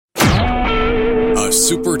a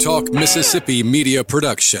SuperTalk Mississippi media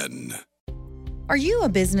production. Are you a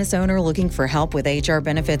business owner looking for help with HR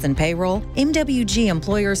benefits and payroll? MWG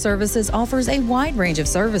Employer Services offers a wide range of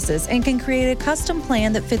services and can create a custom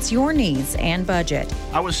plan that fits your needs and budget.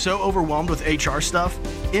 I was so overwhelmed with HR stuff.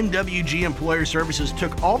 MWG Employer Services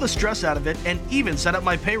took all the stress out of it and even set up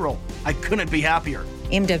my payroll. I couldn't be happier.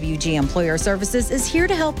 MWG Employer Services is here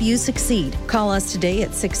to help you succeed. Call us today at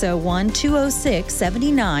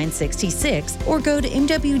 601-206-7966 or go to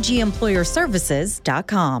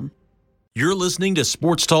MWGEmployerServices.com. You're listening to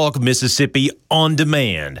Sports Talk Mississippi On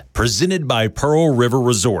Demand, presented by Pearl River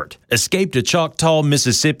Resort. Escape to Choctaw,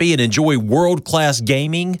 Mississippi and enjoy world-class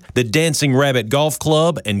gaming, the Dancing Rabbit Golf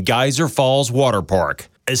Club, and Geyser Falls Water Park.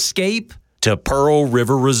 Escape to Pearl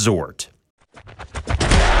River Resort.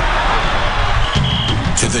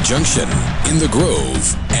 To the junction, in the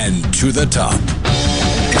Grove, and to the top.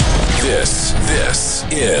 This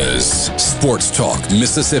is Sports Talk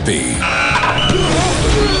Mississippi.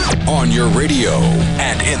 On your radio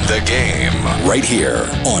and in the game, right here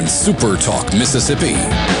on Super Talk Mississippi.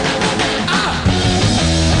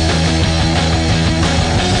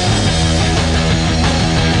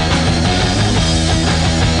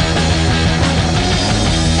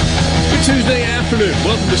 Tuesday afternoon.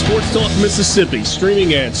 Welcome to Sports Talk Mississippi,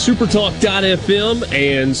 streaming at supertalk.fm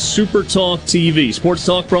and Supertalk TV. Sports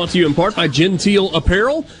Talk brought to you in part by Genteel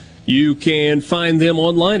Apparel. You can find them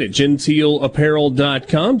online at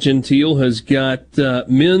genteelapparel.com. Genteel has got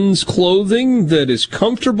men's clothing that is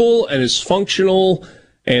comfortable and is functional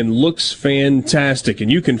and looks fantastic.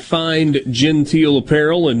 And you can find Genteel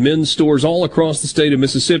Apparel in men's stores all across the state of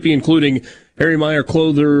Mississippi, including Harry Meyer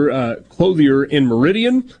Clothier in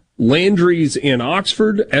Meridian, Landry's in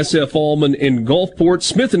Oxford, SF Allman in Gulfport,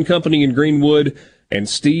 Smith & Company in Greenwood, and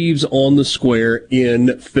Steve's on the Square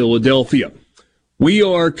in Philadelphia. We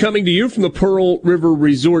are coming to you from the Pearl River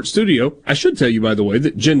Resort Studio. I should tell you, by the way,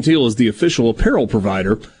 that Genteel is the official apparel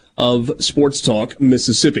provider of Sports Talk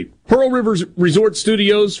Mississippi. Pearl River Resort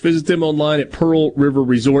Studios. Visit them online at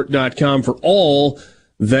pearlriverresort.com for all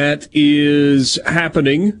that is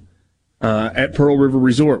happening at Pearl River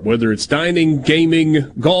Resort, whether it's dining,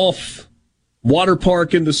 gaming, golf, water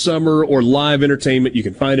park in the summer, or live entertainment. You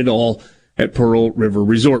can find it all at Pearl River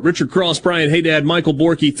Resort. Richard Cross, Brian Haydad, Michael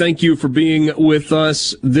Borky, thank you for being with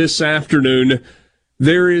us this afternoon.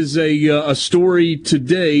 There is a story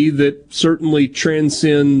today that certainly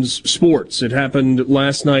transcends sports. It happened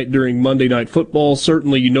last night during Monday Night Football.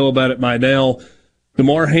 Certainly you know about it by now.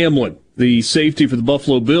 Damar Hamlin, the safety for the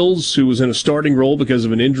Buffalo Bills, who was in a starting role because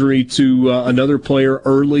of an injury to another player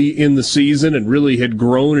early in the season and really had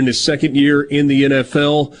grown in his second year in the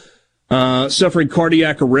NFL, suffering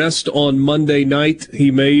cardiac arrest on Monday night.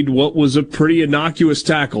 He made what was a pretty innocuous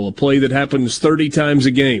tackle, a play that happens 30 times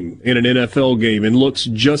a game in an NFL game and looks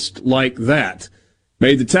just like that.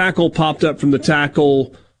 Made the tackle, popped up from the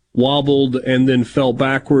tackle, wobbled, and then fell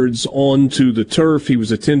backwards onto the turf. He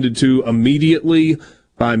was attended to immediately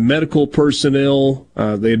by medical personnel.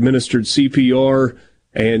 They administered CPR,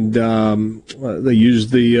 and they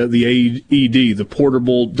used the AED, the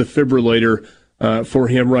portable defibrillator, for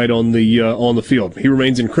him right on the field. He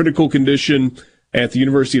remains in critical condition at the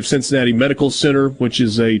University of Cincinnati Medical Center, which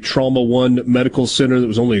is a Trauma One medical center that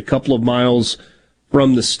was only a couple of miles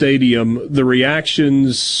from the stadium. The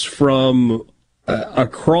reactions from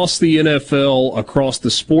across the NFL, across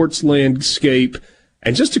the sports landscape,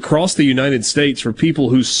 and just across the United States for people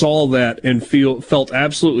who saw that and felt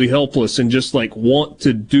absolutely helpless and just like want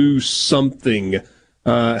to do something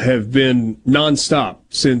have been nonstop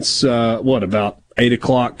since, about 8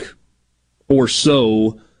 o'clock or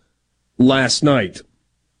so last night.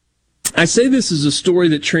 I say this is a story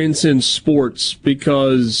that transcends sports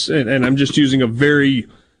because, and I'm just using a very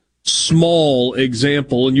small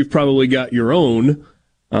example, and you've probably got your own.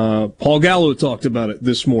 Paul Gallo talked about it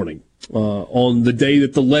this morning. On the day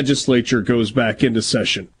that the legislature goes back into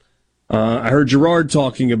session. I heard Gerard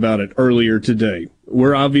talking about it earlier today.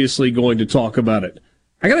 We're obviously going to talk about it.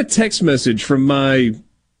 I got a text message from my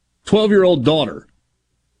 12-year-old daughter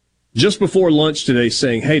just before lunch today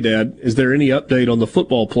saying, "Hey, Dad, is there any update on the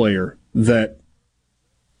football player that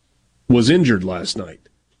was injured last night?"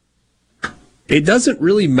 It doesn't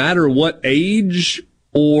really matter what age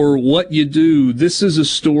or what you do. This is a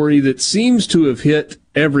story that seems to have hit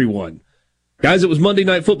everyone. Guys, it was Monday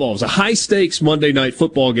Night Football. It was a high-stakes Monday Night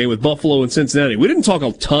Football game with Buffalo and Cincinnati. We didn't talk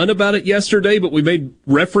a ton about it yesterday, but we made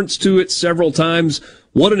reference to it several times.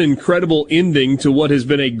 What an incredible ending to what has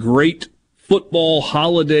been a great football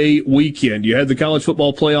holiday weekend. You had the college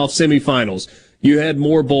football playoff semifinals. You had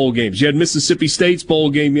more bowl games. You had Mississippi State's bowl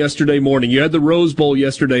game yesterday morning. You had the Rose Bowl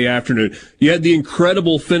yesterday afternoon. You had the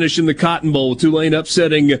incredible finish in the Cotton Bowl with Tulane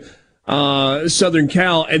upsetting Southern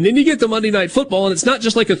Cal. And then you get the Monday Night Football, and it's not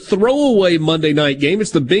just like a throwaway Monday night game. It's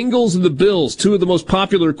the Bengals and the Bills, two of the most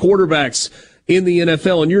popular quarterbacks in the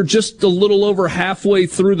NFL. And you're just a little over halfway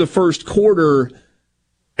through the first quarter.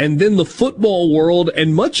 And then the football world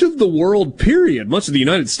and much of the world period, much of the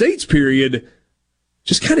United States period,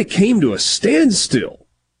 just kind of came to a standstill.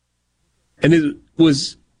 And it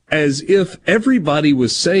was as if everybody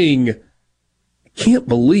was saying, I can't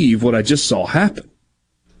believe what I just saw happen.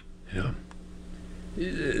 Yeah.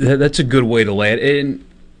 That's a good way to lay it. And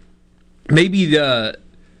maybe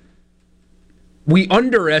we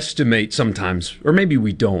underestimate sometimes, or maybe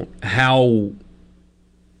we don't, how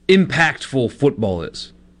impactful football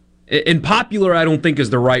is. And popular, I don't think is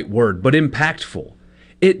the right word, but impactful.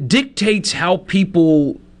 It dictates how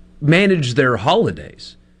people manage their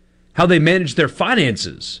holidays, how they manage their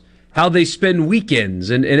finances, how they spend weekends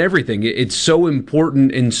and everything. It's so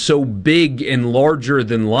important and so big and larger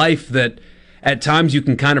than life that at times you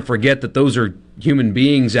can kind of forget that those are human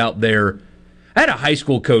beings out there. I had a high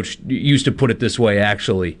school coach used to put it this way,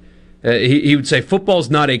 actually. He would say, football's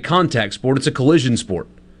not a contact sport, it's a collision sport.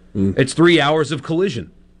 It's 3 hours of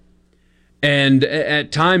collision. And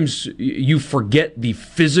at times, you forget the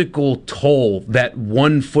physical toll that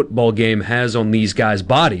one football game has on these guys'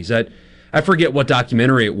 bodies. I forget what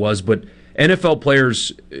documentary it was, but NFL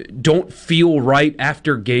players don't feel right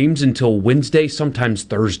after games until Wednesday, sometimes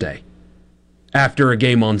Thursday, after a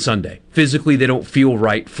game on Sunday. Physically, they don't feel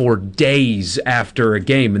right for days after a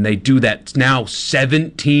game, and they do that now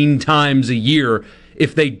 17 times a year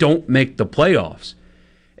if they don't make the playoffs.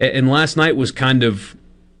 And last night was kind of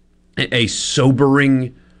a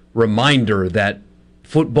sobering reminder that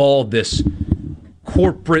football, this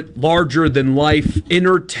corporate, larger-than-life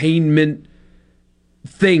entertainment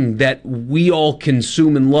thing that we all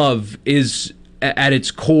consume and love, is at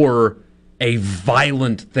its core a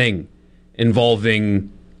violent thing involving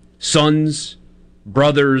sons,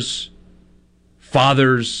 brothers,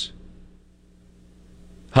 fathers,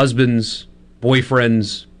 husbands,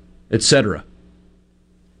 boyfriends, etc.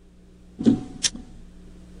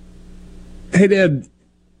 Hey, Dad,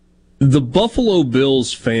 the Buffalo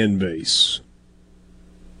Bills fan base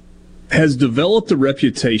has developed a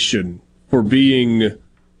reputation for being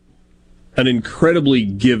an incredibly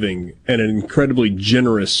giving and an incredibly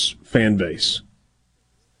generous fan base.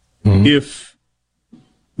 Mm-hmm. If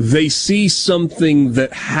they see something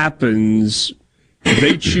that happens,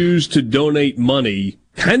 they choose to donate money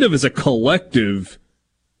kind of as a collective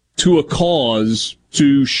to a cause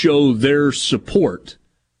to show their support.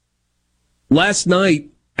 Last night,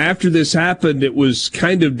 after this happened, it was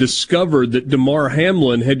kind of discovered that Damar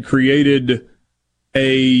Hamlin had created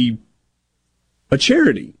a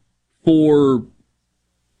charity for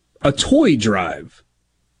a toy drive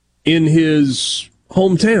in his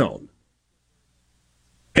hometown.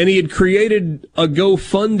 And he had created a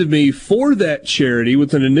GoFundMe for that charity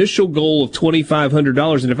with an initial goal of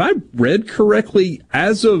 $2,500. And if I read correctly,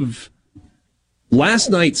 as of last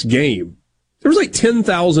night's game, there was like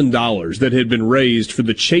 $10,000 that had been raised for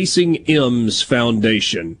the Chasing M's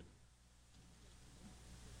Foundation.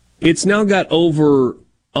 It's now got over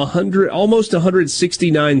almost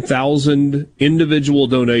 169,000 individual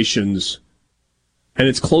donations, and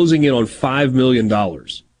it's closing in on $5 million.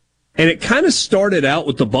 And it kind of started out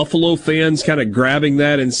with the Buffalo fans kind of grabbing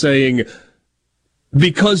that and saying,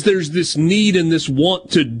 because there's this need and this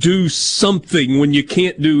want to do something when you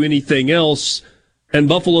can't do anything else. And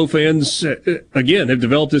Buffalo fans, again, have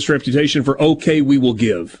developed this reputation for, okay, we will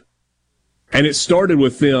give. And it started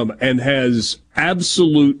with them and has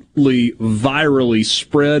absolutely virally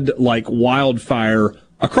spread like wildfire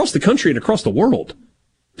across the country and across the world,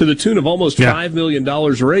 to the tune of almost $5 million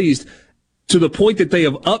raised, to the point that they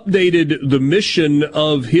have updated the mission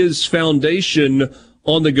of his foundation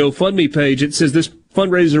on the GoFundMe page. It says this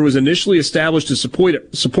fundraiser was initially established to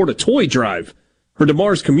support a toy drive for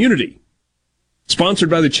Damar's community, sponsored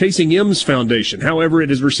by the Chasing M's Foundation. However, it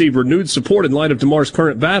has received renewed support in light of Damar's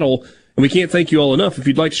current battle, and we can't thank you all enough. If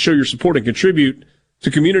you'd like to show your support and contribute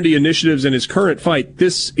to community initiatives in his current fight,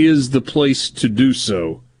 this is the place to do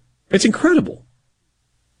so. It's incredible.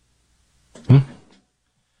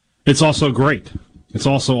 It's also great. It's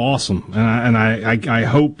also awesome. And I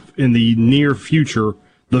hope in the near future,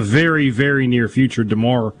 the very, very near future,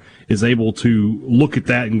 Damar is able to look at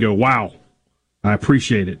that and go, wow, I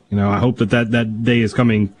appreciate it. You know, I hope that day is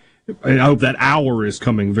coming. I hope that hour is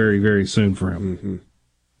coming very, very soon for him.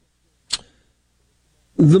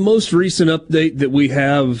 The most recent update that we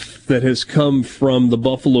have that has come from the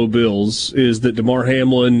Buffalo Bills is that Damar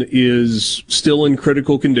Hamlin is still in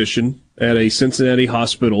critical condition at a Cincinnati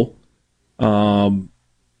hospital.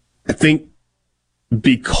 I think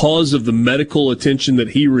because of the medical attention that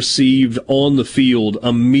he received on the field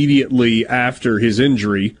immediately after his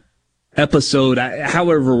injury episode,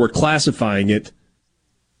 however we're classifying it,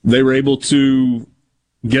 they were able to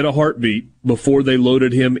get a heartbeat before they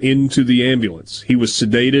loaded him into the ambulance. He was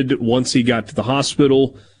sedated once he got to the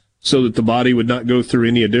hospital so that the body would not go through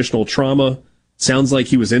any additional trauma. Sounds like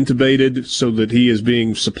he was intubated so that he is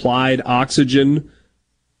being supplied oxygen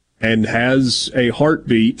and has a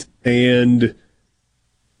heartbeat. And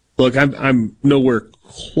look, I'm nowhere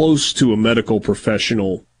close to a medical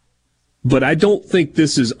professional, but I don't think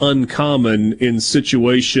this is uncommon in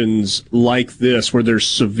situations like this where there's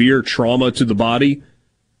severe trauma to the body,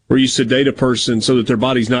 where you sedate a person so that their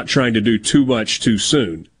body's not trying to do too much too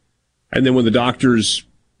soon. And then when the doctors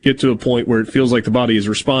get to a point where it feels like the body is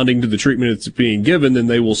responding to the treatment that's being given, then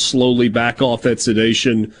they will slowly back off that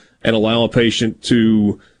sedation and allow a patient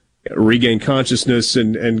to regain consciousness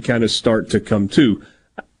and kind of start to come to.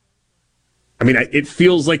 I mean, it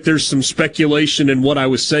feels like there's some speculation in what I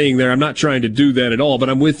was saying there. I'm not trying to do that at all, but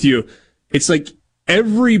I'm with you. It's like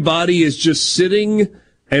everybody is just sitting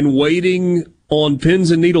and waiting on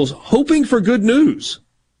pins and needles, hoping for good news.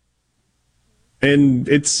 And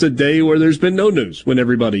it's a day where there's been no news when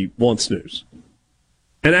everybody wants news.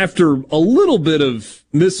 And after a little bit of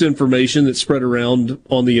misinformation that spread around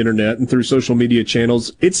on the internet and through social media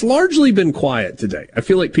channels, it's largely been quiet today. I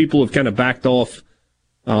feel like people have kind of backed off.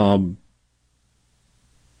 We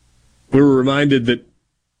were reminded that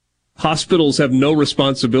hospitals have no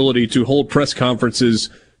responsibility to hold press conferences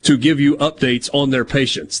to give you updates on their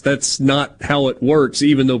patients. That's not how it works,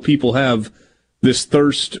 even though people have this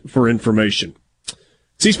thirst for information.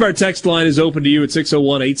 C-Spire text line is open to you at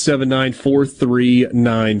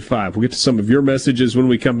 601-879-4395. We'll get to some of your messages when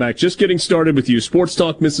we come back. Just getting started with you. Sports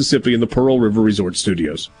Talk Mississippi in the Pearl River Resort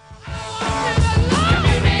Studios.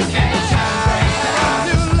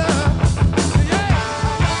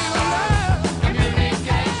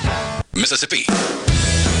 Mississippi.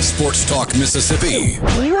 Sports Talk Mississippi.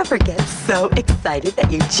 Do you ever get so excited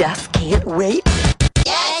that you just can't wait?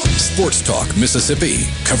 Yes! Sports Talk Mississippi,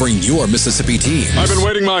 covering your Mississippi teams. I've been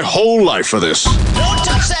waiting my whole life for this. Don't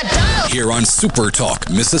touch that dial! Here on Super Talk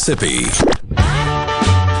Mississippi.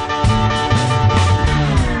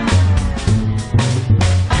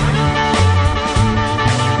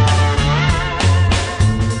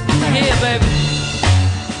 Yeah, baby.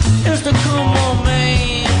 It's the Come On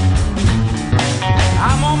Man.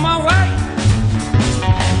 I'm on my way.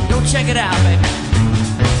 Go check it out, baby.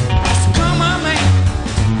 It's the Come On Man.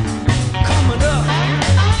 Coming up.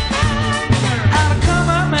 Out of Come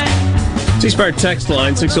On Man. C-Spire text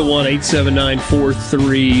line,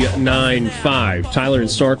 601-879-4395. Tyler in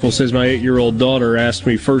Starkville says, my 8-year-old daughter asked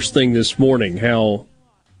me first thing this morning how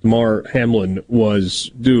Damar Hamlin was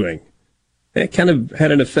doing. That kind of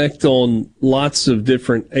had an effect on lots of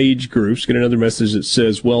different age groups. Get another message that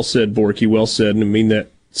says, well said, Borky, well said, and I mean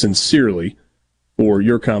that sincerely for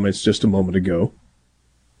your comments just a moment ago.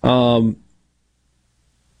 Brad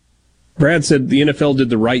said the NFL did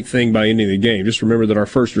the right thing by ending the game. Just remember that our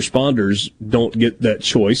first responders don't get that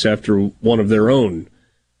choice after one of their own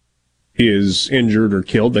is injured or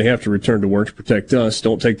killed. They have to return to work to protect us.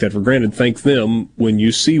 Don't take that for granted. Thank them when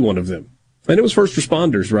you see one of them. And it was first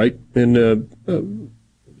responders, right? And it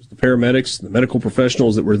was the paramedics, the medical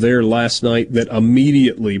professionals that were there last night that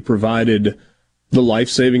immediately provided the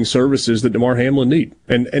life-saving services that Damar Hamlin need.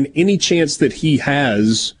 And any chance that he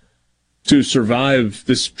has to survive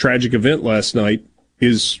this tragic event last night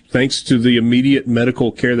is thanks to the immediate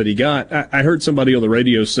medical care that he got. I heard somebody on the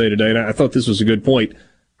radio say today, and I thought this was a good point,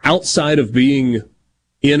 outside of being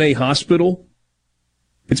in a hospital,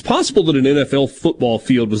 it's possible that an NFL football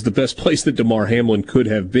field was the best place that Damar Hamlin could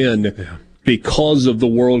have been because of the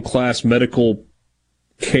world-class medical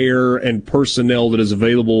care and personnel that is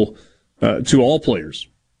available to all players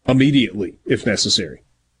immediately, if necessary.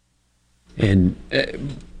 And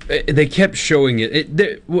they kept showing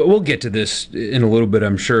it. We'll get to this in a little bit,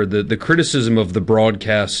 I'm sure. The criticism of the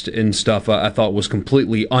broadcast and stuff I thought was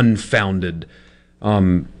completely unfounded.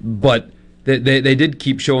 But they did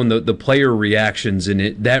keep showing the player reactions in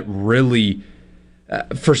it. That really,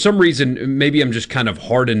 for some reason, maybe I'm just kind of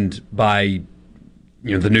hardened by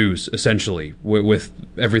the news, essentially, with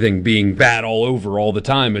everything being bad all over all the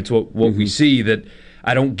time. It's what we see, that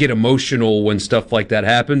I don't get emotional when stuff like that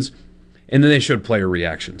happens. And then they showed player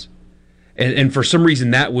reactions. And for some reason,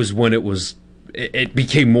 that was when it was it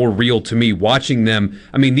became more real to me watching them.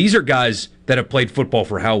 I mean, these are guys that have played football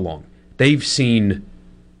for how long? They've seen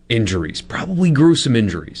injuries, probably gruesome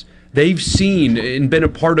injuries. They've seen and been a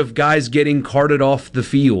part of guys getting carted off the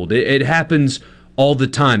field. It happens all the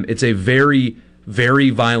time. It's a very, very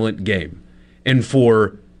violent game. And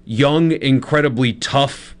for young, incredibly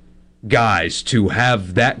tough guys to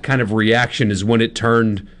have that kind of reaction is when it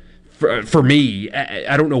turned, for me,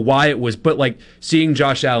 I don't know why it was, but like seeing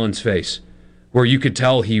Josh Allen's face, where you could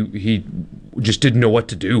tell he just didn't know what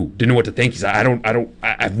to do, didn't know what to think. He's like,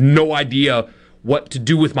 I have no idea what to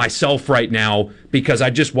do with myself right now because I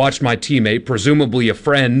just watched my teammate, presumably a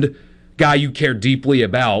friend, guy you care deeply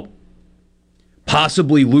about,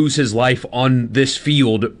 possibly lose his life on this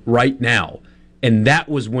field right now. And that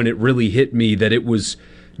was when it really hit me that it was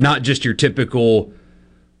not just your typical,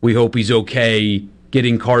 we hope he's okay,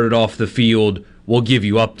 getting carted off the field, we'll give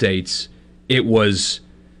you updates. It was,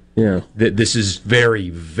 that this is very,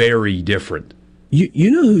 very different. You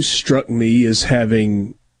know who struck me as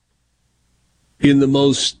having, in the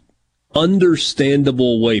most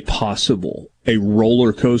understandable way possible, a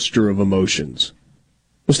roller coaster of emotions?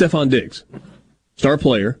 Well, Stefon Diggs, star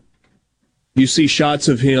player. You see shots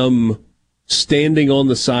of him standing on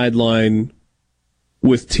the sideline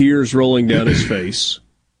with tears rolling down his face.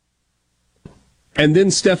 And then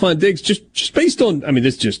Stefon Diggs, just based on, I mean,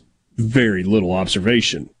 this is just very little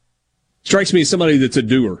observation, strikes me as somebody that's a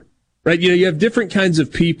doer. Right, you know, you have different kinds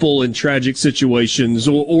of people in tragic situations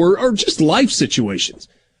or just life situations.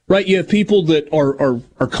 Right, you have people that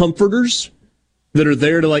are comforters that are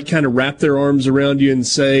there to like kind of wrap their arms around you and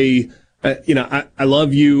say, I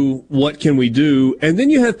love you. What can we do? And then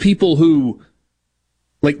you have people who,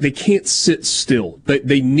 like, they can't sit still.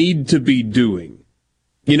 They need to be doing.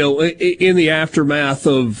 You know, in the aftermath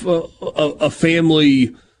of a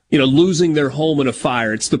family, losing their home in a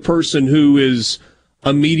fire, it's the person who is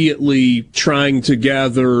immediately trying to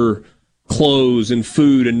gather clothes and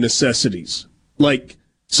food and necessities. Like,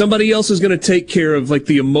 somebody else is going to take care of like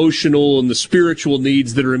the emotional and the spiritual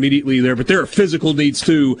needs that are immediately there, but there are physical needs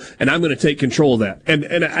too, and I'm going to take control of that.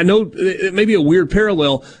 And I know it may be a weird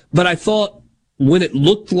parallel, but I thought when it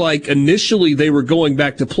looked like initially they were going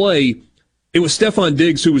back to play, it was Stefon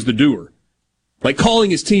Diggs who was the doer. Like calling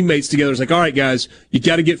his teammates together. It's like, all right, guys, you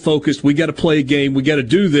got to get focused. We got to play a game. We got to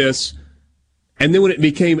do this. And then when it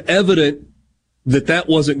became evident that that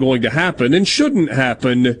wasn't going to happen and shouldn't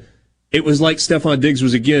happen, it was like Stefon Diggs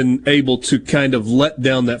was again able to kind of let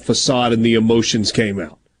down that facade and the emotions came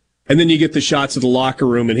out. And then you get the shots of the locker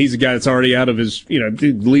room and he's a guy that's already out of his,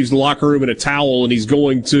 leaves the locker room in a towel and he's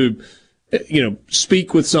going to,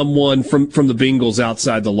 speak with someone from the Bengals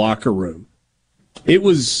outside the locker room. It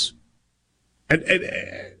was,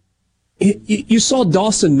 you saw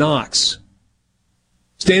Dawson Knox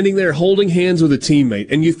standing there holding hands with a teammate,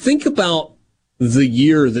 and you think about the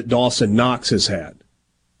year that Dawson Knox has had,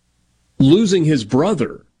 losing his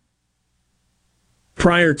brother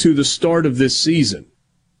prior to the start of this season,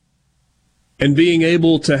 and being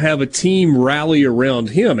able to have a team rally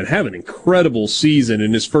around him and have an incredible season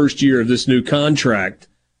in his first year of this new contract,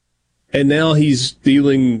 and now he's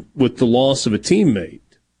dealing with the loss of a teammate,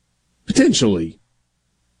 potentially,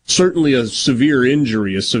 certainly a severe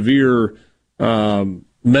injury, a severe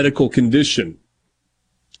medical condition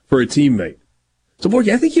for a teammate. So,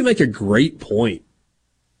 Borky, I think you make a great point.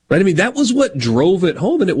 Right? I mean, that was what drove it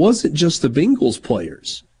home, and it wasn't just the Bengals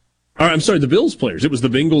players. The Bills players. It was the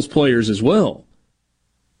Bengals players as well.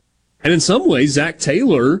 And in some ways, Zach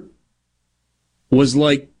Taylor was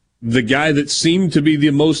like the guy that seemed to be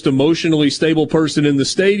the most emotionally stable person in the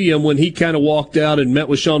stadium when he kind of walked out and met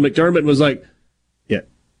with Sean McDermott and was like, yeah,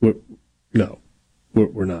 we're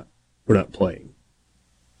not playing.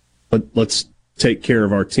 Let's take care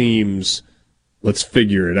of our teams. Let's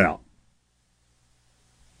figure it out.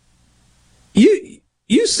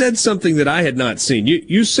 You said something that I had not seen.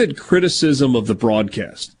 You said criticism of the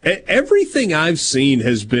broadcast. Everything I've seen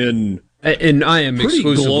has been, and I am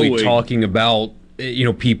exclusively glowing. Talking about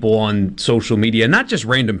people on social media, not just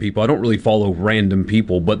random people. I don't really follow random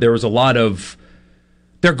people, but there was a lot of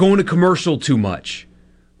they're going to commercial too much,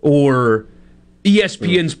 or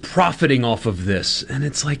ESPN's profiting off of this, and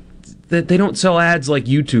it's like they don't sell ads like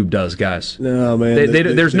YouTube does, guys. No, man.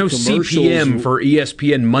 There's no CPM for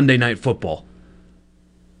ESPN Monday Night Football.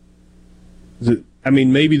 I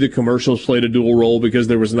mean, maybe the commercials played a dual role because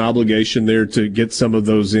there was an obligation there to get some of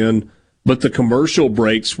those in, but the commercial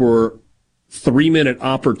breaks were 3-minute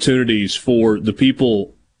opportunities for the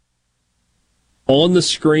people on the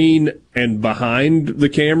screen and behind the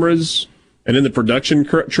cameras and in the production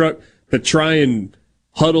truck to try and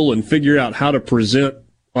huddle and figure out how to present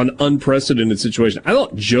an unprecedented situation. I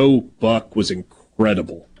thought Joe Buck was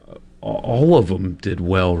incredible. All of them did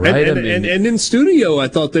well, right? And in studio, I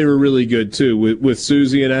thought they were really good too, with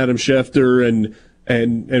Susie and Adam Schefter and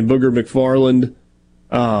Booger McFarland.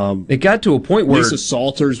 It got to a point where Lisa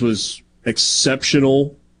Salters was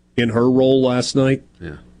exceptional in her role last night.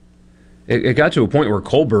 Yeah, it got to a point where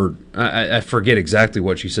Colbert, I forget exactly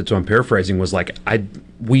what she said, so I'm paraphrasing, was like,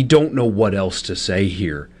 we don't know what else to say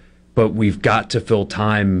here, but we've got to fill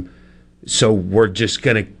time, so we're just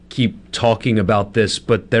going to keep talking about this,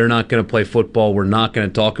 but they're not going to play football. We're not going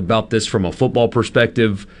to talk about this from a football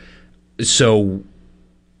perspective. So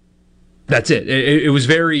that's it. It was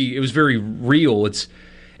very real. It's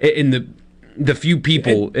in the few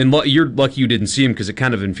people, and you're lucky you didn't see him because it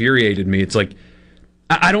kind of infuriated me. It's like,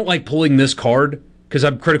 I don't like pulling this card because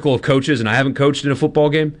I'm critical of coaches and I haven't coached in a football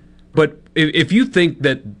game. But if you think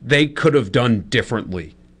that they could have done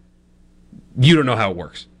differently, you don't know how it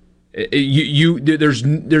works.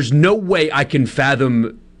 There's no way I can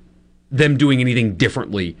fathom them doing anything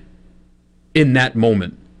differently in that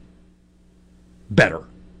moment better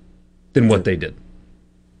than what they did.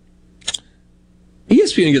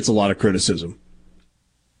 ESPN gets a lot of criticism,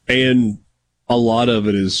 and a lot of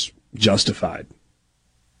it is justified,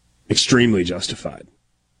 extremely justified.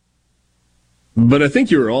 But I think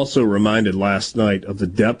you were also reminded last night of the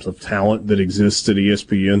depth of talent that exists at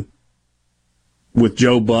ESPN, with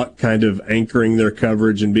Joe Buck kind of anchoring their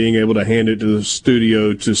coverage and being able to hand it to the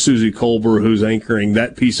studio to Susie Colbert, who's anchoring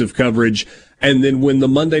that piece of coverage. And then when the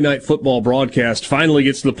Monday Night Football broadcast finally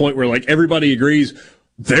gets to the point where, like, everybody agrees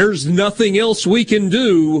there's nothing else we can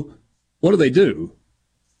do, what do?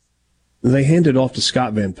 They hand it off to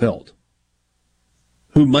Scott Van Pelt,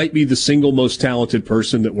 who might be the single most talented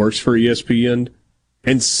person that works for ESPN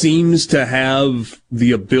and seems to have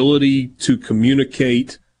the ability to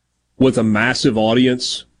communicate with a massive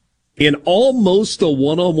audience in almost a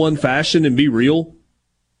one-on-one fashion and be real,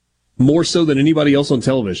 more so than anybody else on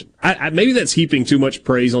television. Maybe that's heaping too much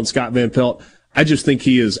praise on Scott Van Pelt. I just think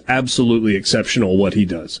he is absolutely exceptional at what he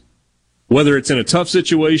does. Whether it's in a tough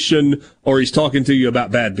situation or he's talking to you about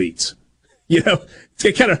bad beats. You know,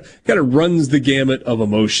 it kind of runs the gamut of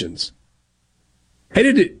emotions.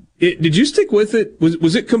 Hey, did you stick with it?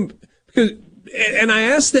 Was it because? And I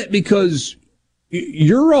ask that because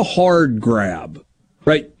you're a hard grab,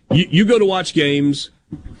 right? You go to watch games,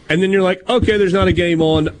 and then you're like, okay, there's not a game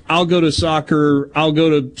on. I'll go to soccer. I'll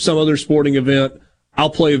go to some other sporting event. I'll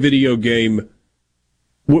play a video game.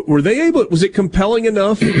 Were they able? Was it compelling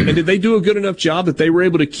enough? And did they do a good enough job that they were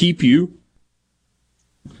able to keep you?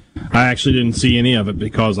 I actually didn't see any of it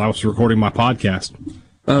because I was recording my podcast.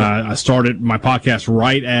 I started my podcast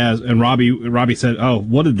and Robbie said, "Oh,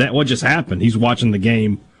 what just happened?" He's watching the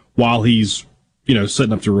game while he's,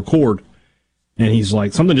 setting up to record. And he's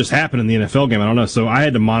like, something just happened in the NFL game. I don't know. So I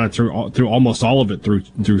had to monitor through almost all of it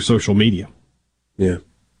through social media. Yeah.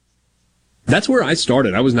 That's where I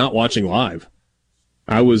started. I was not watching live.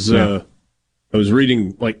 I was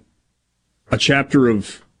reading like a chapter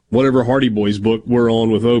of whatever Hardy Boys book we're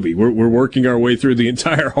on with Obi. We're working our way through the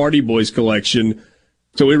entire Hardy Boys collection.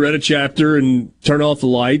 So we read a chapter and turn off the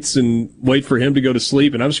lights and wait for him to go to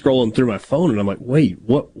sleep. And I'm scrolling through my phone and I'm like, wait,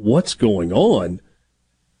 what's going on?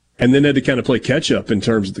 And then had to kind of play catch up in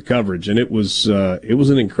terms of the coverage. And it was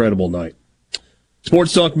an incredible night.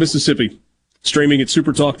 Sports Talk Mississippi, streaming at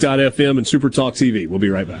supertalk.fm and Supertalk TV. We'll be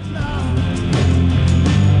right back.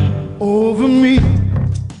 Over me.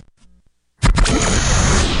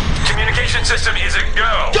 Communication system is a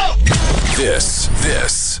go. Go!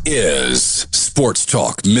 This is Sports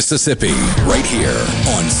Talk Mississippi, right here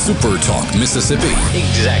on Super Talk Mississippi.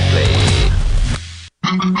 Exactly.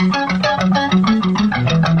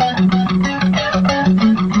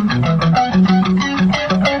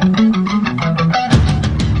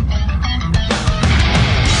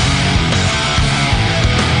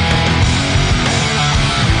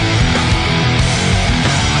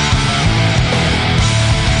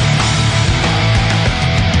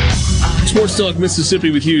 Sports Talk Mississippi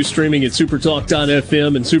with you, streaming at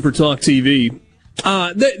supertalk.fm and Supertalk TV.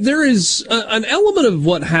 There is an element of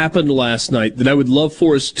what happened last night that I would love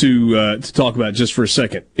for us to talk about just for a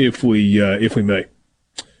second, if we may.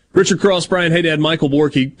 Richard Cross, Brian Haydad, Michael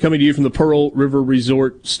Borky, coming to you from the Pearl River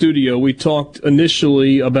Resort studio. We talked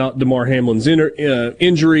initially about Damar Hamlin's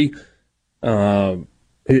injury,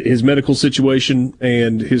 his medical situation,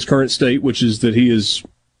 and his current state, which is that he is,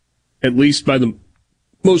 at least by the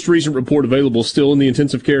most recent report available, still in the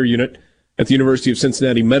intensive care unit at the University of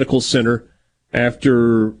Cincinnati Medical Center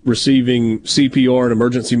after receiving CPR and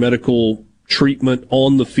emergency medical treatment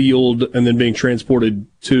on the field and then being transported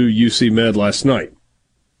to UC Med last night.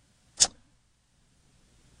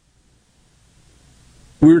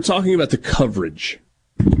 we were talking about the coverage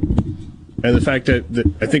and the fact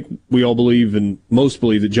that I think we all believe and most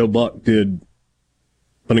believe that Joe Buck did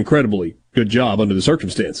an incredibly good job under the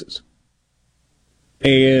circumstances.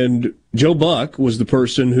 And Joe Buck was the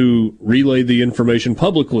person who relayed the information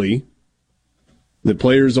publicly that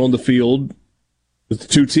players on the field with the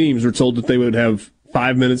two teams were told that they would have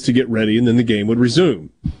 5 minutes to get ready and then the game would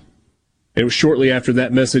resume. It was shortly after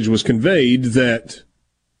that message was conveyed that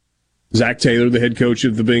Zach Taylor, the head coach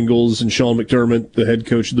of the Bengals, and Sean McDermott, the head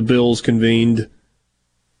coach of the Bills, convened.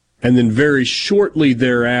 And then very shortly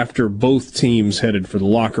thereafter, both teams headed for the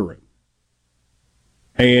locker room.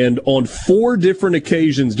 And on 4 different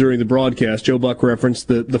occasions during the broadcast, Joe Buck referenced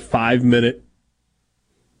the 5-minute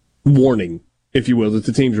warning, if you will, that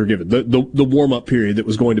the teams were given, the warm-up period that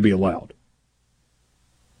was going to be allowed.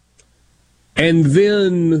 And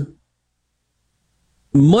then,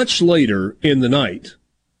 much later in the night,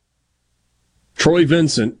 Troy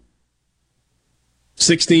Vincent,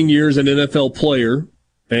 16 years an NFL player,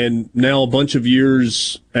 and now a bunch of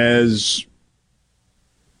years as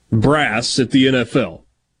brass at the NFL.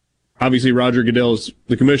 Obviously, Roger Goodell is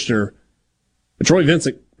the commissioner, but Troy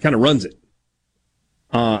Vincent kind of runs it.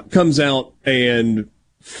 Comes out and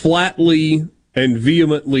flatly and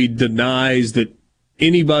vehemently denies that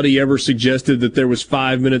anybody ever suggested that there was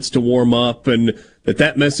 5 minutes to warm up and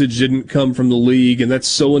that message didn't come from the league, and that's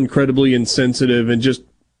so incredibly insensitive, and just,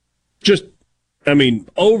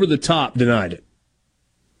 over the top denied it.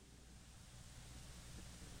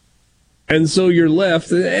 And so you're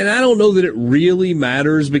left, and I don't know that it really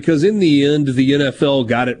matters, because in the end, the NFL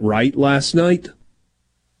got it right last night.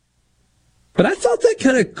 But I thought that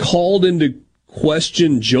kind of called into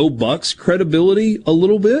question Joe Buck's credibility a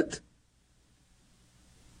little bit.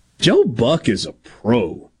 Joe Buck is a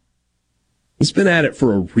pro. He's been at it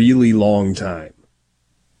for a really long time.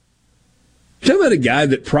 Talking about a guy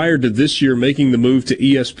that prior to this year making the move to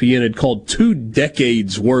ESPN had called 2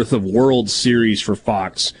 decades worth of World Series for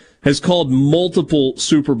Fox, has called multiple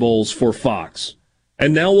Super Bowls for Fox,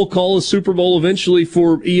 and now will call a Super Bowl eventually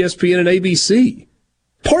for ESPN and ABC.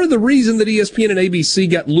 Part of the reason that ESPN and ABC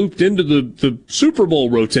got looped into the Super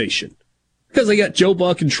Bowl rotation, because they got Joe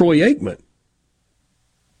Buck and Troy Aikman.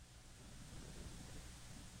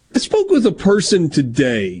 I spoke with a person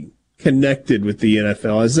today connected with the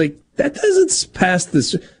NFL. I was like, that doesn't pass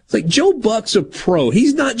this. It's like, Joe Buck's a pro.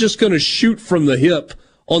 He's not just going to shoot from the hip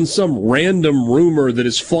on some random rumor that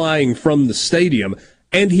is flying from the stadium.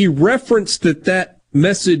 And he referenced that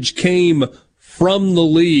message came from the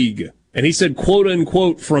league. And he said, quote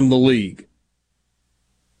unquote, from the league.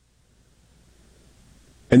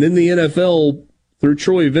 And then the NFL, through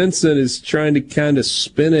Troy Vincent, is trying to kind of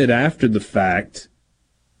spin it after the fact.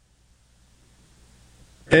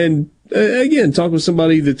 And again, talk with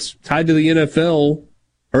somebody that's tied to the NFL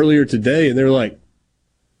earlier today, and they're like,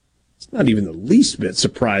 it's not even the least bit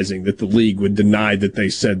surprising that the league would deny that they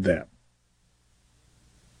said that.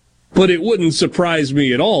 But it wouldn't surprise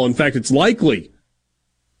me at all. In fact, it's likely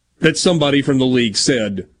that somebody from the league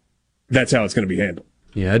said that's how it's going to be handled.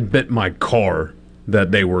 Yeah, I'd bet my car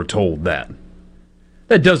that they were told that.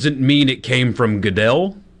 That doesn't mean it came from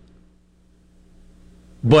Goodell.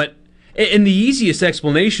 And the easiest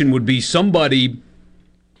explanation would be somebody,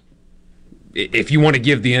 if you want to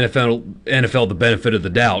give the NFL the benefit of the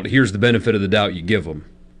doubt, here's the benefit of the doubt you give them.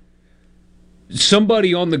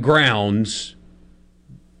 Somebody on the grounds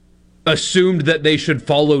assumed that they should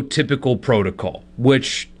follow typical protocol,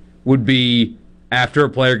 which would be after a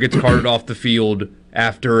player gets carted off the field,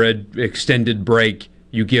 after an extended break,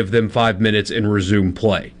 you give them 5 minutes and resume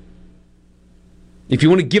play. If you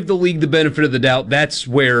want to give the league the benefit of the doubt, that's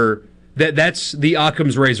where... That's the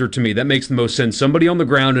Occam's razor to me. That makes the most sense. Somebody on the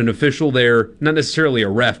ground, an official there, not necessarily a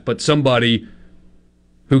ref, but somebody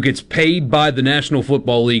who gets paid by the National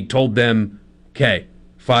Football League told them, okay,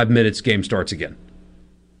 5 minutes, game starts again.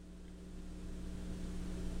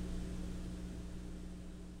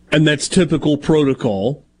 And that's typical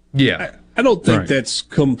protocol. Yeah. I don't think that's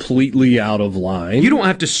completely out of line. You don't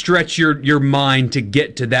have to stretch your mind to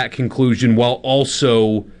get to that conclusion while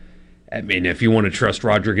also... I mean, if you want to trust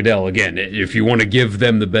Roger Goodell, again, if you want to give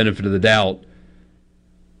them the benefit of the doubt,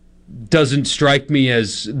 doesn't strike me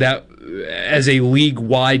as a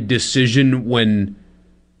league-wide decision when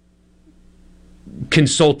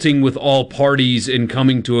consulting with all parties and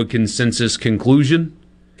coming to a consensus conclusion.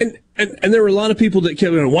 And there were a lot of people that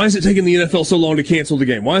kept going, why is it taking the NFL so long to cancel the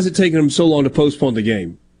game? Why is it taking them so long to postpone the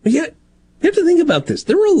game? But yet, you have to think about this.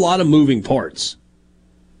 There were a lot of moving parts.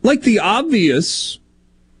 Like the obvious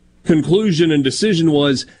conclusion and decision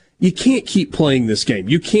was, you can't keep playing this game.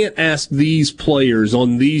 You can't ask these players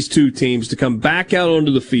on these two teams to come back out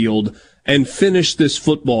onto the field and finish this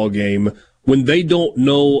football game when they don't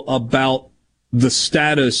know about the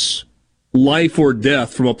status, life or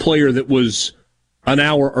death, from a player that was an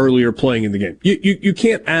hour earlier playing in the game. You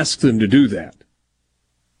can't ask them to do that.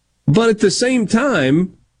 But at the same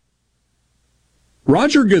time,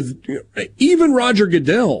 even Roger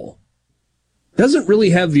Goodell doesn't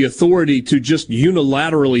really have the authority to just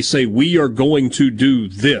unilaterally say, we are going to do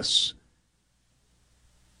this.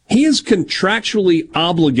 He is contractually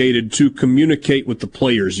obligated to communicate with the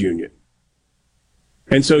players' union.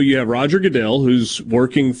 And so you have Roger Goodell, who's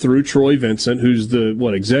working through Troy Vincent, who's the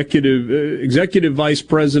executive vice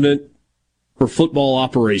president for football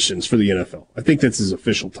operations for the NFL. I think that's his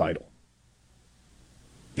official title.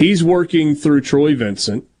 He's working through Troy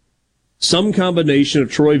Vincent. Some combination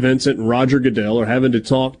of Troy Vincent and Roger Goodell are having to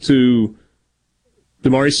talk to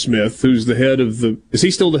DeMaurice Smith, who's the head of is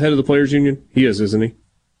he still the head of the players union? He is, isn't he?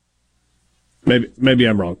 Maybe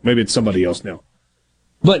I'm wrong. Maybe it's somebody else now.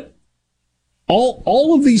 But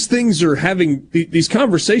all of these things are these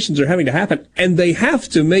conversations are having to happen, and they have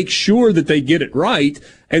to make sure that they get it right.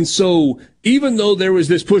 And so even though there was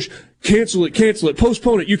this push, cancel it,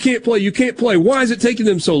 postpone it, you can't play. Why is it taking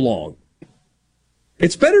them so long?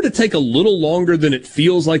 It's better to take a little longer than it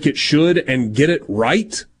feels like it should and get it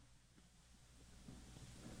right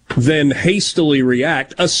than hastily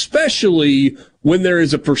react, especially when there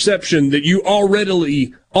is a perception that you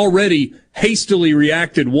already hastily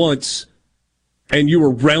reacted once and you were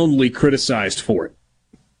roundly criticized for it.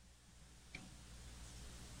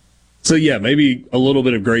 So yeah, maybe a little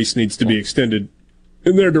bit of grace needs to be extended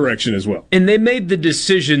in their direction as well. And they made the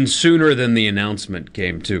decision sooner than the announcement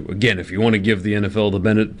came, too. Again, if you want to give the NFL the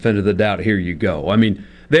benefit of the doubt, here you go. I mean,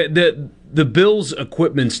 the Bills'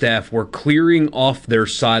 equipment staff were clearing off their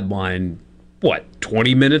sideline,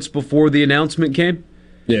 20 minutes before the announcement came?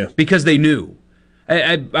 Yeah. Because they knew.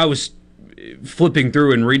 I was flipping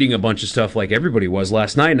through and reading a bunch of stuff like everybody was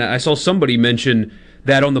last night, and I saw somebody mention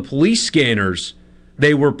that on the police scanners,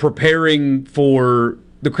 they were preparing for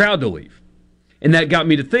the crowd to leave. And that got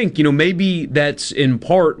me to think, maybe that's in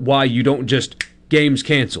part why you don't just games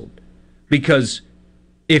canceled. Because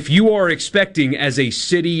if you are expecting as a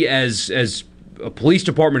city, as a police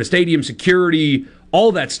department, a stadium, security,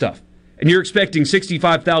 all that stuff, and you're expecting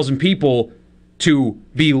 65,000 people to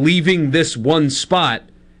be leaving this one spot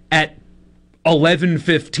at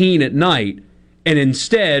 11:15 at night, and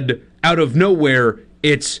instead, out of nowhere,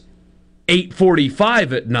 it's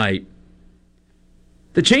 8:45 at night,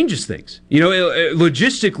 that changes things.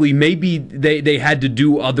 Logistically, maybe they had to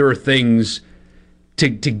do other things to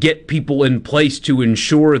get people in place to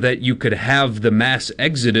ensure that you could have the mass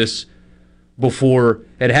exodus before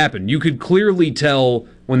it happened. You could clearly tell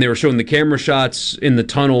when they were showing the camera shots in the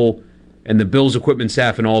tunnel and the Bills equipment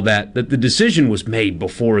staff and all that the decision was made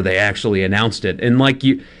before they actually announced it. And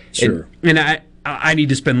sure. And I need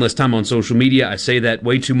to spend less time on social media. I say that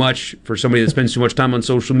way too much for somebody that spends too much time on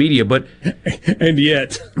social media, but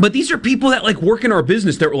these are people that work in our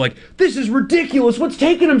business that were like, this is ridiculous. What's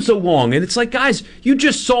taking them so long? And it's like, guys, you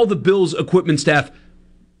just saw the Bills equipment staff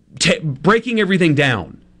breaking everything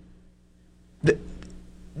down.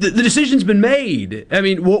 The decision's been made. I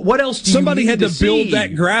mean, what else do you Somebody need had to build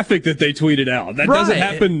that graphic that they tweeted out. That doesn't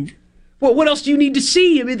happen. Well, what else do you need to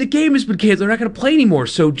see? I mean, the game has been canceled. They're not going to play anymore.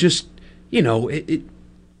 So just, the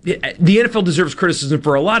NFL deserves criticism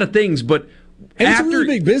for a lot of things, but it's a really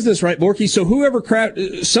big business, right, Borky?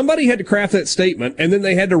 So somebody had to craft that statement, and then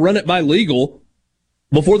they had to run it by legal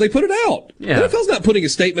before they put it out. Yeah. The NFL's not putting a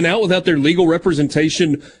statement out without their legal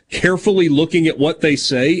representation carefully looking at what they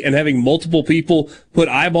say and having multiple people put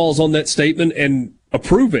eyeballs on that statement and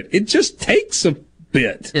approve it. It just takes a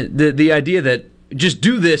bit. The idea that just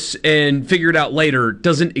do this and figure it out later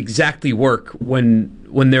doesn't exactly work when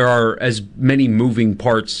there are as many moving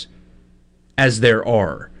parts as there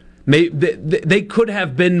are. They could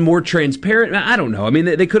have been more transparent. I don't know. I mean,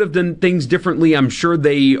 they could have done things differently. I'm sure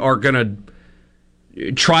they are going to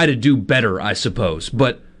try to do better, I suppose.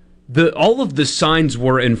 But all of the signs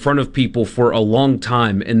were in front of people for a long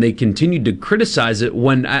time, and they continued to criticize it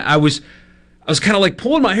when I was kind of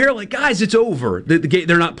pulling my hair, guys, it's over. The game,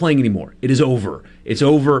 they're not playing anymore. It is over. It's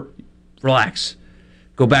over. Relax.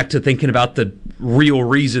 Go back to thinking about the real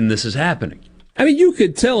reason this is happening. I mean, you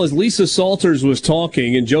could tell as Lisa Salters was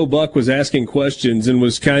talking and Joe Buck was asking questions and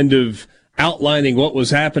was kind of outlining what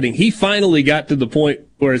was happening, he finally got to the point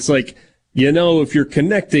where it's like, if you're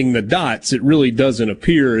connecting the dots, it really doesn't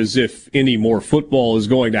appear as if any more football is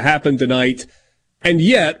going to happen tonight. And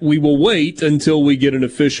yet, we will wait until we get an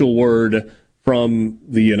official word from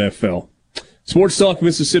the NFL. Sports Talk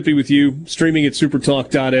Mississippi with you, streaming at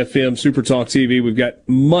supertalk.fm, Supertalk TV. We've got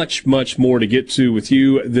much, much more to get to with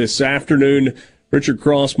you this afternoon. Richard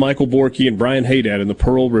Cross, Michael Borky, and Brian Haydad in the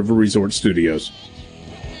Pearl River Resort Studios.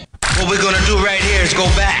 What we're going to do right here is go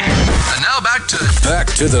back. And now back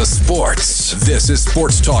to the sports. This is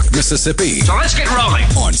Sports Talk Mississippi. So let's get rolling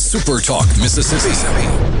on Super Talk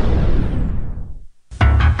Mississippi.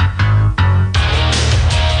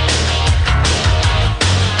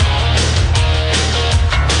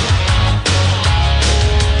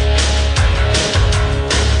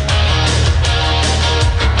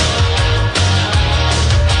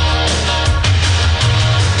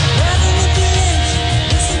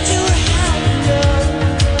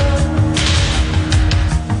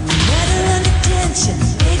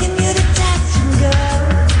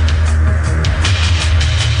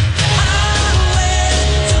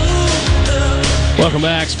 Welcome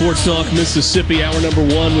back, Sports Talk Mississippi, hour number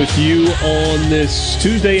one with you on this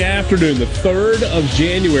Tuesday afternoon, the 3rd of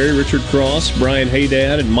January. Richard Cross, Brian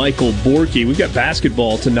Haydad, and Michael Borky. We've got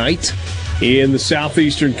basketball tonight in the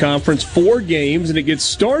Southeastern Conference, 4 games, and it gets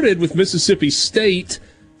started with Mississippi State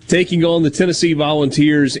taking on the Tennessee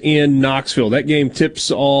Volunteers in Knoxville. That game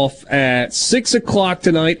tips off at 6 o'clock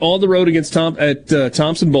tonight on the road against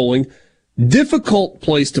Thompson Bowling. Difficult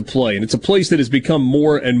place to play, and it's a place that has become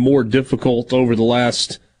more and more difficult over the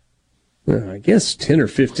last, I guess, 10 or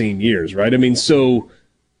 15 years, right? I mean, so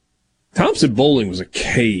Thompson Bowling was a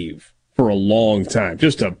cave for a long time.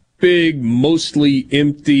 Just a big, mostly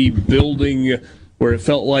empty building where it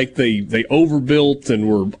felt like they overbuilt and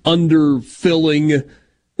were underfilling.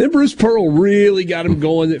 Then Bruce Pearl really got him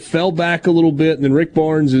going. It fell back a little bit, and then Rick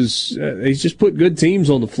Barnes he's just put good teams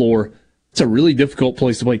on the floor. It's a really difficult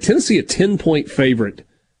place to play. Tennessee, a 10-point favorite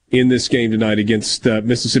in this game tonight against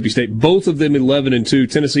Mississippi State. Both of them 11-2.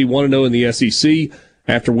 Tennessee 1-0 in the SEC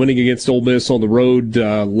after winning against Ole Miss on the road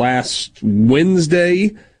last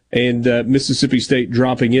Wednesday, and Mississippi State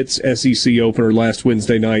dropping its SEC opener last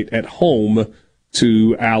Wednesday night at home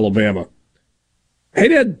to Alabama. Hey,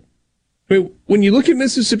 Dad, I mean, when you look at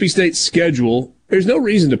Mississippi State's schedule, there's no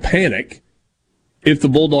reason to panic if the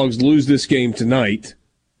Bulldogs lose this game tonight.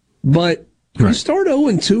 But you start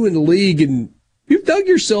 0-2 in the league, and you've dug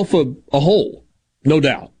yourself a hole, no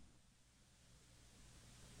doubt.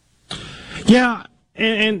 Yeah,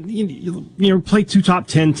 and you play 2 top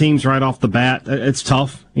 10 teams right off the bat. It's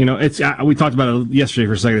tough. We talked about it yesterday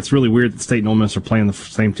for a second. It's really weird that State and Ole Miss are playing the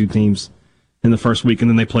same 2 teams in the first week,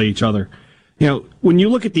 and then they play each other. When you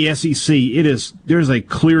look at the SEC, there's a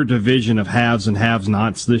clear division of haves and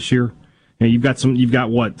have-nots this year. You've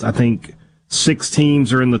got what I think 6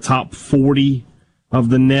 teams are in the top 40 of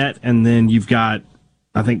the net, and then you've got,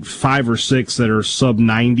 I think, 5 or 6 that are sub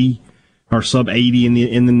 90 or sub 80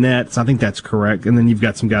 in the net. So I think that's correct. And then you've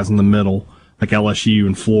got some guys in the middle, like LSU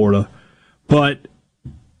and Florida. But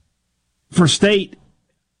for State,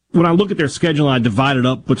 when I look at their schedule and I divide it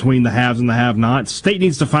up between the haves and the have-nots, State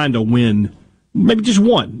needs to find a win, maybe just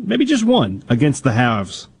one against the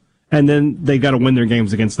haves, and then they got to win their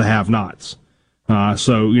games against the have-nots.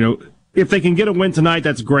 If they can get a win tonight,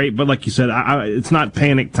 that's great. But like you said, it's not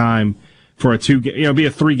panic time for a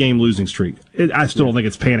 3-game losing streak. I still don't think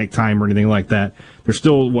it's panic time or anything like that. They're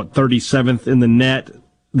still 37th in the net.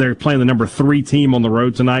 They're playing the number 3 team on the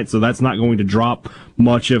road tonight, so that's not going to drop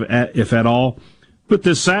much if at all. But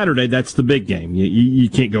this Saturday, that's the big game. You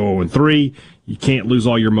can't go 0-3. You can't lose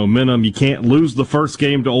all your momentum. You can't lose the first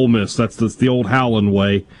game to Ole Miss. That's the old Howland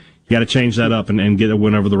way. You got to change that up and get a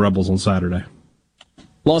win over the Rebels on Saturday.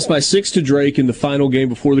 Lost by 6 to Drake in the final game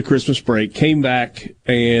before the Christmas break. Came back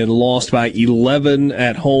and lost by 11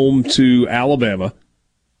 at home to Alabama.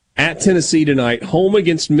 At Tennessee tonight, home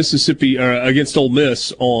against against Ole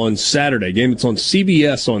Miss on Saturday. Game that's on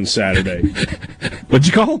CBS on Saturday. What'd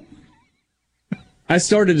you call? I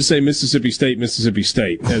started to say Mississippi State.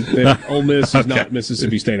 And Ole Miss is not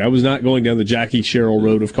Mississippi State. I was not going down the Jackie Sherrill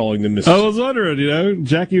road of calling them Mississippi. I was wondering,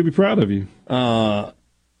 Jackie would be proud of you.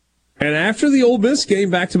 And after the Ole Miss game,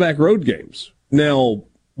 back-to-back road games. Now,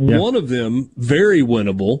 one of them, very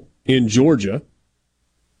winnable in Georgia.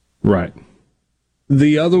 Right.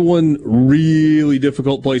 The other one, really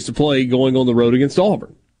difficult place to play, going on the road against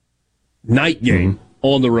Auburn. Night game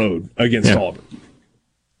on the road against Auburn.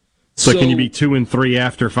 So can you be 2-3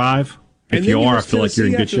 after 5? If you are, I feel like you're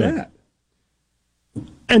in good shape.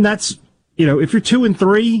 And that's, if you're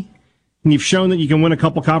 2-3, and you've shown that you can win a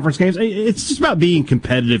couple conference games, it's just about being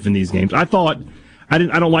competitive in these games. I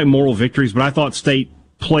don't like moral victories, but I thought State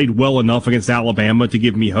played well enough against Alabama to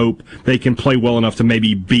give me hope they can play well enough to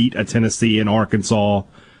maybe beat a Tennessee and Arkansas,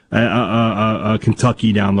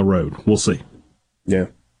 Kentucky down the road. We'll see. Yeah.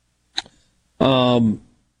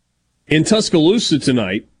 In Tuscaloosa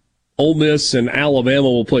tonight, Ole Miss and Alabama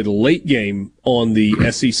will play the late game on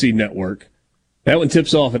the SEC network. That one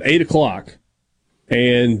tips off at 8 o'clock.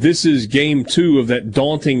 And this is game 2 of that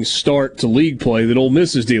daunting start to league play that Ole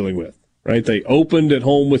Miss is dealing with, right? They opened at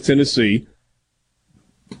home with Tennessee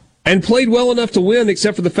and played well enough to win,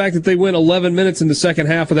 except for the fact that they went 11 minutes in the second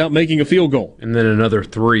half without making a field goal. And then another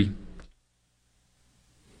 3.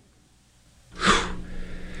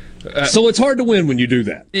 So it's hard to win when you do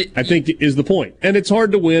that, I think is the point. And it's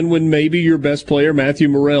hard to win when maybe your best player, Matthew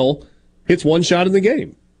Morrell, hits one shot in the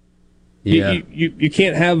game. Yeah. You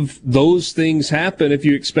can't have those things happen if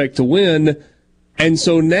you expect to win. And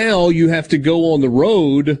so now you have to go on the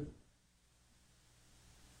road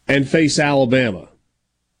and face Alabama,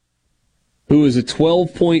 who is a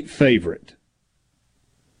 12-point favorite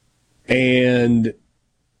and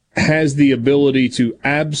has the ability to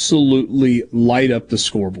absolutely light up the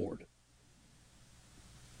scoreboard.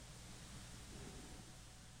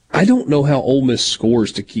 I don't know how Ole Miss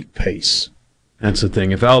scores to keep pace. That's the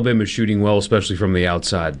thing. If Alabama's shooting well, especially from the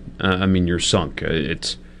outside, you're sunk.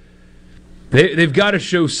 They've got to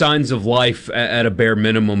show signs of life at a bare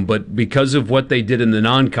minimum, but because of what they did in the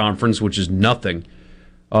non-conference, which is nothing,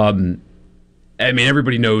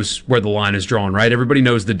 everybody knows where the line is drawn, right? Everybody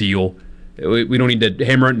knows the deal. We don't need to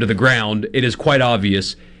hammer it into the ground. It is quite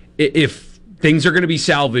obvious. If things are going to be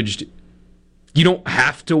salvaged, you don't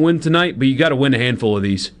have to win tonight, but you got to win a handful of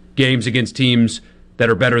these games against teams that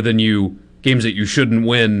are better than you, games that you shouldn't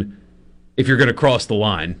win if you're going to cross the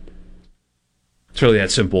line. It's really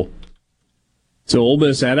that simple. So Ole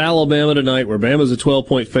Miss at Alabama tonight, where Bama's a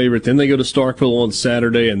 12-point favorite. Then they go to Starkville on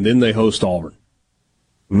Saturday, and then they host Auburn.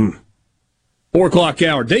 4 o'clock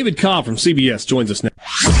hour. David Cobb from CBS joins us now.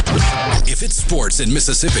 If it's sports in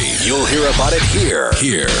Mississippi, you'll hear about it here.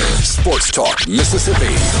 Sports Talk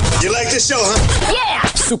Mississippi. You like this show, huh? Yeah!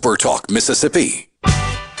 Super Talk Mississippi.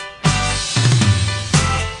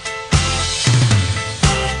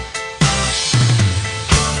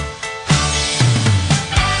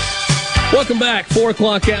 Welcome back. 4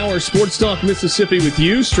 o'clock hour, Sports Talk Mississippi with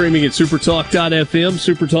you, streaming at supertalk.fm,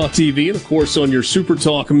 Supertalk TV, and of course on your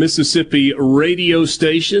Supertalk Mississippi radio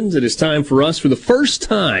stations. It is time for us, for the first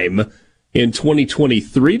time in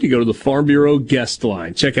 2023, to go to the Farm Bureau guest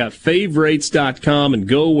line. Check out favorites.com and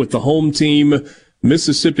go with the home team,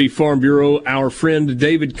 Mississippi Farm Bureau. Our friend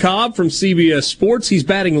David Cobb from CBS Sports. He's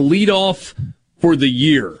batting leadoff for the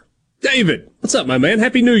year. David, what's up, my man?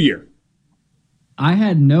 Happy New Year. I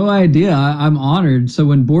had no idea. I'm honored. So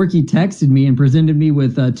when Borky texted me and presented me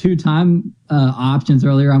with 2 time options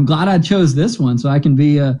earlier, I'm glad I chose this one so I can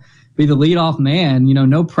be the leadoff man.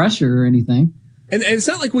 No pressure or anything. And it's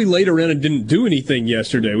not like we laid around and didn't do anything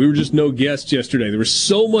yesterday. We were just no guests yesterday. There was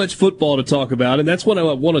so much football to talk about, and that's what I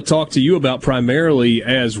want to talk to you about primarily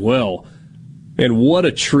as well. And what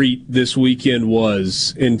a treat this weekend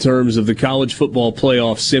was in terms of the college football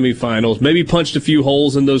playoff semifinals. Maybe punched a few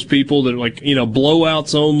holes in those people that are like,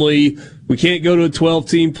 blowouts only. We can't go to a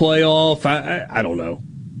 12-team playoff. I don't know.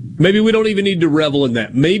 Maybe we don't even need to revel in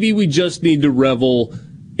that. Maybe we just need to revel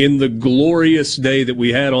in the glorious day that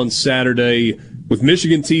we had on Saturday with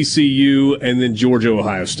Michigan, TCU, and then Georgia,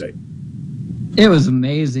 Ohio State. It was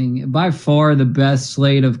amazing. By far the best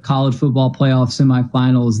slate of college football playoff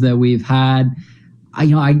semifinals that we've had.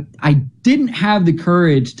 I didn't have the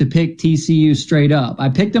courage to pick TCU straight up. I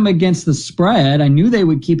picked them against the spread. I knew they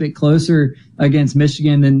would keep it closer against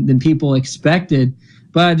Michigan than people expected,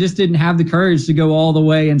 but I just didn't have the courage to go all the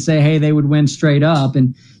way and say, hey, they would win straight up.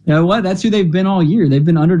 And you know what? That's who they've been all year. They've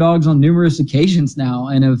been underdogs on numerous occasions now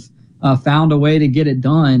and have found a way to get it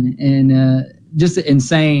done. And just an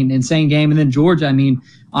insane game. And then Georgia,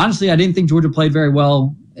 honestly, I didn't think Georgia played very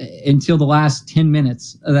well until the last 10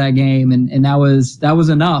 minutes of that game. And that was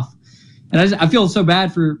enough. And I feel so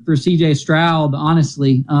bad for CJ Stroud,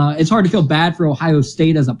 honestly. It's hard to feel bad for Ohio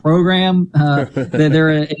State as a program. They're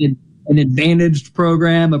an advantaged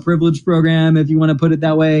program, a privileged program, if you want to put it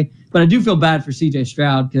that way. But I do feel bad for CJ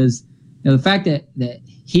Stroud because the fact that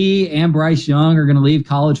he and Bryce Young are going to leave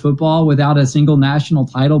college football without a single national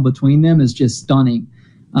title between them is just stunning.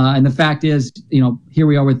 And the fact is, here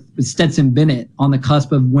we are with Stetson Bennett on the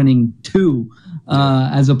cusp of winning 2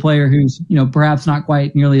 as a player who's, perhaps not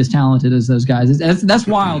quite nearly as talented as those guys. That's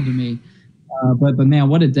wild to me. But man,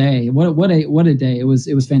 what a day! What a day! It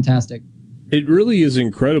was fantastic. It really is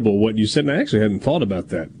incredible what you said, and I actually hadn't thought about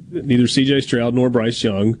that. Neither C.J. Stroud nor Bryce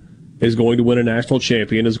Young is going to win a national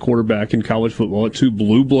champion as a quarterback in college football at 2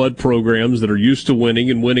 blue blood programs that are used to winning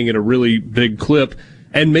and winning at a really big clip.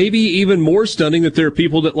 And maybe even more stunning that there are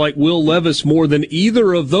people that like Will Levis more than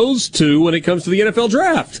either of those two when it comes to the NFL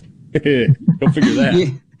draft. Go figure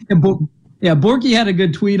that. Yeah, Borky had a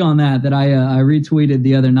good tweet on that I retweeted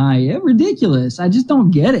the other night. Ridiculous. I just don't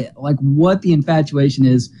get it. Like what the infatuation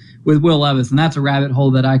is with Will Levis. And that's a rabbit hole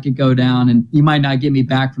that I could go down, and you might not get me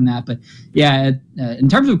back from that. But yeah, in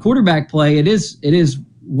terms of quarterback play, it is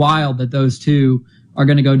wild that those two are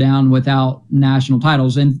going to go down without national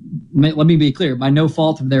titles. And let me be clear, by no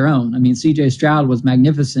fault of their own. I mean, C.J. Stroud was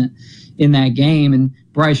magnificent in that game, and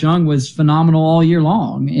Bryce Young was phenomenal all year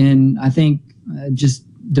long. And I think just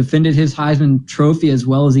defended his Heisman Trophy as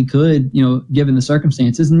well as he could, given the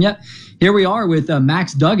circumstances. And yet here we are with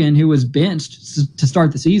Max Duggan, who was benched to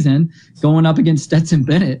start the season, going up against Stetson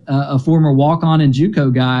Bennett, a former walk-on and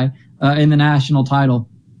JUCO guy in the national title.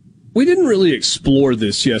 We didn't really explore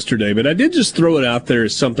this yesterday, but I did just throw it out there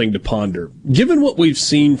as something to ponder. Given what we've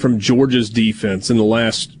seen from Georgia's defense in the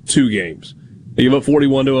last two games, they give up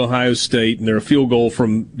 41 to Ohio State, and they're a field goal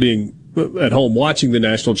from being at home watching the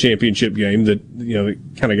national championship game that, it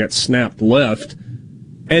kind of got snapped left.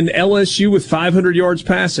 And LSU with 500 yards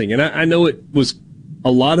passing. And I know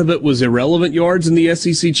a lot of it was irrelevant yards in the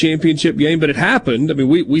SEC championship game, but it happened. I mean,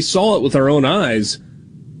 we saw it with our own eyes.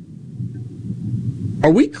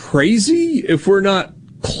 Are we crazy if we're not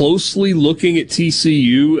closely looking at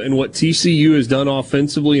TCU and what TCU has done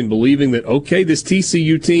offensively and believing that, okay, this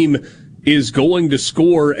TCU team is going to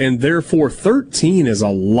score, and therefore 13 is a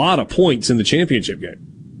lot of points in the championship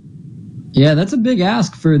game? Yeah, that's a big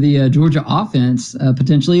ask for the Georgia offense,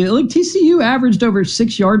 potentially. Like TCU averaged over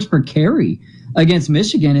 6 yards per carry against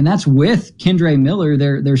Michigan, and that's with Kendre Miller,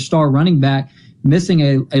 their star running back,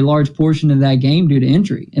 missing a large portion of that game due to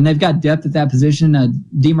injury. And they've got depth at that position.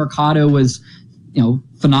 DeMarcado was,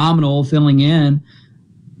 phenomenal filling in.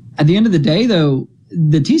 At the end of the day, though,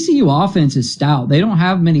 the TCU offense is stout. They don't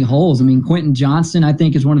have many holes. I mean, Quentin Johnston, I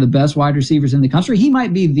think, is one of the best wide receivers in the country. He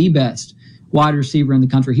might be the best wide receiver in the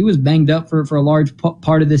country. He was banged up for a large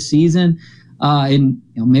part of this season. And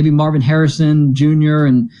maybe Marvin Harrison Jr.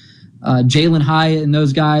 and Jalen Hyatt and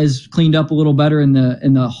those guys cleaned up a little better in the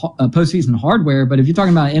postseason hardware. But if you're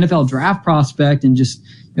talking about an NFL draft prospect and just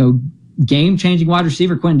game-changing wide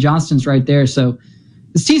receiver, Quentin Johnston's right there. So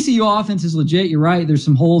this TCU offense is legit. You're right. There's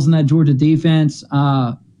some holes in that Georgia defense.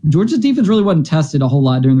 Georgia's defense really wasn't tested a whole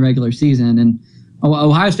lot during the regular season, and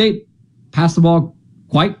Ohio State passed the ball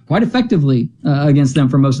quite effectively against them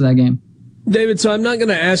for most of that game. David, so I'm not going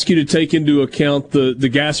to ask you to take into account the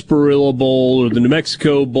Gasparilla Bowl or the New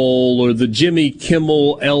Mexico Bowl or the Jimmy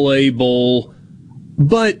Kimmel LA Bowl,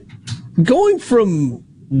 but going from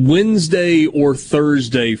Wednesday or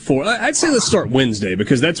Thursday I'd say let's start Wednesday,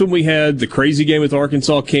 because that's when we had the crazy game with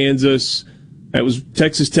Arkansas, Kansas. That was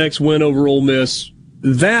Texas Tech's win over Ole Miss.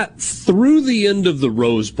 That through the end of the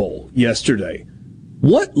Rose Bowl yesterday,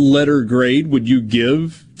 what letter grade would you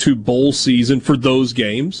give to bowl season for those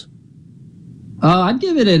games? I'd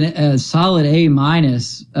give it a solid A-.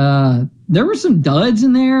 There were some duds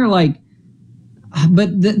in there,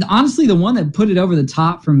 but honestly, the one that put it over the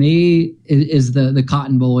top for me is the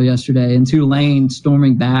Cotton Bowl yesterday, and Tulane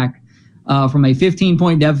storming back from a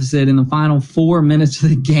 15-point deficit in the final 4 minutes of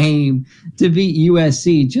the game to beat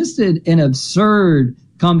USC. Just an absurd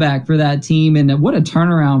comeback for that team, and what a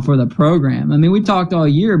turnaround for the program. I mean, we talked all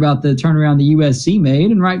year about the turnaround the USC made,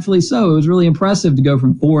 and rightfully so. It was really impressive to go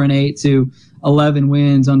from 4-8 to 11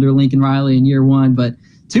 wins under Lincoln Riley in year one. But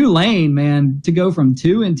Tulane, man, to go from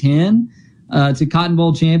 2-10 to Cotton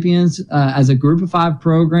Bowl champions as a Group of 5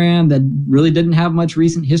 program that really didn't have much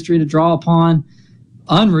recent history to draw upon.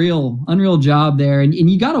 Unreal job there. And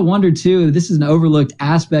you got to wonder, too, this is an overlooked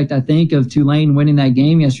aspect, I think, of Tulane winning that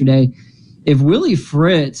game yesterday. If Willie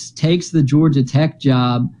Fritz takes the Georgia Tech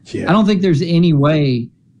job, I don't think there's any way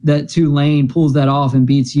that Tulane pulls that off and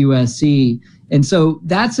beats USC. And so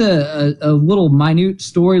that's a little minute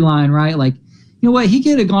storyline, right? Like, you know what? He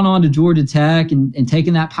could have gone on to Georgia Tech and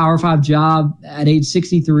taken that Power 5 job at age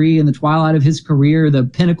 63 in the twilight of his career, the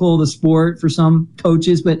pinnacle of the sport for some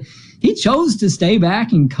coaches. But he chose to stay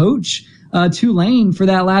back and coach Tulane for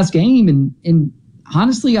that last game. And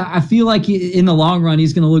honestly, I feel like in the long run,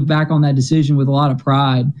 he's going to look back on that decision with a lot of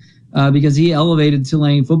pride because he elevated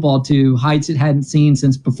Tulane football to heights it hadn't seen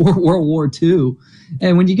since before World War II.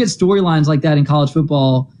 And when you get storylines like that in college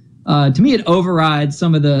football, to me, it overrides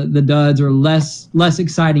some of the duds or less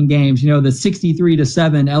exciting games. The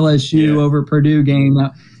 63-7 LSU over Purdue game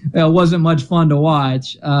wasn't much fun to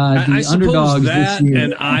watch. I underdogs that this year.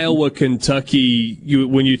 And Iowa, Kentucky,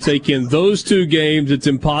 when you take in those two games, it's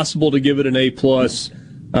impossible to give it an A+.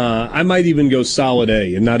 I might even go solid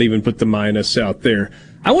A and not even put the minus out there.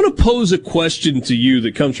 I want to pose a question to you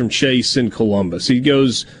that comes from Chase in Columbus. He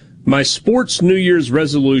goes, my sports New Year's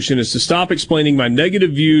resolution is to stop explaining my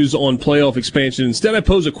negative views on playoff expansion. Instead, I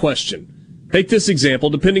pose a question. Take this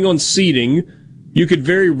example. Depending on seeding, you could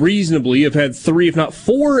very reasonably have had 3, if not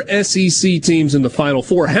 4 SEC teams in the Final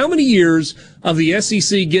Four. How many years of the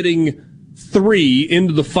SEC getting 3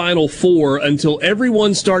 into the Final Four until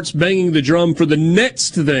everyone starts banging the drum for the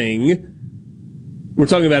next thing? We're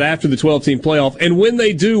talking about after the 12-team playoff. And when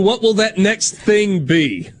they do, what will that next thing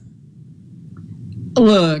be?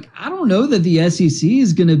 Look, I don't know that the SEC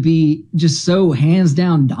is going to be just so hands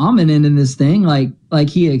down dominant in this thing like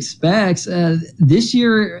he expects. This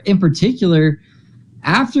year in particular,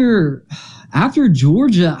 after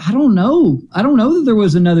Georgia, I don't know that there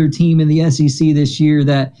was another team in the SEC this year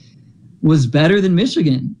that was better than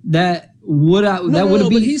Michigan. That would have been.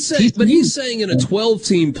 But he's saying in a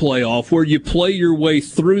 12-team playoff where you play your way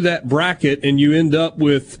through that bracket and you end up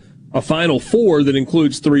with a Final Four that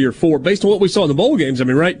includes 3 or 4, based on what we saw in the bowl games. I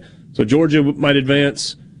mean, right? So Georgia might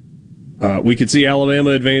advance. We could see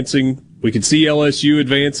Alabama advancing. We could see LSU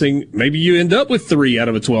advancing. Maybe you end up with 3 out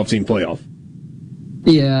of a 12-team playoff.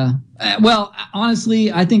 Yeah. Well,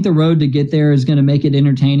 honestly, I think the road to get there is going to make it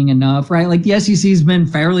entertaining enough, right? Like the SEC's been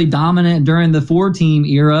fairly dominant during the 4-team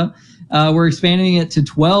era. We're expanding it to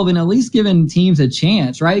 12 and at least giving teams a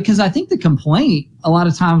chance, right? Because I think the complaint a lot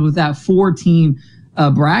of times with that 4-team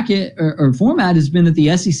bracket or format has been that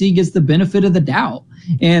the SEC gets the benefit of the doubt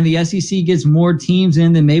and the SEC gets more teams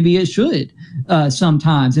in than maybe it should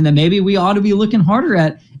sometimes. And that maybe we ought to be looking harder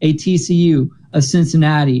at a TCU, a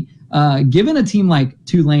Cincinnati, giving a team like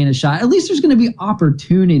Tulane a shot. At least there's going to be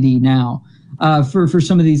opportunity now for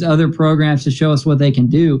some of these other programs to show us what they can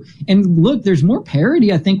do. And look, there's more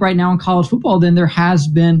parity, I think, right now in college football than there has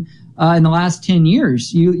been in the last 10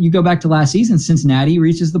 years. You go back to last season, Cincinnati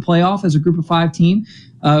reaches the playoff as a group of 5 team.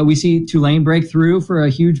 We see Tulane break through for a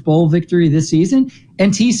huge bowl victory this season.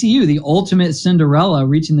 And TCU, the ultimate Cinderella,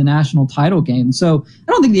 reaching the national title game. So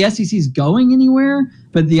I don't think the SEC is going anywhere,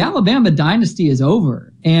 but the Alabama dynasty is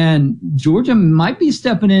over. And Georgia might be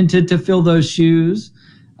stepping in to fill those shoes.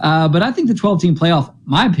 But I think the 12-team playoff,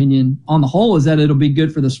 my opinion, on the whole, is that it'll be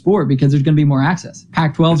good for the sport because there's going to be more access.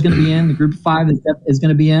 Pac-12 is going to be in. The Group of 5 is going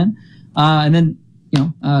to be in. And then,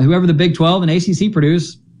 whoever the Big 12 and ACC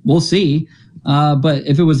produce, we'll see. But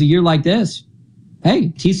if it was a year like this, hey,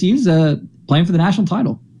 TCU's playing for the national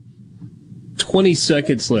title. 20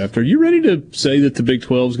 seconds left. Are you ready to say that the Big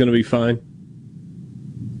 12 is going to be fine?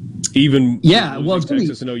 Even it's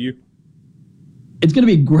Texas and OU? It's going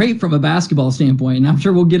to be great from a basketball standpoint, and I'm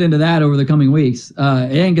sure we'll get into that over the coming weeks.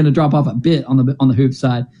 It ain't going to drop off a bit on the hoop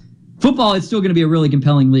side. Football, it's still going to be a really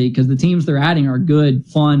compelling league because the teams they're adding are good,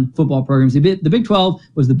 fun football programs. The Big 12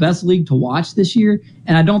 was the best league to watch this year,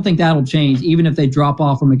 and I don't think that'll change, even if they drop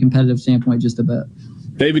off from a competitive standpoint just a bit.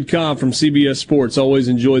 David Cobb from CBS Sports. Always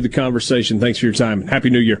enjoyed the conversation. Thanks for your time. Happy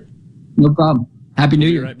New Year. No problem. Happy New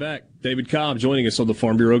Year. Right back. David Cobb joining us on the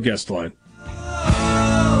Farm Bureau guest line.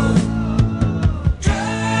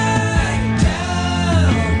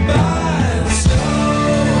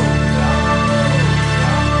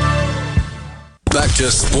 Back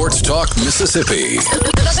to Sports Talk Mississippi.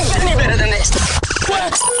 It doesn't get any better than this.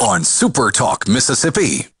 On Super Talk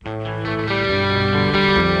Mississippi.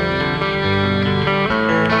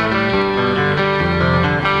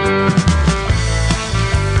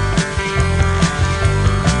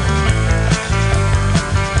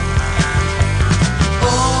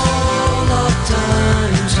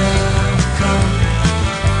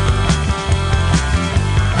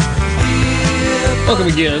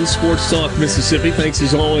 Welcome again, Sports Talk Mississippi. Thanks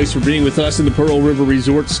as always for being with us in the Pearl River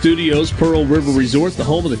Resort studios. Pearl River Resort, the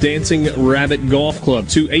home of the Dancing Rabbit Golf Club.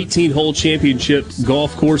 2 18-hole championship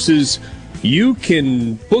golf courses. You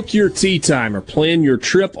can book your tee time or plan your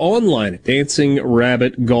trip online at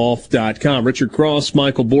dancingrabbitgolf.com. Richard Cross,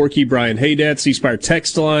 Michael Borky, Brian Haydad, C-Spire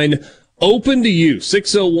text line open to you.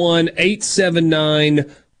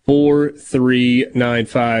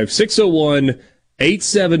 601-879-4395.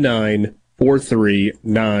 601-879-4395.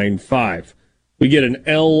 4395. We get an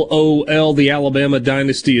LOL, the Alabama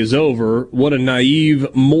dynasty is over. What a naive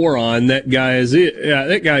moron that guy is.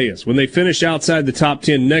 That guy is. When they finish outside the top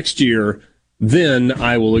 10 next year, then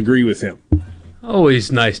I will agree with him.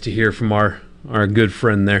 Always nice to hear from our good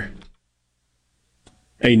friend there.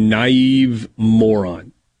 A naive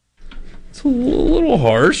moron. It's a little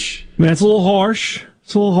harsh. That's a little harsh.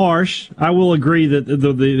 It's a little harsh. I will agree that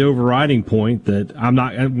the overriding point that I'm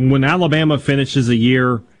not. When Alabama finishes a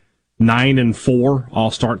year 9-4,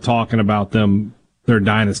 I'll start talking about their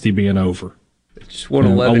dynasty being over. Just won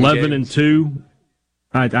 11 and 2.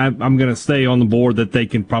 I'm going to stay on the board that they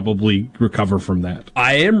can probably recover from that.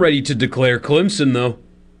 I am ready to declare Clemson, though.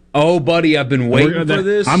 Oh, buddy, I've been waiting for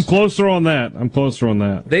this. I'm closer on that.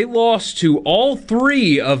 They lost to all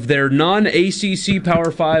three of their non-ACC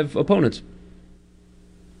Power 5 opponents.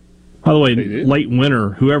 By the way, late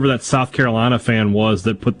winter, whoever that South Carolina fan was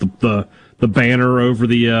that put the banner over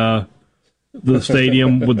the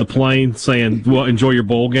stadium with the plane saying, well, enjoy your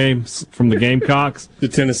bowl games from the Gamecocks. The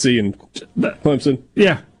Tennessee and Clemson.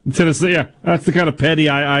 Yeah, Tennessee, yeah. That's the kind of petty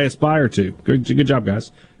I aspire to. Good job,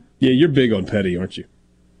 guys. Yeah, you're big on petty, aren't you?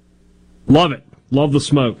 Love it. Love the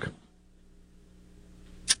smoke.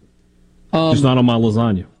 Just not on my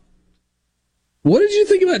lasagna. What did you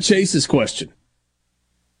think about Chase's question?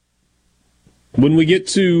 When we get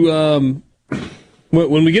to the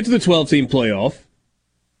 12-team playoff,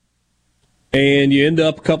 and you end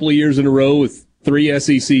up a couple of years in a row with 3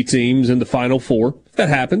 SEC teams in the Final Four, if that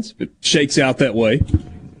happens, it shakes out that way.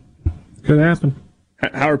 Could happen.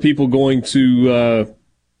 How are people going to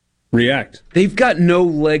react? They've got no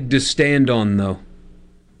leg to stand on, though.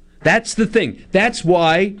 That's the thing. That's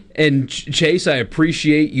why, and Chase, I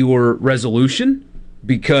appreciate your resolution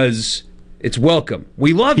because it's welcome.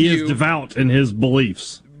 We love you. He is devout in his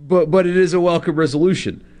beliefs. But it is a welcome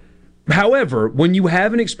resolution. However, when you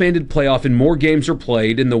have an expanded playoff and more games are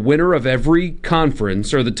played and the winner of every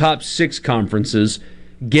conference or the top 6 conferences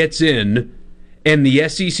gets in and the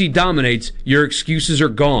SEC dominates, your excuses are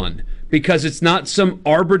gone. Because it's not some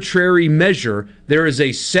arbitrary measure. There is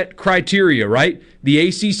a set criteria, right? The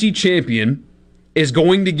ACC champion is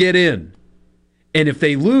going to get in. And if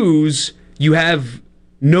they lose, you have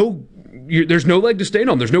there's no leg to stand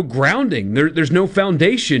on. There's no grounding. There's no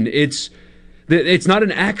foundation. It's not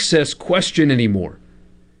an access question anymore.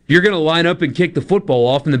 You're going to line up and kick the football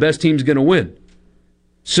off, and the best team's going to win.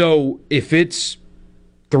 So if it's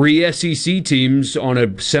 3 SEC teams on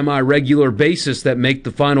a semi-regular basis that make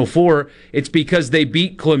the Final Four, it's because they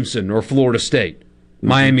beat Clemson or Florida State.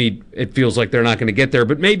 Miami, it feels like they're not going to get there,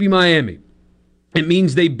 but maybe Miami. It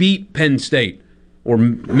means they beat Penn State or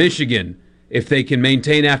Michigan if they can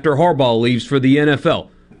maintain after Harbaugh leaves for the NFL,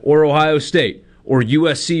 or Ohio State, or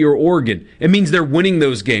USC or Oregon. It means they're winning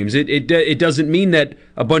those games. It doesn't mean that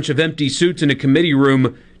a bunch of empty suits in a committee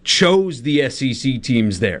room chose the SEC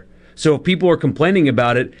teams there. So if people are complaining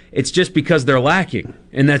about it, it's just because they're lacking,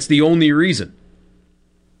 and that's the only reason.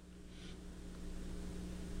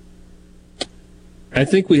 I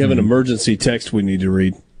think we have an emergency text we need to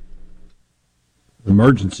read.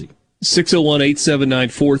 Emergency.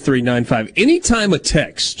 601-879-4395. Anytime a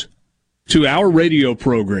text to our radio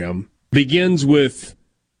program begins with,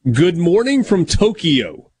 "Good morning from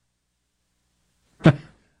Tokyo,"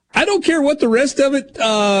 I don't care what the rest of it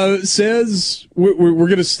says. We're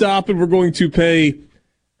going to stop and we're going to pay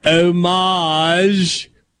homage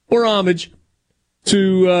to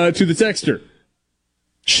the texter.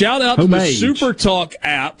 Shout out to the Super Talk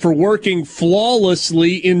app for working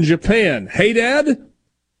flawlessly in Japan. Hey, Dad,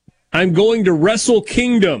 I'm going to Wrestle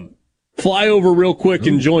Kingdom. Fly over real quick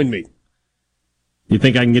and join me. You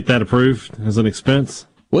think I can get that approved as an expense?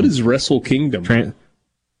 What is Wrestle Kingdom?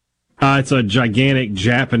 It's a gigantic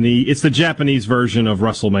Japanese. It's the Japanese version of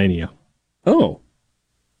WrestleMania. Oh,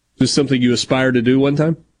 is this something you aspire to do one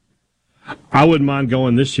time? I wouldn't mind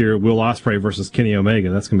going this year. Will Ospreay versus Kenny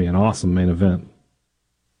Omega. That's going to be an awesome main event.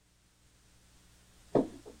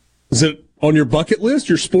 Is it on your bucket list?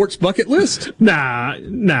 Your sports bucket list? Nah,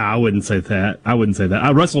 I wouldn't say that.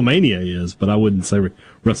 WrestleMania is, but I wouldn't say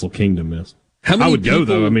Wrestle Kingdom is. How many I would go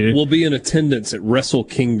though. I mean, will be in attendance at Wrestle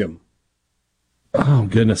Kingdom? Oh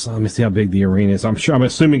goodness, let me see how big the arena is. I'm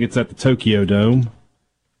assuming it's at the Tokyo Dome,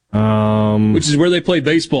 which is where they play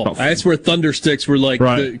baseball. That's where Thundersticks were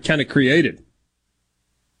kind of created.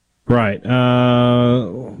 Right.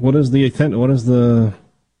 What is the attendance? What is the?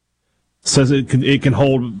 Says it can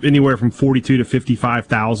hold anywhere from 42 to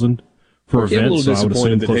 55,000 for events. I'm a little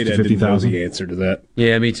disappointed that Haydad didn't know the answer to that.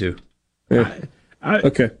 Yeah, me too. Yeah.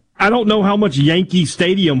 Okay. I don't know how much Yankee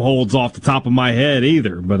Stadium holds off the top of my head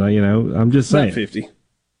either, but I'm just saying. About 50.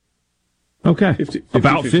 Okay. 50,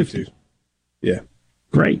 about 52. 50. Yeah.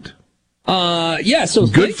 Great. So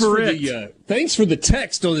good for it. Thanks for the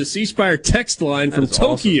text on the C Spire text line from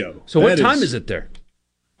Tokyo. Awesome. So what time is it there?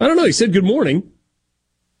 I don't know. He said good morning.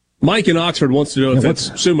 Mike in Oxford wants to know if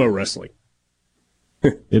it's sumo wrestling.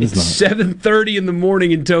 It is not. 7:30 in the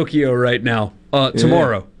morning in Tokyo right now.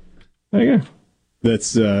 Tomorrow. There you go.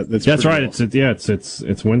 That's right. Awesome.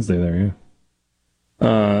 It's Wednesday there.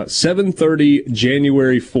 Yeah. 7:30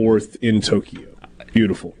 January 4th in Tokyo.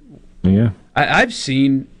 Beautiful. Yeah. I've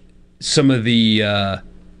seen some of the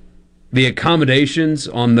accommodations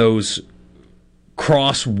on those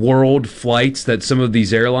cross-world flights that some of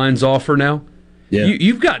these airlines offer now. Yeah.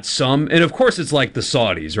 You've got some, and of course it's like the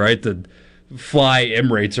Saudis, right? The Fly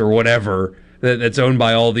Emirates or whatever that's owned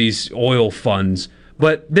by all these oil funds.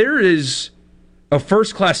 But there is a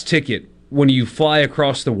first-class ticket when you fly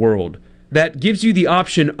across the world that gives you the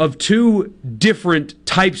option of 2 different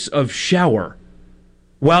types of shower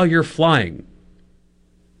while you're flying.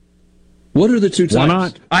 What are the 2 types? Why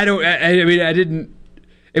not? I didn't.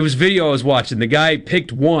 It was video I was watching. The guy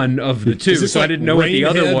picked one of the 2, so I didn't know what the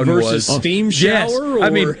other one versus was. Steam shower? Yes. Or? I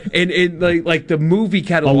mean, and like the movie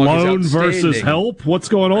catalog Alone is outstanding. versus help? What's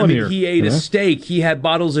going on here? He ate a steak. He had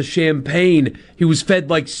bottles of champagne. He was fed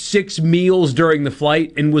like 6 meals during the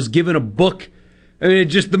flight and was given a book. I mean,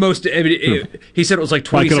 just the most. He said it was like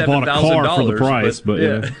 $27,000. I could have bought a car for the price, but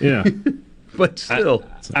yeah. But still,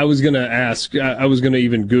 I was going to ask. I was going to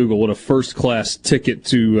even Google what a first-class ticket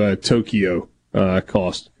to Tokyo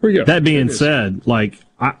cost. Here we go. That being said, like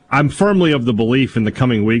I'm firmly of the belief in the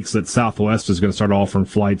coming weeks that Southwest is going to start offering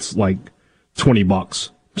flights like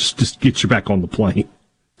 $20. Just get you back on the plane.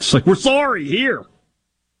 It's like, we're sorry, here.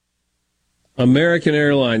 American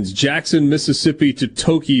Airlines, Jackson, Mississippi to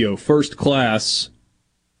Tokyo, first class,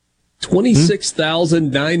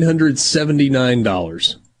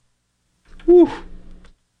 $26,979. Whew.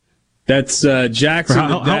 That's Jackson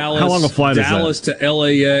to Dallas. How long a flight Dallas is that? to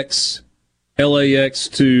LAX, LAX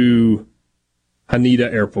to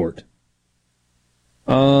Haneda Airport.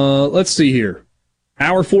 Let's see here.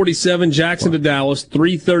 Hour 47, Jackson to Dallas,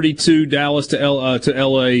 3:32 Dallas to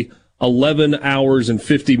LA, 11 hours and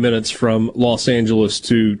 50 minutes from Los Angeles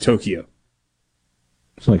to Tokyo.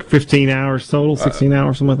 It's like 15 hours total, 16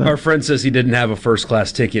 hours, something like that. Our friend says he didn't have a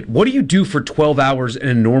first-class ticket. What do you do for 12 hours in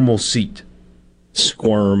a normal seat?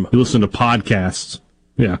 Squirm. You listen to podcasts.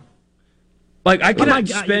 Yeah. Like, I cannot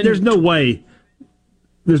spend... There's no way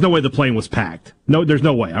the plane was packed. No, there's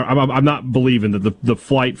no way. I'm not believing that the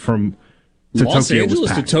flight from to Los Tokyo Angeles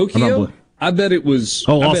was packed. to Tokyo? I bet it was.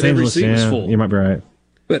 Oh, Los I bet every Angeles, seat was full. You might be right.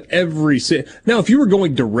 But every seat. Now, if you were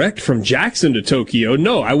going direct from Jackson to Tokyo,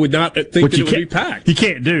 no, I would not think that it would be packed. You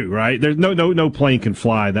can't do, right? There's no plane can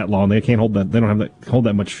fly that long. They can't hold that. They don't have hold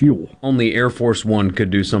that much fuel. Only Air Force One could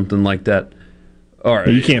do something like that. All right.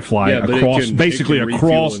 You can't fly across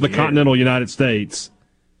the continental United States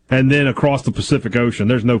and then across the Pacific Ocean.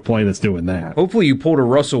 There's no plane that's doing that. Hopefully you pulled a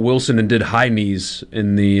Russell Wilson and did high knees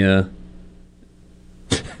in the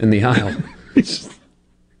aisle.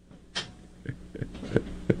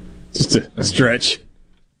 Just a stretch.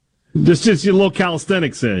 Just your little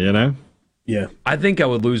calisthenics there, you know? Yeah. I think I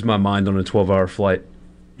would lose my mind on a 12-hour flight.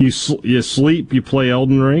 You sleep, you play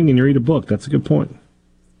Elden Ring, and you read a book. That's a good point.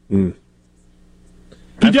 You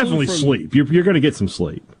definitely sleep. You're going to get some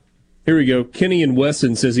sleep. Here we go. Kenny and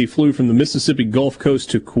Wesson says he flew from the Mississippi Gulf Coast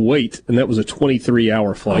to Kuwait, and that was a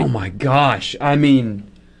 23-hour flight. Oh, my gosh. I mean...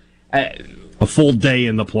 a full day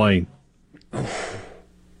in the plane.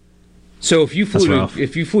 So if you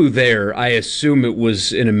flew there, I assume it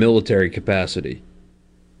was in a military capacity.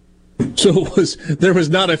 So there was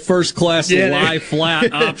not a first class lie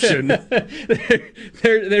flat option.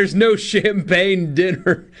 There's no champagne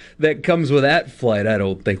dinner that comes with that flight, I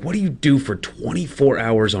don't think. What do you do for 24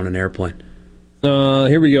 hours on an airplane?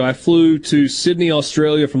 Here we go. I flew to Sydney,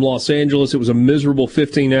 Australia from Los Angeles. It was a miserable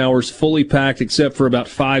 15 hours, fully packed except for about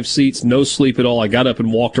 5 seats, no sleep at all. I got up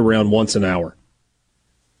and walked around once an hour.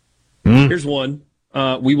 Here's one.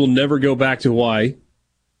 We will never go back to Hawaii.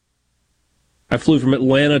 I flew from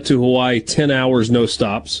Atlanta to Hawaii, 10 hours, no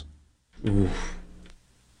stops. Ooh.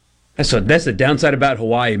 That's the downside about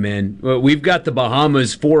Hawaii, man. We've got the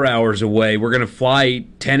Bahamas 4 hours away. We're going to fly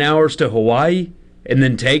 10 hours to Hawaii and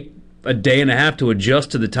then take a day and a half to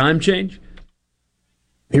adjust to the time change?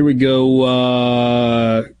 Here we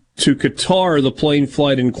go. To Qatar, the plane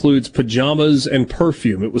flight includes pajamas and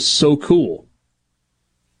perfume. It was so cool.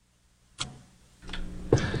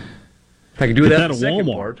 I can do that at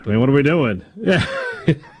Walmart. I mean, what are we doing? Yeah.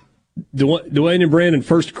 Dwayne and Brandon,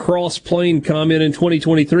 first cross plane comment in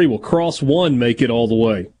 2023. Will Cross 1 make it all the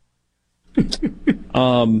way?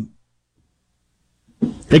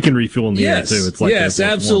 They can refuel in the air, too. It's like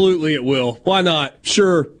absolutely it will. Why not?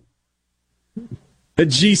 Sure. The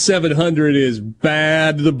G700 is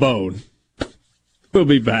bad to the bone. We'll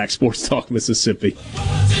be back. Sports Talk Mississippi.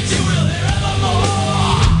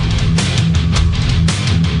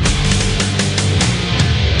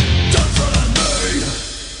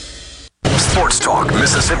 Sports Talk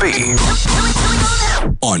Mississippi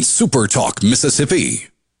on Super Talk Mississippi.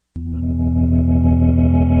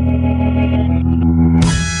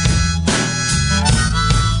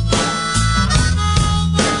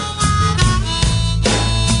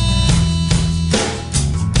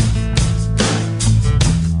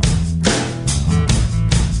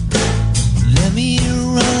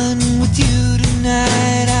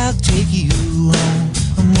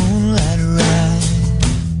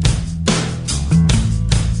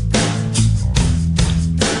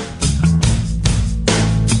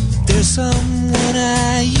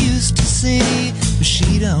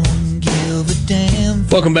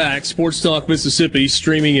 Welcome back. Sports Talk Mississippi,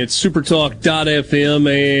 streaming at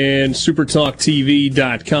supertalk.fm and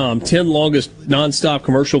supertalktv.com. 10 longest nonstop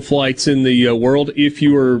commercial flights in the world. If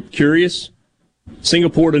you are curious,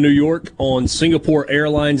 Singapore to New York on Singapore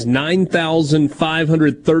Airlines,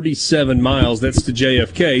 9,537 miles. That's to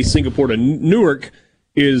JFK. Singapore to Newark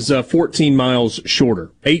is 14 miles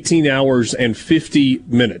shorter, 18 hours and 50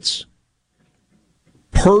 minutes.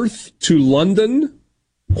 Perth to London,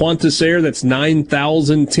 Qantas Air, that's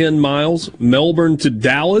 9,010 miles. Melbourne to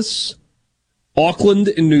Dallas. Auckland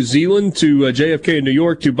in New Zealand to JFK in New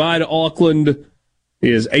York. Dubai to Auckland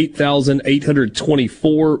is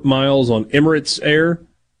 8,824 miles on Emirates Air.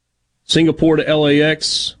 Singapore to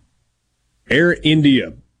LAX. Air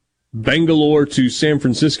India, Bangalore to San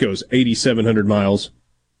Francisco is 8,700 miles.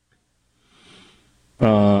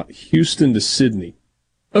 Houston to Sydney.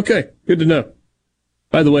 Okay, good to know.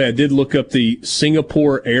 By the way, I did look up the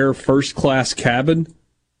Singapore Air first class cabin.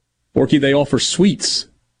 Orky, they offer suites.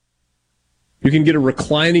 You can get a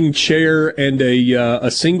reclining chair and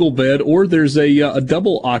a single bed, or there's a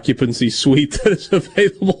double occupancy suite that is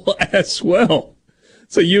available as well.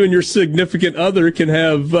 So you and your significant other can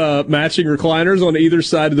have matching recliners on either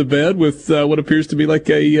side of the bed with what appears to be like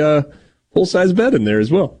a full-size bed in there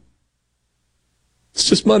as well. It's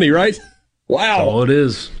just money, right? Wow. Oh, it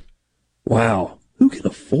is. Wow. Who can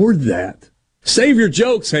afford that? Save your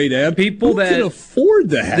jokes, hey, Dad. People Who can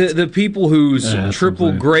afford that? The people whose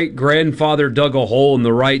triple great-grandfather dug a hole in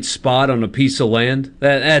the right spot on a piece of land.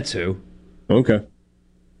 That's who. Okay.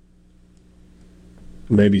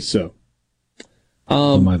 Maybe so.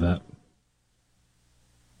 Something like that.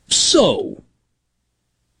 So,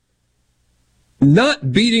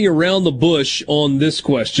 not beating around the bush on this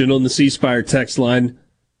question on the C Spire text line.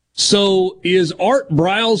 So, is Art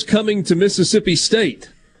Briles coming to Mississippi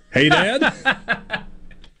State? Hey, Dad?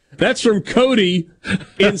 That's from Cody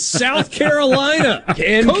in South Carolina.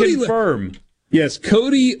 Can confirm. Yes,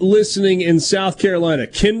 Cody listening in South Carolina.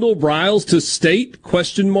 Kendall Briles to State?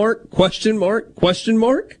 Question mark? Question mark? Question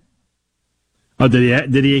mark? Oh,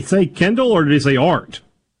 did he say Kendall or did he say Art?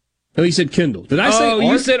 No, he said Kendall. Did I say Art?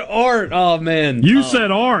 Oh, you said Art. Oh, man. You said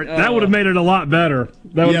Art. That would have made it a lot better.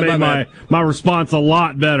 That would have made my response a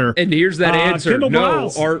lot better. And here's that answer. Kendall No,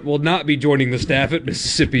 Briles. Art will not be joining the staff at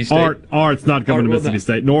Mississippi State. Art's not coming to Mississippi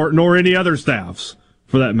State, nor any other staffs,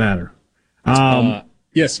 for that matter.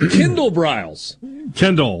 Yes, Kendall Briles.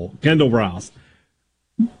 Kendall Briles.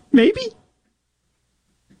 Maybe.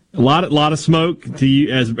 A lot of smoke,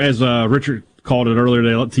 as Richard called it earlier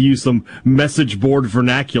today, to use some message board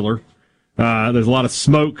vernacular. There's a lot of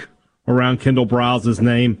smoke around Kendall Briles'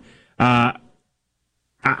 name. I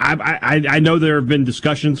know there have been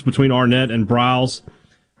discussions between Arnett and Briles.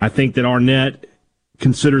 I think that Arnett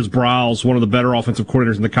considers Briles one of the better offensive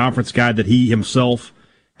coordinators in the conference, guy that he himself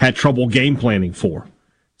had trouble game planning for.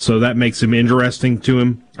 So that makes him interesting to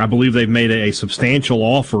him. I believe they've made a substantial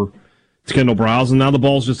offer to Kendall Briles, and now the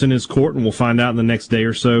ball's just in his court, and we'll find out in the next day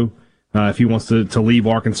or so if he wants to leave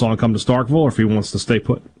Arkansas and come to Starkville, or if he wants to stay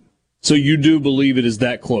put. So you do believe it is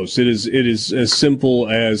that close? It is as simple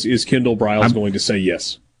as, is Kendall Briles going to say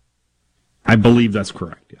yes? I believe that's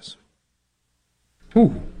correct, yes.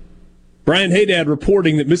 Whew. Brian Haydad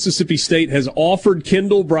reporting that Mississippi State has offered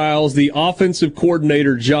Kendall Briles the offensive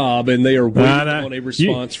coordinator job, and they are waiting on a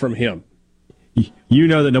response from him. You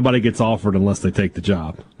know that nobody gets offered unless they take the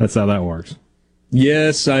job. That's how that works.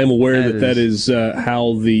 Yes, I am aware that is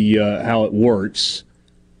how it works.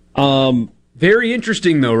 Very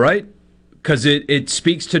interesting, though, right? Because it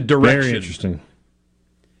speaks to direction. Very interesting.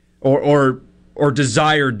 Or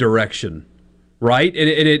desired direction, right? And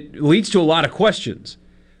it leads to a lot of questions.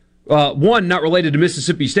 One, not related to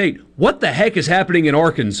Mississippi State. What the heck is happening in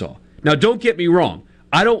Arkansas? Now, don't get me wrong.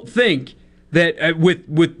 I don't think that with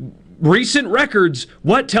recent records,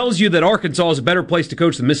 what tells you that Arkansas is a better place to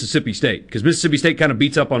coach than Mississippi State? Because Mississippi State kind of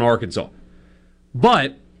beats up on Arkansas.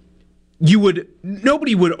 But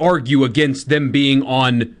nobody would argue against them being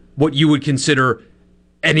on what you would consider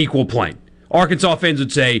an equal plane. Arkansas fans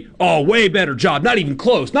would say, oh, way better job. Not even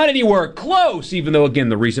close. Not anywhere close, even though, again,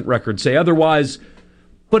 the recent records say otherwise.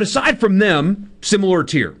 But aside from them, similar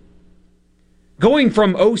tier. Going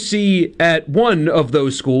from OC at one of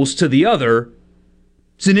those schools to the other,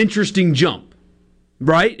 it's an interesting jump,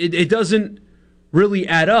 right? It doesn't really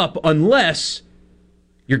add up unless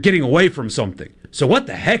you're getting away from something. So what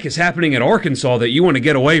the heck is happening at Arkansas that you want to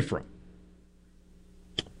get away from?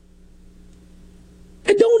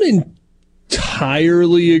 I don't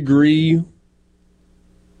entirely agree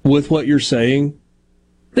with what you're saying.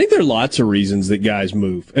 I think there are lots of reasons that guys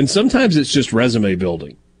move, and sometimes it's just resume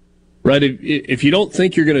building. Right? If you don't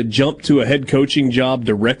think you're going to jump to a head coaching job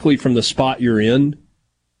directly from the spot you're in,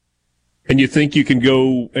 and you think you can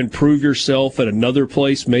go and prove yourself at another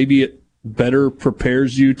place, maybe it better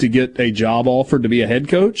prepares you to get a job offer to be a head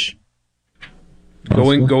coach.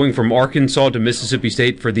 Going from Arkansas to Mississippi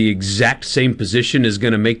State for the exact same position is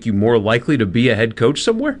going to make you more likely to be a head coach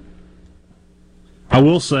somewhere? I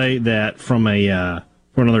will say that from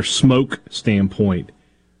another smoke standpoint,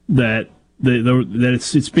 that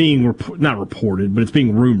it's being not reported, but it's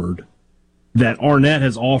being rumored that Arnett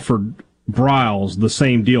has offered Briles the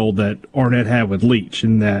same deal that Arnett had with Leach,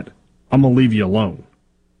 in that I'm going to leave you alone.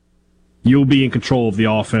 You'll be in control of the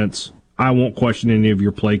offense. I won't question any of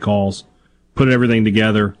your play calls. Put everything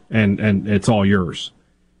together, and it's all yours.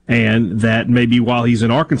 And that maybe while he's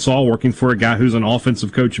in Arkansas working for a guy who's an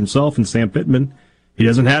offensive coach himself in Sam Pittman, he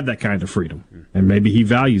doesn't have that kind of freedom. And maybe he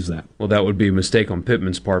values that. Well, that would be a mistake on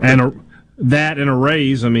Pittman's part. And a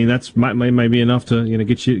raise, I mean, that's might be enough to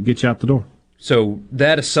get you out the door. So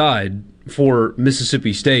that aside, for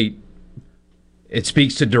Mississippi State, it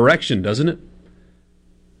speaks to direction, doesn't it?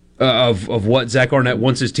 Of what Zach Arnett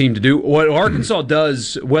wants his team to do. What Arkansas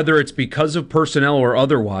does, whether it's because of personnel or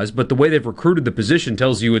otherwise, but the way they've recruited the position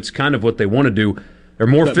tells you it's kind of what they want to do. They're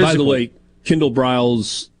more physical. By the way, Kendall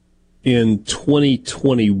Briles in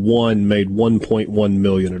 2021 made $1.1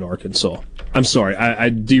 million at Arkansas. I'm sorry, I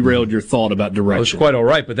derailed your thought about direction. It's quite all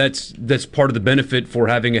right, but that's part of the benefit for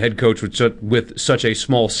having a head coach with such a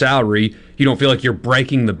small salary. You don't feel like you're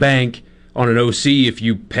breaking the bank on an OC if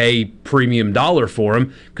you pay premium dollar for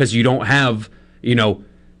him, because you don't have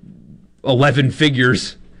 11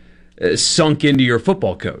 figures sunk into your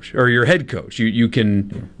football coach or your head coach. You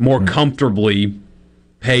can more comfortably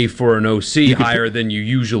pay for an OC higher than you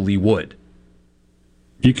usually would.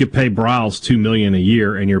 You could pay Briles $2 million a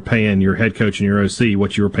year, and you're paying your head coach and your OC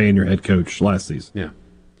what you were paying your head coach last season. Yeah.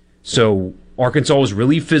 So Arkansas was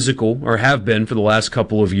really physical, or have been for the last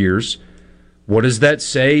couple of years. What does that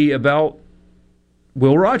say about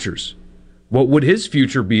Will Rogers? What would his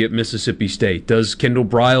future be at Mississippi State? Does Kendall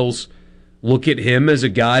Briles look at him as a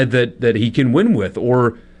guy that he can win with?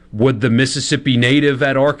 Or would the Mississippi native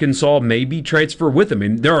at Arkansas maybe transfer with him? I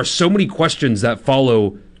mean, there are so many questions that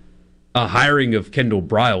follow a hiring of Kendall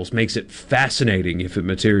Briles. Makes it fascinating if it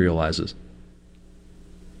materializes.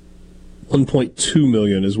 $1.2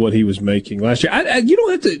 million is what he was making last year. You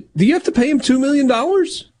don't have to. Do you have to pay him $2 million?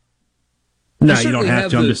 No, you don't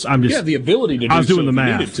have to. I'm just. You have the ability to. I was doing the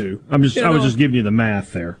math. I was just giving you the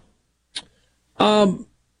math there.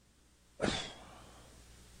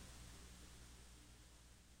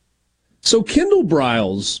 So Kendall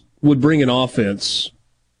Briles would bring an offense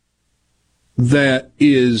that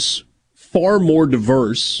is far more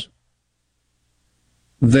diverse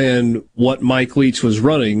than what Mike Leach was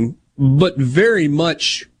running, but very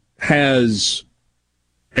much has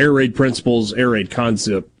air raid principles, air raid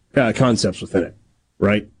concepts within it,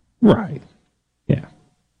 right? Right. Yeah.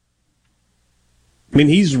 I mean,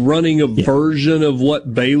 he's running a version of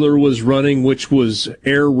what Baylor was running, which was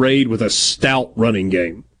air raid with a stout running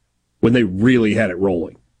game when they really had it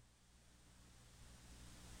rolling.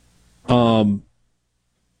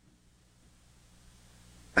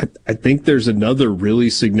 I think there's another really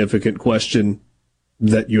significant question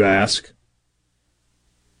that you ask.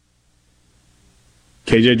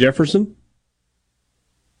 KJ Jefferson?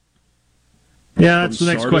 Yeah, that's the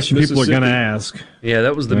next question people are going to ask. Yeah,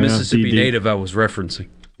 that was the Mississippi native I was referencing.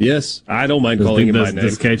 Yes, I don't mind calling him by name.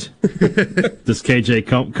 Does KJ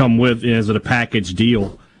come with, is it a package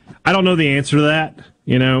deal? I don't know the answer to that.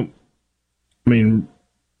 I mean,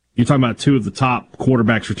 you're talking about two of the top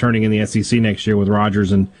quarterbacks returning in the SEC next year with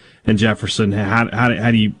Rodgers and Jefferson.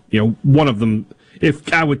 How do you, one of them,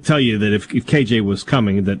 if I would tell you that if KJ was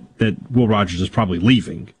coming, that Will Rogers is probably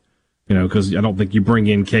leaving. Because I don't think you bring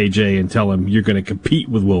in KJ and tell him you're going to compete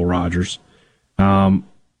with Will Rogers. So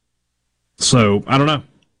I don't know.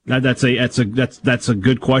 That's a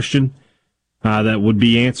good question that would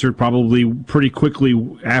be answered probably pretty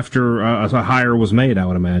quickly after a hire was made, I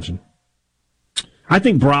would imagine. I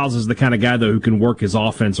think Briles is the kind of guy, though, who can work his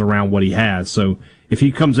offense around what he has. So if he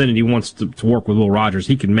comes in and he wants to work with Will Rogers,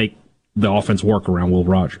 he can make the offense work around Will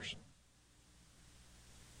Rogers.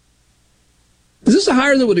 Is this a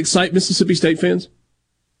hire that would excite Mississippi State fans?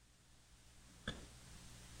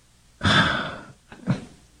 I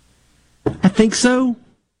think so.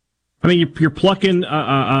 I mean, you're plucking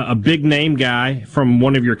a big name guy from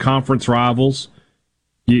one of your conference rivals.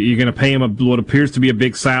 You're going to pay him what appears to be a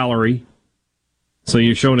big salary. So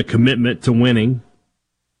you're showing a commitment to winning.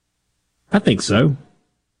 I think so.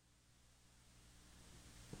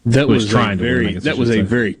 That was a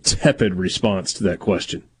very tepid response to that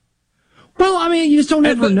question. Well, I mean, you just don't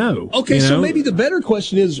ever know. Okay, you know? so maybe the better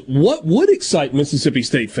question is, what would excite Mississippi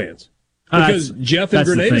State fans? Because Jeff in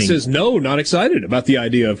Grenada says, no, not excited about the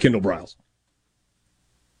idea of Kendall Briles.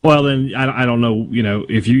 Well, then I don't know. You know,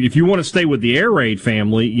 if you want to stay with the Air Raid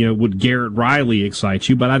family, you know, would Garrett Riley excite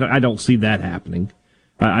you? But I don't see that happening.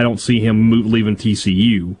 I don't see him leaving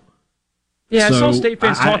TCU. Yeah, so, I saw State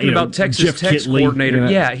fans talking about Texas Jeff Tech's Kitley, coordinator. you know,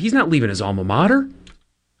 Yeah, he's not leaving his alma mater.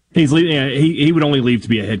 He's leaving. Yeah, he would only leave to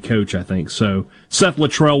be a head coach, I think. So Seth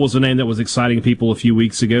Luttrell was a name that was exciting people a few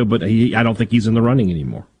weeks ago, but I don't think he's in the running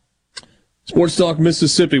anymore. Sports Talk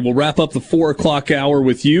Mississippi will wrap up the 4 o'clock hour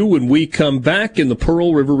with you when we come back in the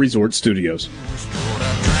Pearl River Resort Studios.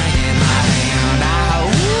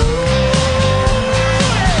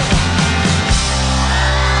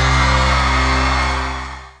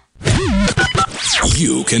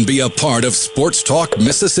 You can be a part of Sports Talk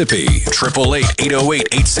Mississippi.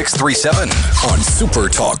 888-808-8637 on Super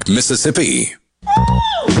Talk Mississippi.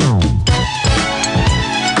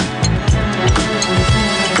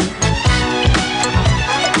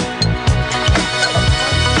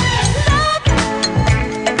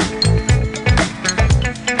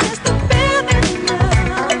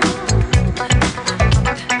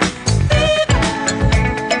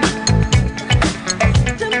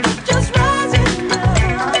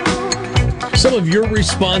 Some of your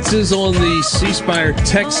responses on the C Spire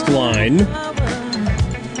text line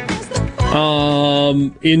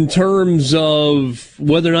in terms of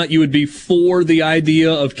whether or not you would be for the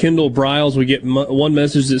idea of Kendall Briles. We get one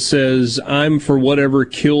message that says, I'm for whatever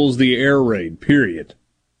kills the air raid, period.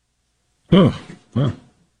 Oh, wow.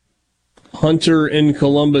 Hunter in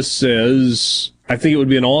Columbus says, I think it would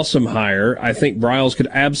be an awesome hire. I think Briles could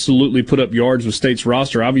absolutely put up yards with State's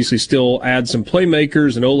roster. Obviously still add some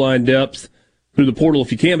playmakers and O-line depth through the portal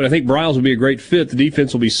if you can, but I think Briles would be a great fit. The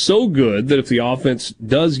defense will be so good that if the offense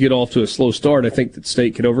does get off to a slow start, I think that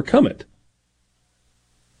State could overcome it.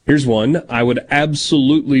 Here's one. I would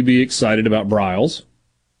absolutely be excited about Briles.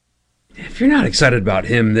 If you're not excited about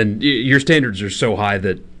him, then your standards are so high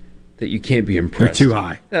that you can't be impressed. They're too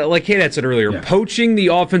high. Like Kate said earlier, poaching the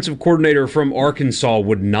offensive coordinator from Arkansas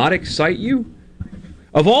would not excite you?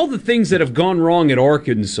 Of all the things that have gone wrong at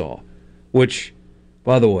Arkansas, which,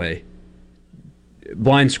 by the way,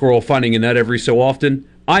 blind squirrel finding a nut every so often,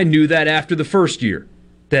 I knew that after the first year,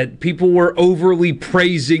 that people were overly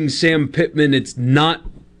praising Sam Pittman. It's not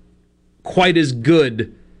quite as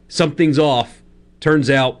good. Something's off. Turns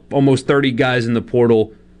out almost 30 guys in the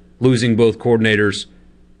portal, losing both coordinators.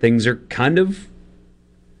 Things are kind of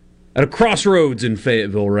at a crossroads in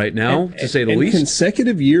Fayetteville right now, to say the least.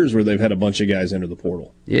 Consecutive years where they've had a bunch of guys enter the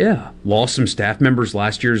portal. Yeah. Lost some staff members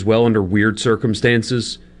last year as well under weird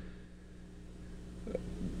circumstances.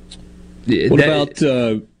 What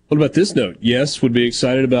about this note? Yes, would be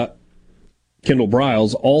excited about Kendall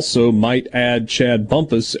Briles. Also might add Chad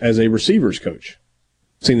Bumpus as a receivers coach.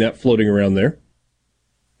 Seen that floating around there.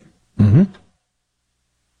 Mm-hmm.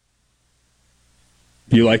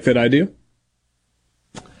 You like that idea?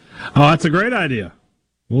 Oh, that's a great idea.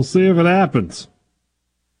 We'll see if it happens.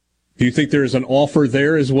 Do you think there's an offer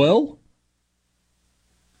there as well?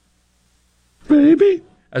 Maybe.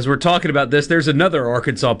 As we're talking about this, there's another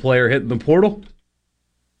Arkansas player hitting the portal.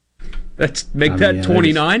 That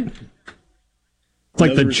 29. It's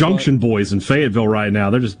like the Junction Boys in Fayetteville right now.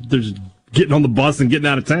 They're just getting on the bus and getting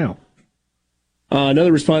out of town.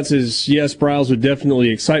 Another response is, yes, Briles would definitely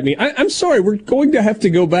excite me. I'm sorry, we're going to have to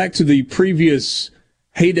go back to the previous,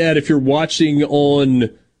 hey, Dad, if you're watching on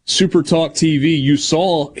Super Talk TV, you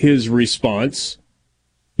saw his response.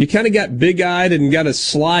 You kind of got big-eyed and got a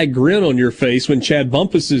sly grin on your face when Chad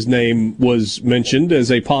Bumpus's name was mentioned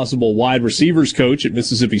as a possible wide receivers coach at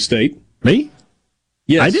Mississippi State. Me?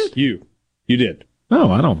 Yes, I did. You did.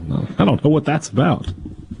 Oh, I don't know. I don't know what that's about.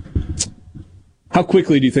 How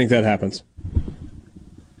quickly do you think that happens?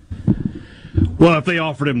 Well, if they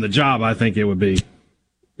offered him the job, I think it would be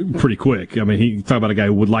pretty quick. I mean, he talk about a guy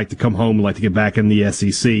who would like to come home, like to get back in the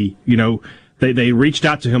SEC. You know, they reached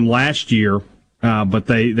out to him last year. But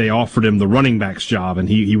they offered him the running backs job, and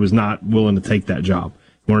he was not willing to take that job.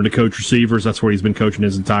 He wanted to coach receivers. That's what he's been coaching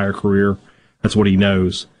his entire career. That's what he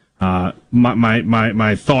knows.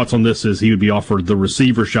 My thoughts on this is he would be offered the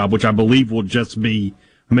receivers job, which I believe will just be,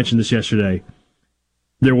 I mentioned this yesterday,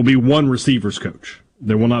 there will be one receivers coach.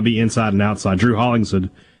 There will not be inside and outside. Drew Hollingshead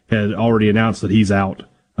had already announced that he's out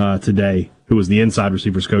today, who was the inside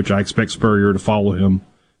receivers coach. I expect Spurrier to follow him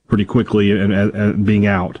pretty quickly and being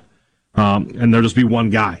out. And there'll just be one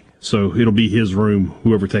guy. So it'll be his room,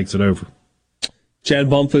 whoever takes it over. Chad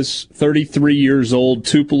Bumpus, 33 years old,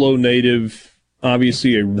 Tupelo native,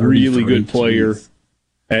 obviously a really good player.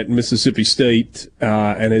 at Mississippi State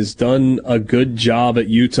and has done a good job at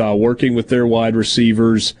Utah working with their wide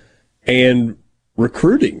receivers and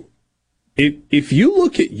recruiting. If you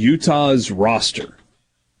look at Utah's roster,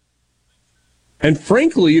 and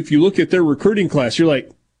frankly, if you look at their recruiting class, you're like,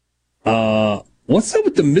 what's up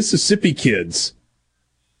with the Mississippi kids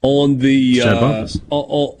on the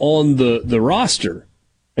roster?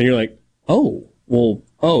 And you're like,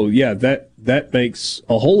 that makes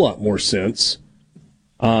a whole lot more sense.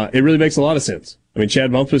 It really makes a lot of sense. I mean,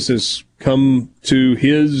 Chad Bumpus has come to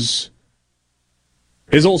his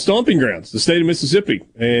old stomping grounds, the state of Mississippi,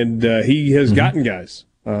 and he has gotten guys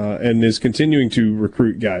and is continuing to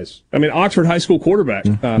recruit guys. I mean, Oxford High School quarterback,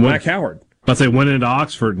 Mac Howard. I'd say went into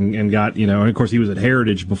Oxford and got, and of course he was at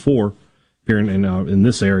Heritage before here in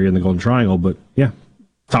this area in the Golden Triangle, but yeah,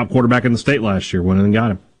 top quarterback in the state last year, went in and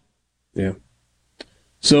got him. Yeah.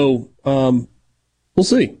 So, we'll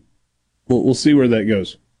see. We'll see where that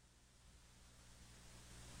goes.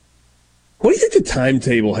 What do you think the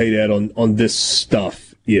timetable, Haydad, on this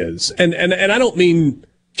stuff is? And I don't mean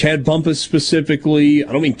Chad Bumpus specifically.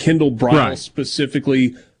 I don't mean Kendall Briles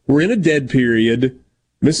specifically. We're in a dead period.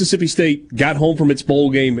 Mississippi State got home from its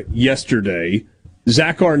bowl game yesterday.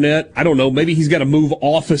 Zach Arnett, I don't know, maybe he's got to move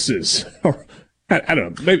offices. I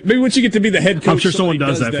don't know. Maybe once you get to be the head coach, I'm sure someone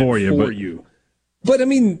does that for you. But I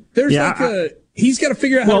mean, there's he's got to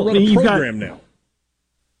figure out how to run a program now.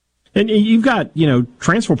 And you've got,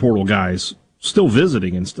 transfer portal guys still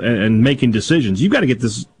visiting and making decisions. You've got to get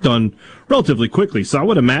this done relatively quickly. So I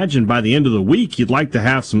would imagine by the end of the week, you'd like to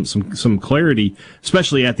have some clarity,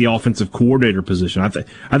 especially at the offensive coordinator position. I think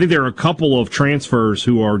there are a couple of transfers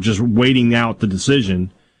who are just waiting out the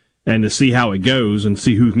decision and to see how it goes and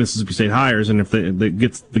see who Mississippi State hires. And if they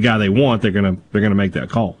gets the guy they want, they're gonna make that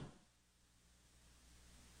call.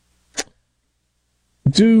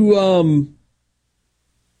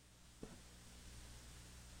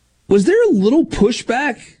 Was there a little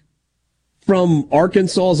pushback from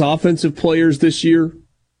Arkansas's offensive players this year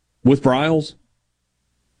with Briles?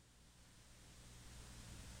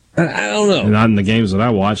 I don't know. Not in the games that I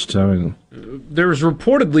watched. There was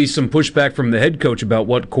reportedly some pushback from the head coach about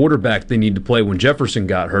what quarterback they need to play when Jefferson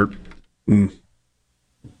got hurt.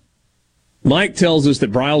 Mike tells us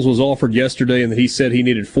that Briles was offered yesterday and that he said he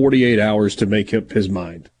needed 48 hours to make up his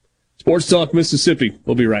mind. Sports Talk Mississippi.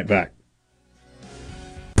 We'll be right back.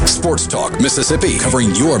 Sports Talk Mississippi,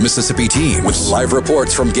 covering your Mississippi team with live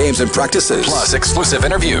reports from games and practices, plus exclusive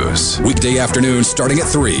interviews. Weekday afternoons starting at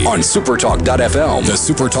 3 on supertalk.fm, the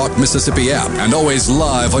Supertalk Mississippi app, and always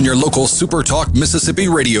live on your local Supertalk Mississippi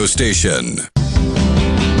radio station.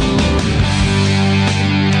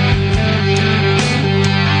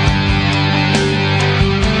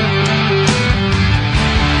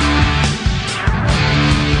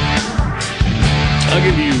 I'll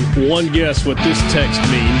give you one guess what this text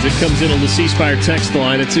means. It comes in on the C Spire text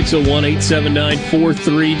line at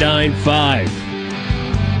 601-879-4395.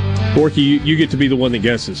 Borky, you get to be the one that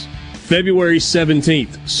guesses. February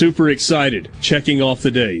 17th, super excited, checking off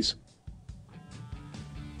the days.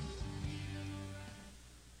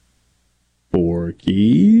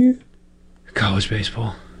 Borky? College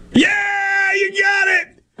baseball. Yeah, you got it!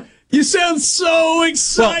 You sound so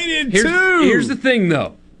excited, too! Here's the thing,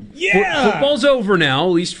 though. Yeah! Football's over now,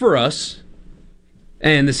 at least for us.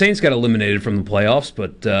 And the Saints got eliminated from the playoffs,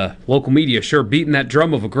 but local media sure beating that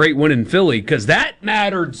drum of a great win in Philly, because that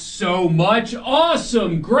mattered so much.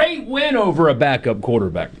 Awesome! Great win over a backup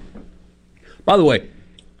quarterback. By the way,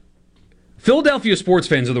 Philadelphia sports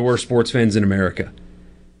fans are the worst sports fans in America.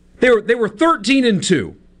 They were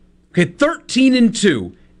 13-2. Okay,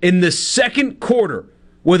 13-2 in the second quarter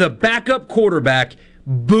with a backup quarterback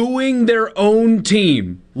booing their own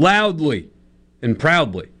team loudly and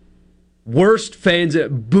proudly. Worst fans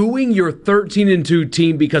booing your 13-2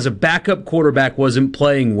 team because a backup quarterback wasn't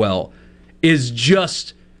playing well is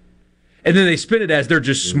just... And then they spin it as they're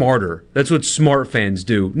just smarter. That's what smart fans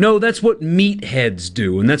do. No, that's what meatheads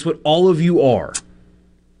do, and that's what all of you are.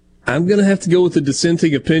 I'm going to have to go with a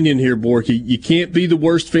dissenting opinion here, Borky. You can't be the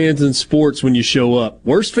worst fans in sports when you show up.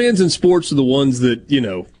 Worst fans in sports are the ones that,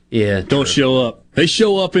 don't show up. They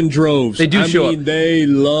show up in droves. They do show up. They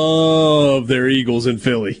love their Eagles in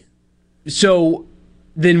Philly. So,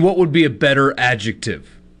 then what would be a better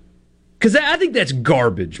adjective? Because I think that's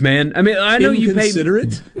garbage, man. I mean, I know you pay...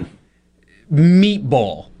 Inconsiderate?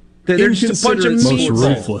 Meatball. They're just a bunch of meatballs. Most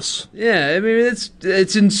ruthless. Yeah, I mean, it's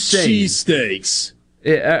insane. Cheesesteaks.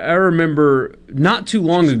 I remember not too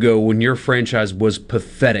long ago when your franchise was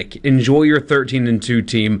pathetic. Enjoy your 13-2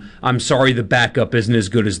 team. I'm sorry the backup isn't as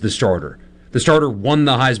good as the starter. The starter won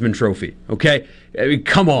the Heisman Trophy, okay? I mean,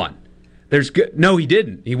 come on. No, he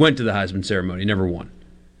didn't. He went to the Heisman ceremony. He never won.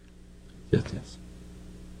 Yes.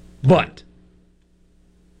 But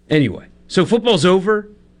anyway, so football's over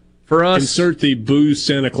for us. Insert the booze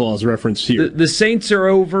Santa Claus reference here. The Saints are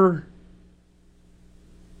over.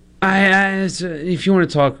 If you want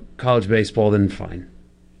to talk college baseball, then fine.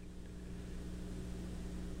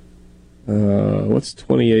 What's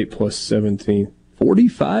 28 plus 17?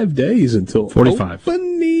 45 days until 45.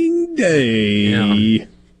 Opening day. Yeah.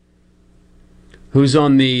 Who's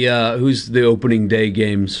the opening day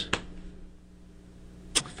games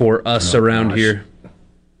for us around here?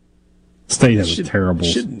 State has a terrible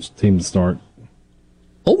team to start.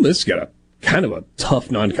 Ole Miss got a kind of a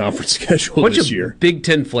tough non-conference schedule this year. Big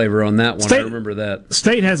Ten flavor on that one. I remember that.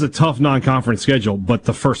 State has a tough non-conference schedule, but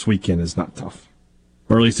the first weekend is not tough.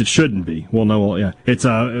 Or at least it shouldn't be. Yeah. It's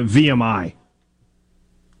a VMI.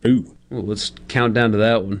 Ooh. Well, let's count down to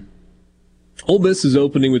that one. Ole Miss is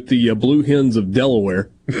opening with the Blue Hens of Delaware.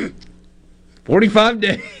 45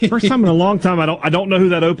 days. First time in a long time. I don't know who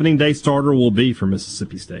that opening day starter will be for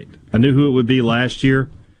Mississippi State. I knew who it would be last year.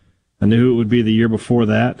 I knew who it would be the year before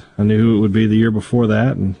that. I knew who it would be the year before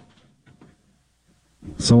that, and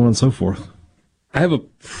so on and so forth. I have a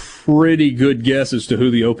pretty good guess as to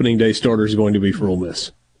who the opening day starter is going to be for Ole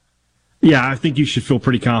Miss. Yeah, I think you should feel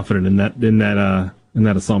pretty confident in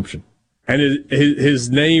that assumption. And his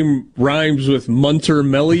name rhymes with Munter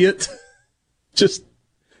Melliot. Just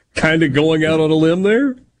kind of going out on a limb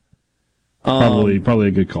there. Probably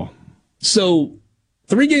a good call. So,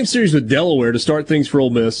 3-game series with Delaware to start things for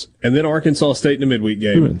Ole Miss, and then Arkansas State in a midweek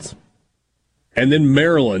game. And then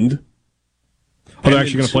Maryland. Oh, they're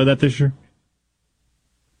actually going to play that this year?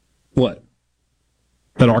 What?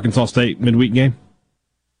 That Arkansas State midweek game?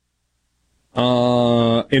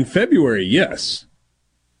 In February, yes.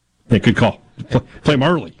 Yeah, good call. Play them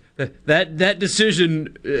early. That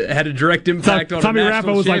decision had a direct impact on Tommy a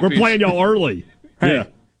Rappa was like, "We're playing y'all early." Hey, yeah.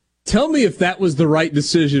 Tell me if that was the right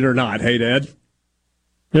decision or not. Hey, Dad.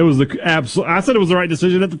 It was the absolute. I said it was the right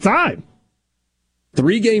decision at the time.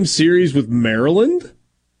 3-game series with Maryland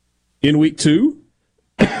in week 2.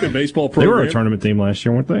 The baseball program. They were a tournament team last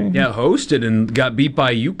year, weren't they? Yeah, hosted and got beat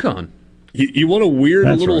by UConn. You want a weird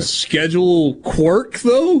little schedule quirk,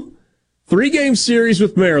 though? 3-game series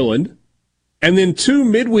with Maryland, and then 2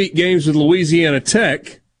 midweek games with Louisiana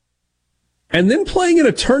Tech, and then playing in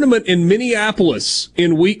a tournament in Minneapolis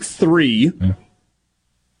in week 3,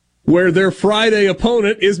 where their Friday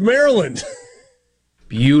opponent is Maryland.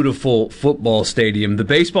 Beautiful football stadium. The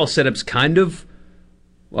baseball setup's kind of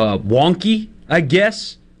wonky, I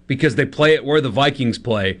guess, because they play it where the Vikings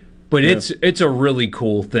play. But it's a really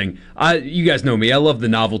cool thing. You guys know me. I love the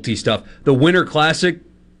novelty stuff. The Winter Classic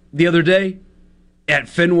the other day at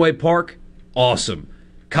Fenway Park, awesome.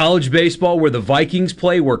 College baseball where the Vikings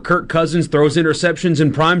play, where Kirk Cousins throws interceptions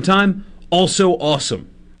in primetime, also awesome.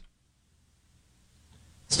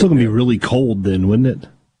 It's still going to be really cold then, wouldn't it?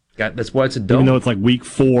 That's why it's a dome. Even though it's like week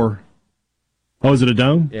 4. Oh, is it a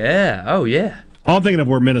dome? Yeah. Oh, yeah. Oh, I'm thinking of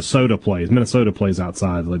where Minnesota plays. Minnesota plays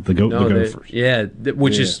outside, like the Gophers.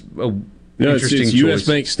 Which is a interesting it's choice. U.S.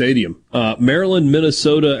 Bank Stadium. Maryland,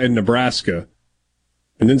 Minnesota, and Nebraska.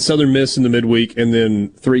 And then Southern Miss in the midweek, and then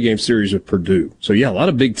 3-game series with Purdue. So, yeah, a lot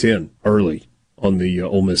of Big Ten early on the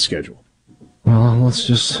Ole Miss schedule. Well, let's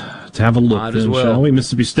just have a look then, shall we?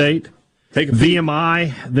 Mississippi State, take a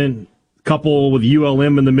VMI, then a couple with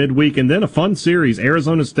ULM in the midweek, and then a fun series,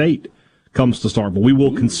 Arizona State comes to start, but we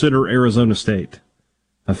will consider Arizona State.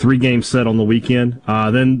 A 3-game set on the weekend.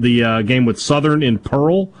 Then the game with Southern in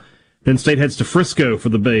Pearl. Then State heads to Frisco for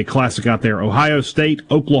the big classic out there. Ohio State,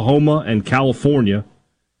 Oklahoma, and California.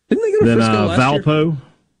 Didn't they go to Frisco last Valpo. year?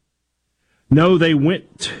 No, they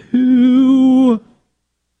went to...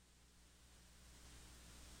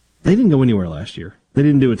 They didn't go anywhere last year. They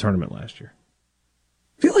didn't do a tournament last year.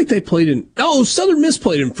 I feel like they played in... Oh, Southern Miss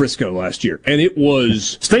played in Frisco last year, and it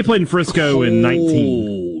was... State played in Frisco in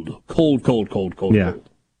 19. Cold. Yeah.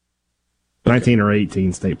 19 or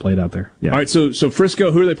 18 State played out there. Yeah. All right, so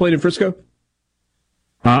Frisco, who are they playing in Frisco?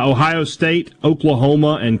 Ohio State,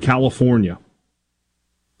 Oklahoma, and California.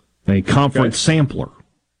 A conference sampler.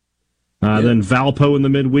 Then Valpo in the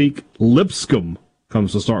midweek. Lipscomb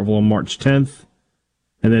comes to Starkville on March 10th.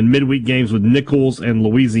 And then midweek games with Nichols and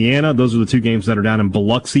Louisiana. Those are the 2 games that are down in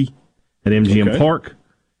Biloxi at MGM Park.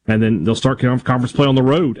 And then they'll start conference play on the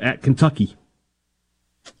road at Kentucky.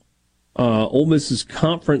 Ole Miss's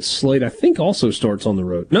conference slate, I think, also starts on the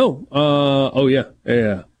road. No.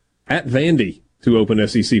 Yeah. At Vandy to open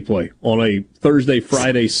SEC play on a Thursday,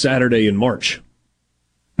 Friday, Saturday in March.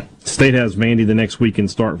 State has Vandy the next week in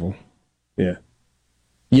Starkville. Yeah.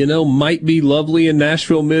 might be lovely in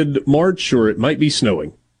Nashville mid-March, or it might be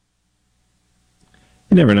snowing.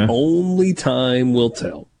 You never know. Only time will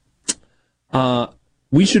tell.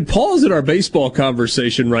 We should pause at our baseball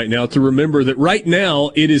conversation right now to remember that right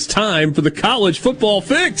now it is time for the College Football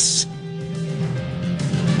Fix.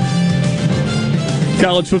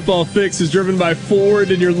 College Football Fix is driven by Ford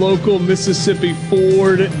and your local Mississippi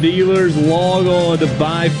Ford dealers. Log on to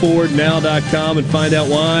buyfordnow.com and find out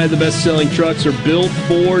why the best-selling trucks are built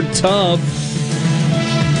Ford tough.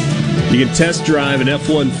 You can test drive an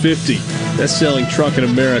F-150. Best-selling truck in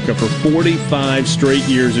America for 45 straight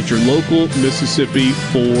years at your local Mississippi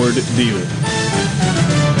Ford dealer.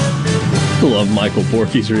 I love Michael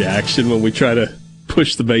Borky's reaction when we try to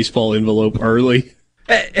push the baseball envelope early.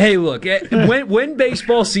 Hey, look, when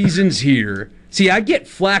baseball season's here, see, I get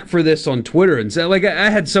flack for this on Twitter. And say, like, I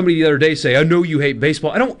had somebody the other day say, I know you hate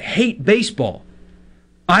baseball. I don't hate baseball.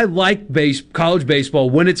 I like college baseball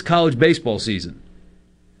when it's college baseball season.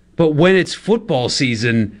 But when it's football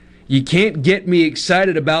season, you can't get me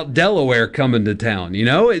excited about Delaware coming to town.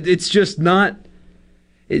 It's just not.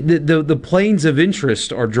 The planes of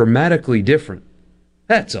interest are dramatically different.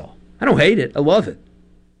 That's all. I don't hate it. I love it.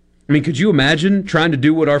 I mean, could you imagine trying to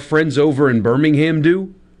do what our friends over in Birmingham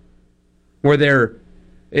do? Where they're,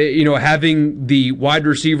 having the wide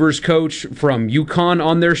receivers coach from UConn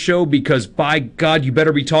on their show because, by God, you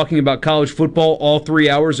better be talking about college football all 3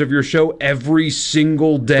 hours of your show every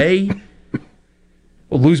single day?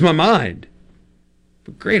 I'll lose my mind.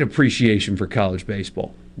 But great appreciation for college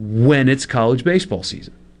baseball when it's college baseball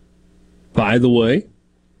season. By the way,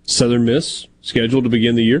 Southern Miss scheduled to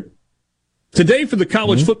begin the year. Today for the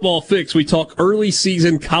College Football Fix, we talk early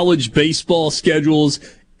season college baseball schedules.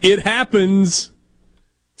 It happens.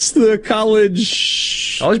 It's the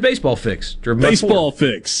college baseball fix. Baseball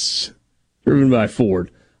Fix. Driven by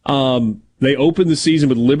Ford. They opened the season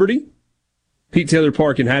with Liberty, Pete Taylor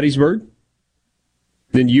Park in Hattiesburg,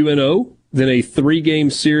 then UNO, then a 3-game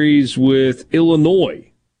series with Illinois.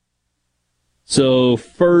 So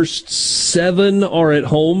first 7 are at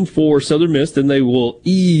home for Southern Miss. Then they will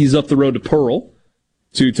ease up the road to Pearl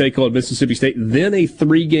to take on Mississippi State. Then a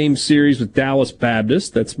 3-game series with Dallas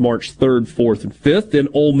Baptist. That's March 3rd, 4th, and 5th. Then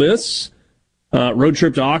Ole Miss, road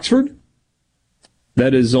trip to Oxford.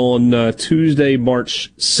 That is on Tuesday,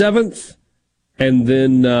 March 7th. And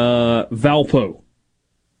then Valpo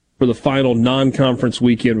for the final non-conference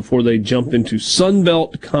weekend before they jump into Sun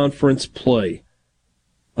Belt Conference play.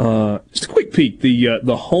 Just a quick peek,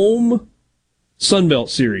 the home Sun Belt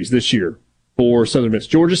series this year for Southern Miss.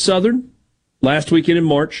 Georgia Southern, last weekend in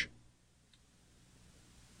March.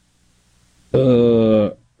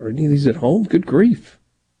 Are any of these at home? Good grief.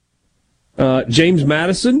 James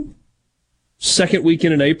Madison, second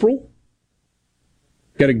weekend in April.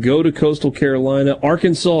 Got to go to Coastal Carolina.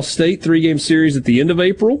 Arkansas State, 3-game series at the end of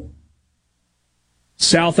April.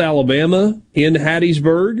 South Alabama in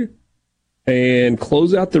Hattiesburg. And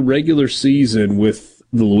close out the regular season with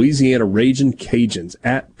the Louisiana Ragin' Cajuns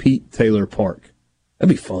at Pete Taylor Park.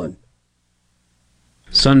 That'd be fun.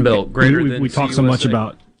 Sunbelt greater than we talk so much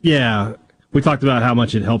about, we talked about how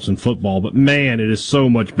much it helps in football, but man, it is so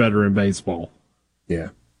much better in baseball. Yeah.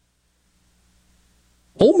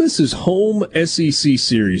 Ole Miss's home SEC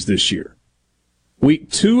series this year. Week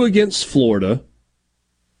 2 against Florida.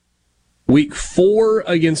 Week 4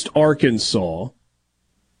 against Arkansas.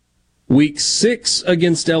 Week 6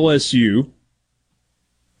 against LSU.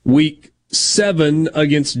 Week 7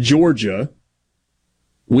 against Georgia.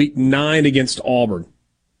 Week 9 against Auburn.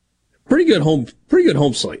 Pretty good home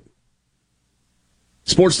slate.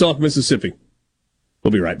 Sports Talk Mississippi.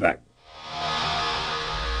 We'll be right back.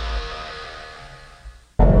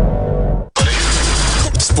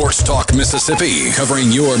 Sports Talk Mississippi,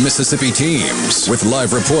 covering your Mississippi teams with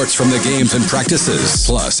live reports from the games and practices,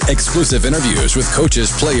 plus exclusive interviews with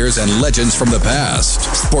coaches, players, and legends from the past.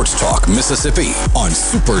 Sports Talk Mississippi on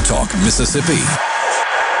Super Talk Mississippi.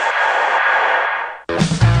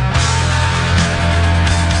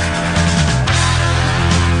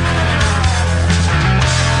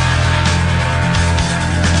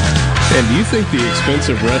 And do you think the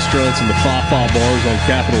expensive restaurants and the fa-fa bars on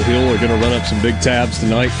Capitol Hill are going to run up some big tabs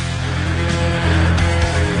tonight?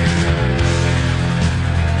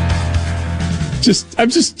 I'm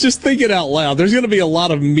just thinking out loud. There's going to be a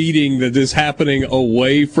lot of meeting that is happening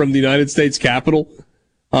away from the United States Capitol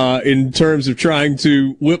in terms of trying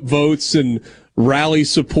to whip votes and rally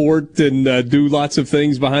support and do lots of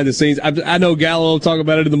things behind the scenes. I know Gallo will talk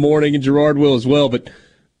about it in the morning, and Gerard will as well, but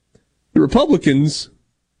the Republicans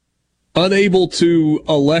unable to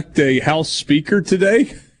elect a House Speaker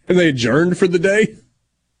today, and they adjourned for the day.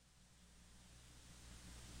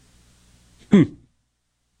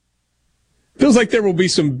 Feels like there will be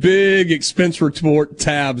some big expense report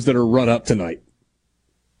tabs that are run up tonight.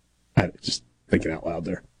 I'm just thinking out loud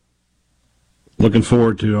there. Looking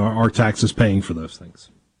forward to our taxes paying for those things.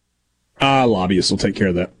 Lobbyists will take care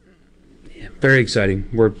of that. Yeah, very exciting.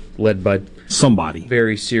 We're led by somebody.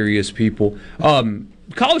 Very serious people.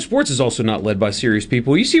 College sports is also not led by serious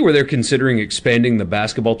people. You see where they're considering expanding the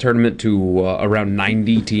basketball tournament to around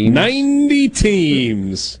 90 teams? 90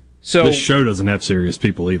 teams. So this show doesn't have serious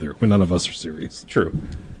people either. None of us are serious. True.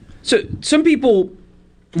 So some people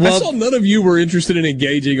I saw none of you were interested in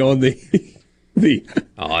engaging on the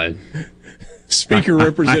speaker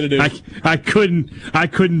representative. I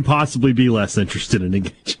couldn't possibly be less interested in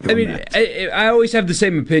engaging. I mean, I always have the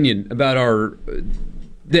same opinion about our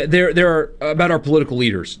there are about our political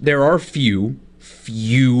leaders. There are few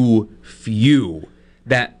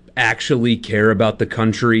that actually care about the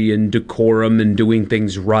country and decorum and doing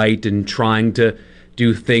things right and trying to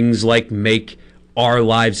do things like make our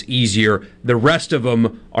lives easier. The rest of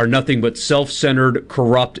them are nothing but self-centered,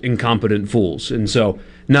 corrupt, incompetent fools. And so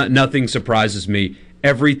nothing surprises me.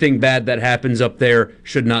 Everything bad that happens up there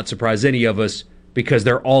should not surprise any of us because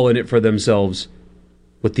they're all in it for themselves,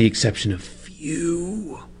 with the exception of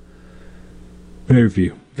few. Very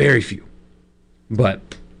few. Very few. But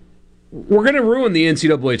we're going to ruin the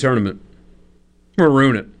NCAA tournament. We're going to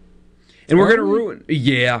ruin it. And we're going to ruin,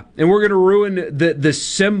 and we're going to ruin the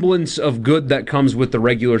semblance of good that comes with the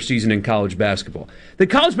regular season in college basketball. The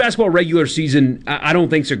college basketball regular season, I don't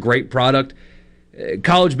think is a great product.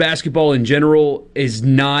 College basketball in general is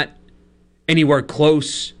not anywhere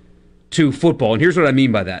close to football. And here's what I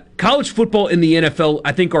mean by that. College football and the NFL,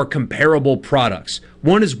 I think, are comparable products.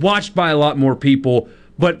 One is watched by a lot more people,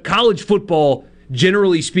 but college football,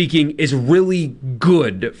 generally speaking, is really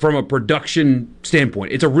good from a production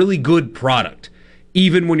standpoint. It's a really good product,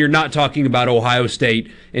 even when you're not talking about Ohio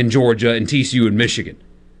State and Georgia and TCU and Michigan.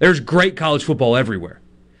 There's great college football everywhere.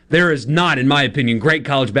 There is not, in my opinion, great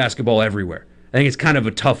college basketball everywhere. I think it's kind of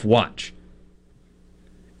a tough watch.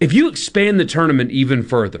 If you expand the tournament even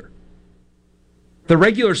further, the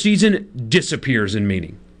regular season disappears in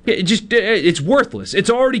meaning. It's worthless. It's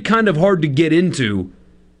already kind of hard to get into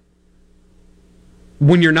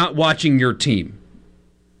when you're not watching your team.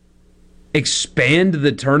 Expand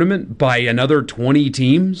the tournament by another 20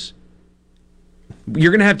 teams.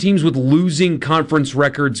 You're going to have teams with losing conference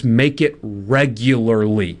records make it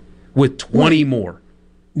regularly with 20 more.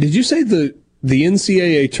 Did you say the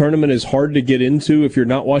NCAA tournament is hard to get into if you're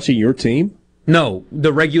not watching your team? No,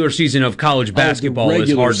 the regular season of college basketball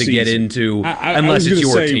is hard to get into unless it's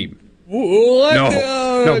your team. What?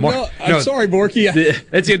 No, I'm sorry, Borky.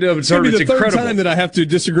 That's the end of the tournament. It's going to be the third time that I have to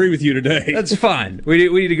disagree with you today. That's fine. We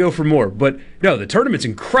need to go for more. But no, the tournament's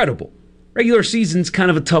incredible. Regular season's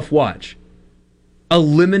kind of a tough watch. Not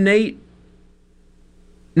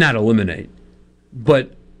eliminate,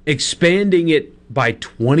 but expanding it by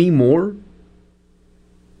 20 more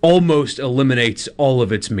almost eliminates all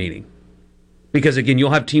of its meaning. Because, again,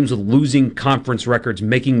 you'll have teams with losing conference records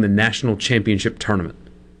making the national championship tournament.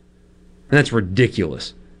 And that's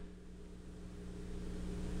ridiculous.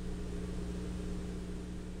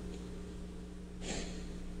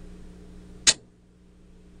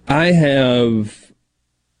 I have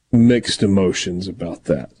mixed emotions about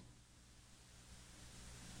that.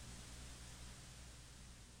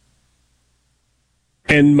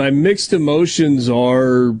 And my mixed emotions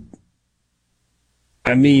are,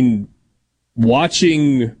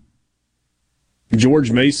 watching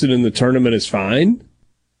George Mason in the tournament is fine,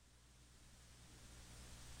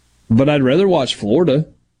 but I'd rather watch Florida.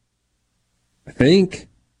 I think.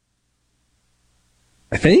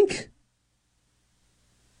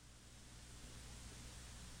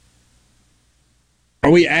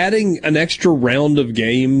 Are we adding an extra round of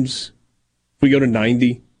games if we go to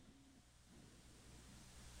 90?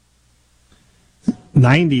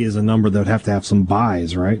 90 is a number that would have to have some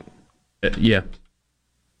buys, right? Yeah.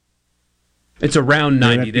 It's around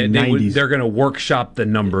 90. They're going to workshop the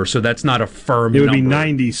number, so that's not a firm number. It would be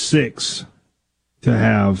 96 to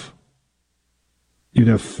have. You'd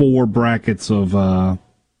have 4 brackets of, the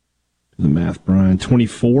math, Brian,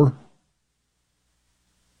 24?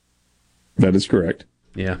 That is correct.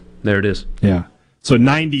 Yeah, there it is. Yeah. So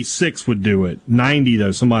 96 would do it. 90,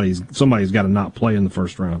 though, somebody's got to not play in the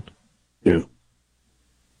first round. Yeah.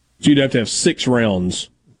 So you'd have to have 6 rounds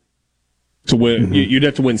to win. Mm-hmm. You'd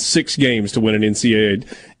have to win 6 games to win an NCAA.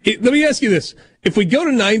 Let me ask you this. If we go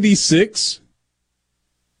to 96,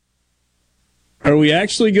 are we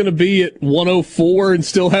actually going to be at 104 and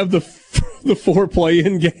still have the 4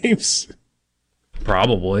 play-in games?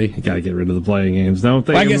 Probably. You got to get rid of the playing games, don't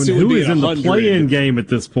they? I guess it would who be is in the play-in game at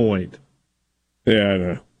this point? Yeah, I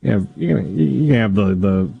know. You have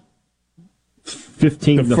the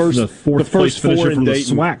 15th, the fourth place finisher from the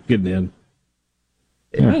SWAC getting in.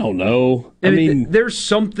 Yeah. I don't know. I mean, there's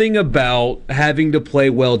something about having to play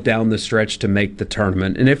well down the stretch to make the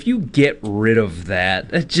tournament, and if you get rid of that,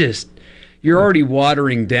 you're already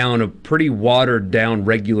watering down a pretty watered down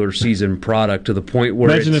regular season product to the point where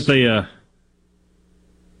imagine if they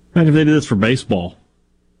did this for baseball.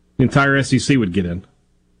 The entire SEC would get in.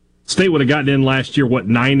 State would have gotten in last year.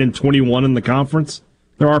 9-21 in the conference.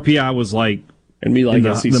 Their RPI was like and be like in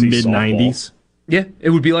the mid 90s. Yeah, it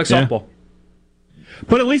would be like softball.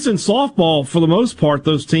 But at least in softball, for the most part,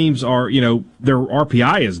 those teams are, their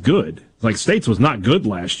RPI is good. Like State's was not good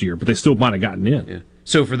last year, but they still might have gotten in. Yeah.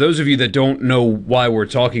 So for those of you that don't know why we're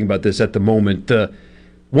talking about this at the moment,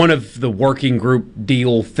 one of the working group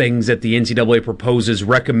deal things that the NCAA proposes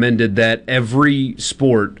recommended that every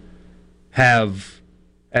sport have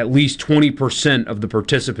at least 20% of the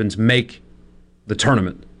participants make the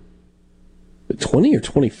tournament. 20 or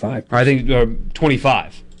 25? I think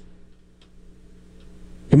 25.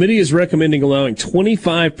 Committee is recommending allowing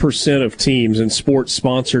 25% of teams in sports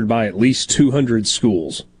sponsored by at least 200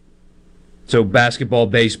 schools. So basketball,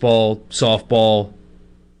 baseball, softball,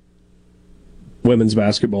 women's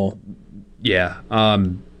basketball. Yeah.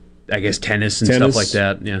 I guess tennis and stuff like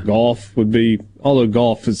that. Yeah. Golf would be, although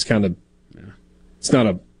golf is kind of, it's not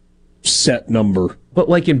a set number. But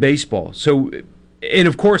like in baseball. So, and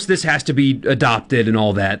of course this has to be adopted and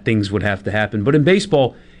all that. Things would have to happen. But in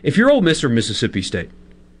baseball, if you're Ole Miss or Mississippi State,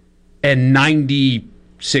 and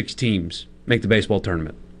 96 teams make the baseball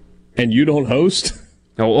tournament. And you don't host?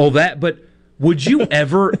 All that. But would you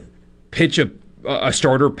ever pitch a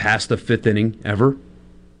starter past the fifth inning, ever?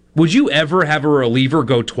 Would you ever have a reliever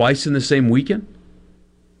go twice in the same weekend?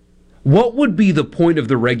 What would be the point of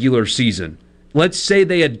the regular season? Let's say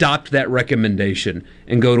they adopt that recommendation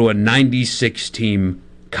and go to a 96-team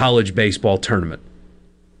college baseball tournament.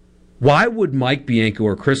 Why would Mike Bianco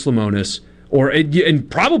or Chris Lemonis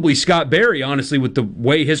and probably Scott Berry, honestly, with the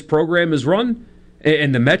way his program is run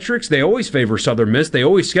and the metrics, they always favor Southern Miss. They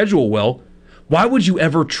always schedule well. Why would you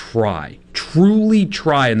ever truly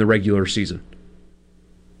try in the regular season?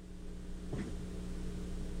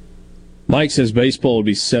 Mike says baseball would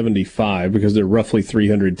be 75 because there are roughly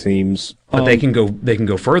 300 teams. But they can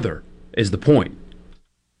go further, is the point.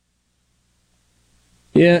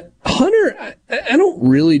 Yeah, Hunter, I don't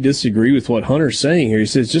really disagree with what Hunter's saying here. He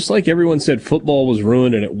says, just like everyone said football was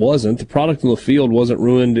ruined and it wasn't, the product on the field wasn't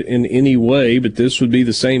ruined in any way, but this would be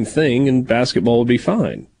the same thing and basketball would be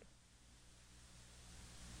fine.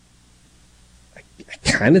 I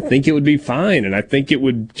kind of think it would be fine, and I think it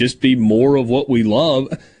would just be more of what we love.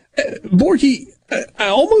 Borky, I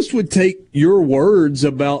almost would take your words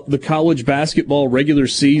about the college basketball regular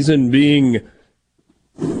season being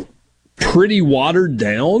pretty watered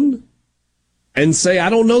down and say, I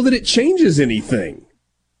don't know that it changes anything.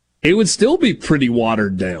 It would still be pretty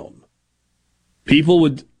watered down.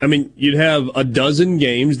 You'd have a dozen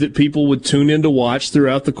games that people would tune in to watch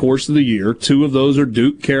throughout the course of the year. 2 of those are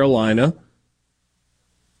Duke, Carolina.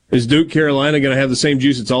 Is Duke, Carolina going to have the same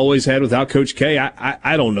juice it's always had without Coach K?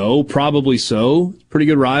 I don't know. Probably so. Pretty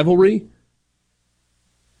good rivalry.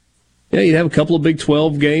 Yeah, you'd have a couple of Big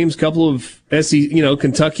 12 games, couple of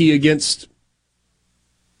Kentucky against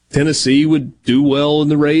Tennessee would do well in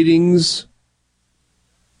the ratings.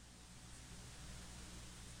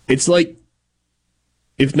 It's like,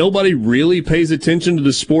 if nobody really pays attention to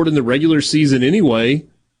the sport in the regular season anyway,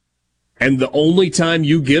 and the only time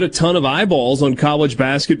you get a ton of eyeballs on college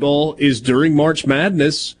basketball is during March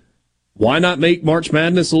Madness, why not make March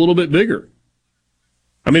Madness a little bit bigger?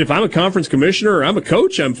 I mean, if I'm a conference commissioner or I'm a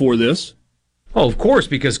coach, I'm for this. Oh, of course,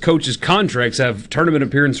 because coaches' contracts have tournament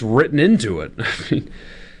appearance written into it. I mean,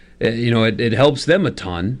 it helps them a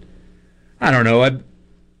ton. I don't know.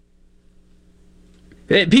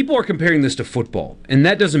 People are comparing this to football, and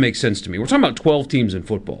that doesn't make sense to me. We're talking about 12 teams in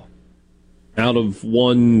football. Out of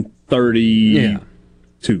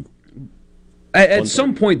 132. At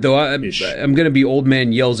some point, though, I'm going to be old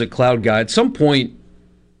man yells at cloud guy. At some point,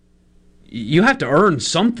 you have to earn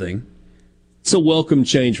something. It's a welcome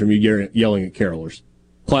change from you yelling at carolers.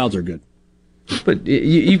 Clouds are good. But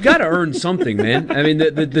you've got to earn something, man. I mean,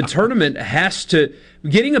 the tournament has to...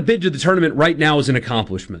 Getting a bid to the tournament right now is an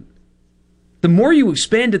accomplishment. The more you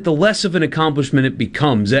expand it, the less of an accomplishment it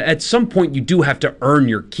becomes. At some point, you do have to earn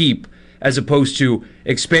your keep, as opposed to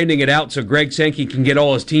expanding it out so Greg Sankey can get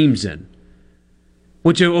all his teams in.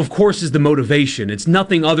 Which, of course, is the motivation. It's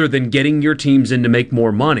nothing other than getting your teams in to make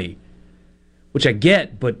more money. which I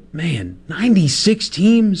get, but man, 96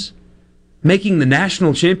 teams making the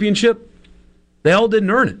national championship, they all didn't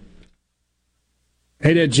earn it.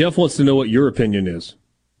 Hey, Dad, Jeff wants to know what your opinion is.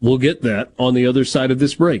 We'll get that on the other side of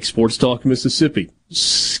this break. Sports Talk Mississippi.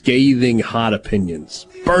 Scathing hot opinions.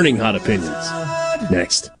 Burning hot opinions.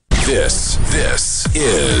 Next. This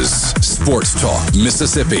is Sports Talk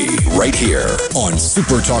Mississippi, right here on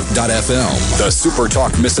supertalk.fm, the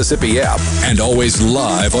Supertalk Mississippi app, and always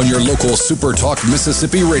live on your local Supertalk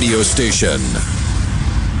Mississippi radio station.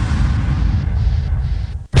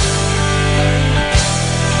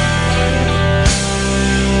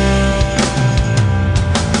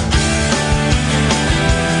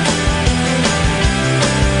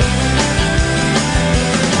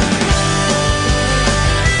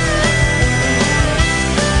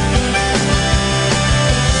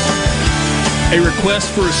 A request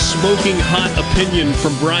for a smoking hot opinion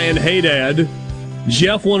from Brian Haydad.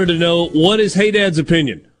 Jeff wanted to know, what is Haydad's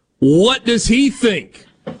opinion? What does he think?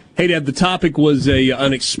 Haydad, the topic was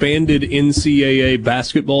an expanded NCAA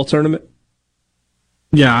basketball tournament.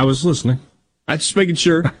 Yeah, I was listening. I'm just making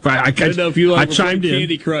sure. I don't know if you like chimed in.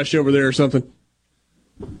 Candy Crush over there or something.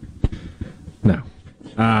 No.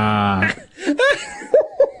 I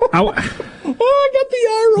got the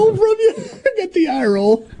eye roll from you. I got the eye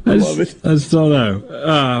roll. I love it. I just don't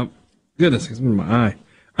know. Goodness, it's in my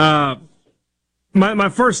eye. My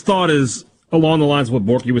first thought is along the lines of what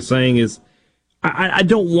Borky was saying is I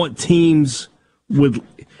don't want teams with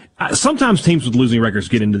sometimes teams with losing records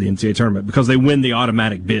get into the NCAA tournament because they win the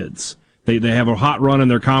automatic bids. They have a hot run in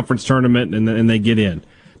their conference tournament and they get in.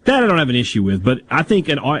 That I don't have an issue with, but I think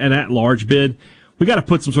an at-large bid, we got to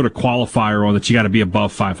put some sort of qualifier on that you got to be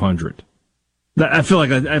above 500. I feel like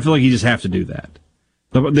you just have to do that.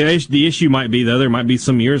 The issue might be though there might be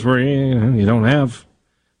some years where you don't have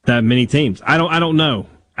that many teams. I don't know.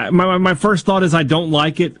 My first thought is I don't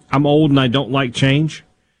like it. I'm old and I don't like change.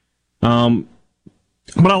 But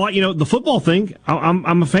I like the football thing.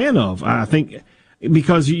 I'm a fan of. I think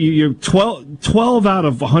because you're 12 out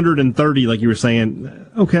of 130, like you were saying.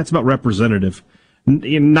 Okay, that's about representative.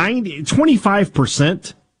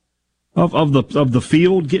 25% of the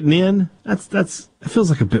field getting in. It feels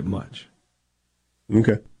like a bit much.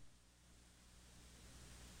 Okay.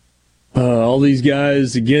 All these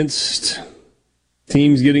guys against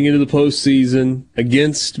teams getting into the postseason,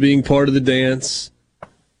 against being part of the dance,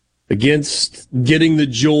 against getting the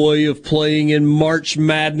joy of playing in March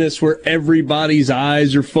Madness where everybody's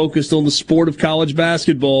eyes are focused on the sport of college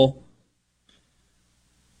basketball.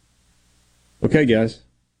 Okay, guys.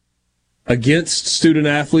 Against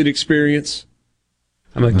student-athlete experience.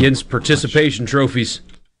 I'm against participation trophies.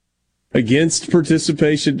 Against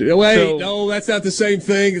participation. Wait, no, that's not the same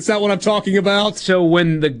thing. It's not what I'm talking about. So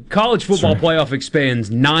when the college football playoff expands,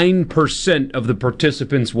 9% of the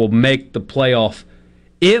participants will make the playoff.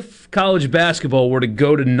 If college basketball were to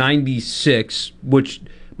go to 96, which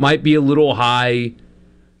might be a little high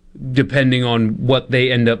depending on what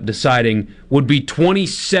they end up deciding, would be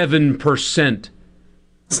 27%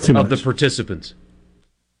 of the participants.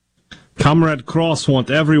 Comrade Cross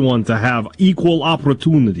wants everyone to have equal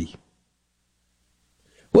opportunity.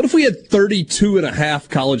 What if we had 32.5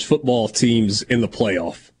 college football teams in the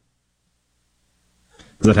playoff?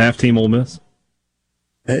 Is that half team Ole Miss?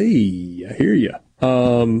 Hey, I hear you.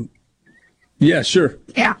 Yeah, sure.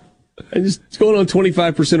 Yeah. It's going on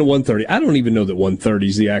 25% of 130. I don't even know that 130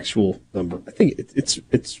 is the actual number. I think it's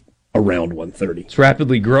around 130. It's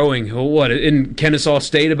rapidly growing. What, in Kennesaw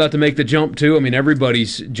State about to make the jump too? I mean,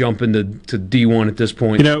 everybody's jumping to D1 at this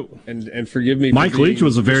point. And forgive me. Mike Leach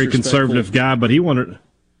was a very conservative guy, but he wanted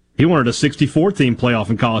a 64-team playoff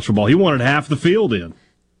in college football. He wanted half the field in.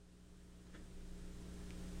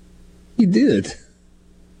 He did.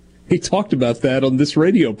 He talked about that on this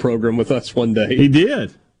radio program with us one day. He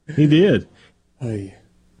did. Hey.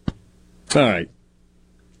 All right.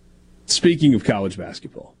 Speaking of college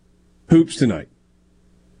basketball, hoops tonight.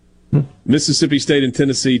 Mississippi State and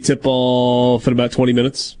Tennessee tip off in about 20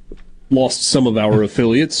 minutes. Lost some of our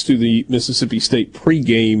affiliates to the Mississippi State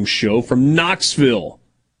pregame show from Knoxville.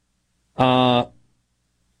 What's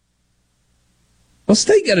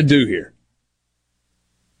State got to do here?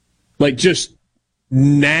 Like just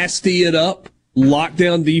nasty it up,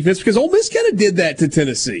 lockdown defense? Because Ole Miss kind of did that to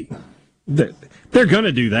Tennessee. They're going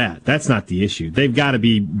to do that. That's not the issue. They've got to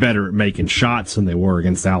be better at making shots than they were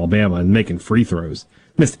against Alabama and making free throws.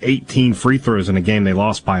 Missed 18 free throws in a game they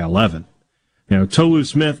lost by 11. Tolu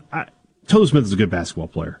Smith is a good basketball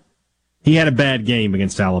player. He had a bad game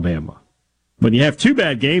against Alabama. But you have two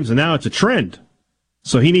bad games, and now it's a trend.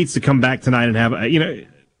 So he needs to come back tonight and have,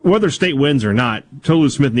 whether State wins or not, Tolu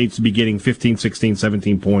Smith needs to be getting 15, 16,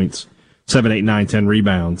 17 points, 7, 8, 9, 10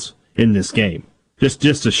 rebounds in this game,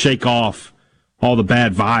 just to shake off all the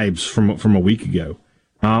bad vibes from a week ago.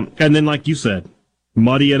 And then, like you said,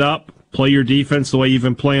 muddy it up, play your defense the way you've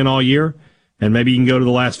been playing all year, and maybe you can go to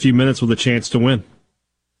the last few minutes with a chance to win.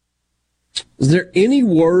 Is there any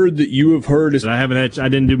word that you have heard? I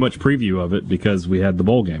didn't do much preview of it because we had the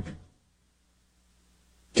bowl game.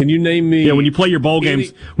 Can you name me? Yeah, when you play your bowl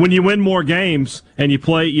games, when you win more games and you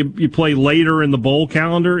play later in the bowl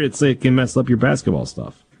calendar, it can mess up your basketball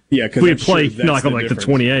stuff. Yeah, because we play like on the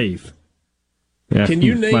 28th. Yeah, can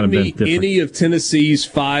you name me any of Tennessee's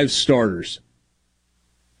 5 starters?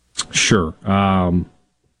 Sure. Allen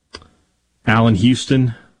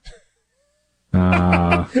Houston.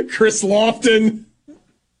 Chris Lofton.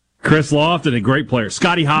 Chris Lofton, a great player.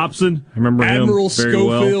 Scotty Hobson, I remember Admiral him very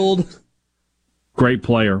Schofield. Well. Great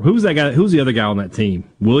player. Who's that guy? Who's the other guy on that team?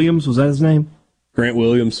 Williams, was that his name? Grant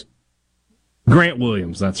Williams. Grant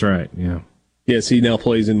Williams, that's right, yeah. Yes, he now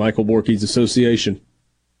plays in Michael Borky's association.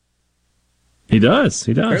 He does.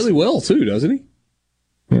 Fairly well, too, doesn't he?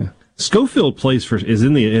 Yeah. Schofield is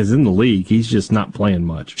in the league. He's just not playing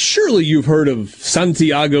much. Surely you've heard of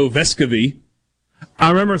Santiago Vescovi. I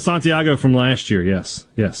remember Santiago from last year, yes.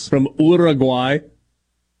 From Uruguay.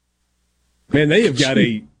 Man,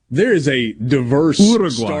 there is a diverse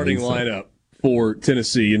starting lineup for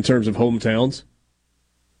Tennessee in terms of hometowns.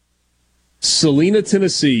 Salina,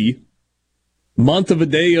 Tennessee,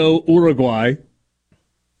 Montevideo, Uruguay,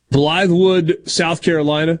 Blythewood, South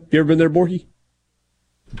Carolina. You ever been there, Borky?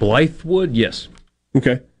 Blythewood, yes.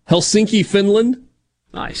 Okay. Helsinki, Finland.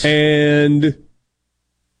 Nice. And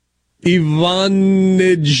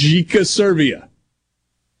Ivanijica, Serbia.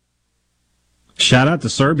 Shout out to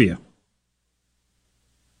Serbia.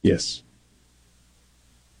 Yes.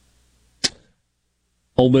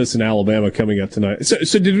 Ole Miss and Alabama coming up tonight.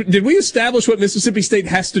 So did we establish what Mississippi State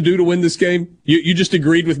has to do to win this game? You just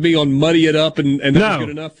agreed with me on muddy it up and that was good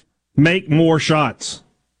enough? Make more shots.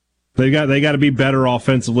 They got to be better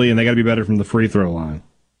offensively, and they got to be better from the free throw line.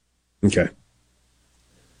 Okay.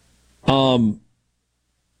 Ole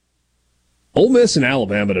Miss and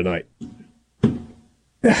Alabama tonight.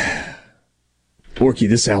 Borky,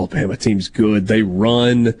 this Alabama team's good. They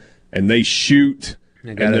run and they shoot,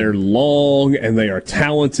 and they're long, and they are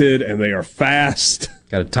talented, and they are fast.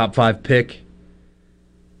 Got a top 5 pick.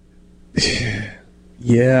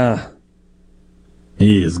 Yeah.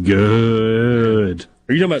 He is good.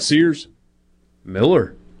 Are you talking about Sears?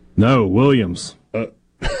 Miller. No, Williams.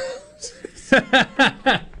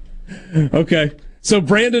 Okay. So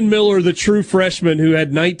Brandon Miller, the true freshman who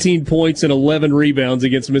had 19 points and 11 rebounds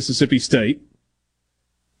against Mississippi State.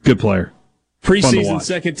 Good player. Preseason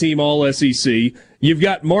second team All-SEC. You've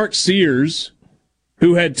got Mark Sears,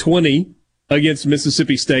 who had 20 against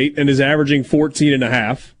Mississippi State and is averaging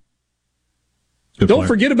 14.5. Don't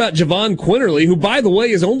forget about Javon Quinterly, who, by the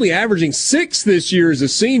way, is only averaging 6 this year as a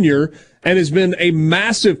senior and has been a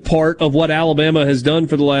massive part of what Alabama has done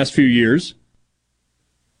for the last few years.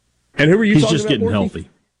 And who are you talking about? He's just getting Borky?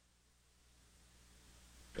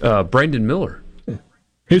 healthy. Brandon Miller.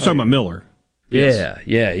 He was talking about Miller.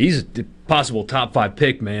 Yeah, he's a possible top 5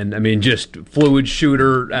 pick, man. I mean, just fluid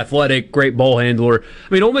shooter, athletic, great ball handler.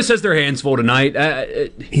 I mean, Ole Miss has their hands full tonight.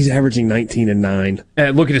 He's averaging 19 and 9.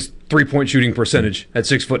 Look at his 3-point shooting percentage at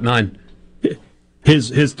 6'9".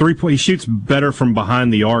 His 3-point, he shoots better from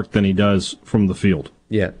behind the arc than he does from the field.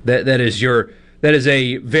 Yeah, that is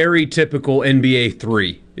a very typical NBA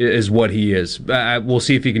 3 is what he is. We'll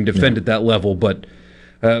see if he can defend at that level, but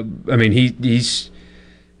I mean, he's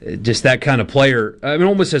just that kind of player. I mean,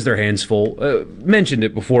 Ole Miss has their hands full. Mentioned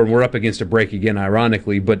it before, and we're up against a break again,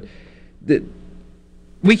 ironically, but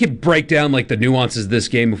we could break down like the nuances of this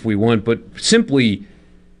game if we want, but simply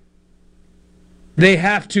they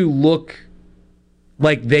have to look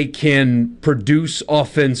like they can produce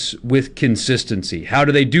offense with consistency. How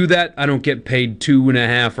do they do that? I don't get paid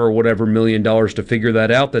 $2.5 or whatever $1 million to figure that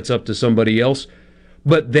out. That's up to somebody else.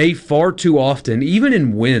 But they far too often, even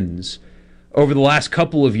in wins, over the last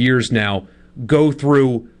couple of years now, go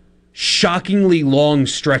through shockingly long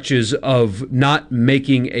stretches of not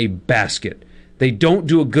making a basket. They don't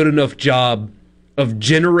do a good enough job of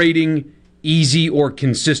generating easy or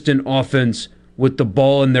consistent offense with the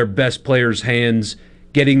ball in their best players' hands,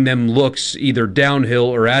 getting them looks either downhill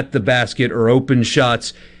or at the basket or open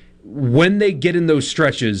shots. When they get in those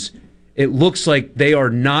stretches, it looks like they are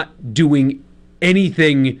not doing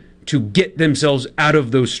anything to get themselves out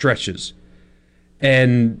of those stretches.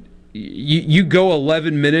 And you go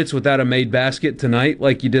 11 minutes without a made basket tonight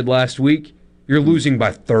like you did last week, you're losing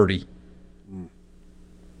by 30.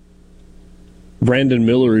 Brandon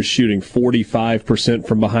Miller is shooting 45%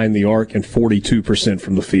 from behind the arc and 42%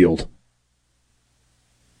 from the field.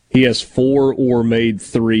 He has 4 or made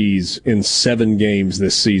threes in 7 games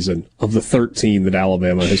this season of the 13 that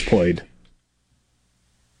Alabama has played.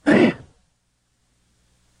 Man.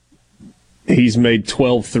 He's made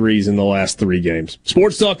 12 threes in the last 3 games.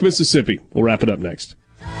 Sports Talk Mississippi. We'll wrap it up next.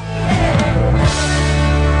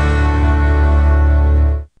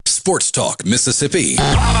 Sports Talk Mississippi.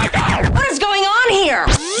 Oh my God! What is going on here?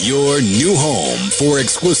 Your new home for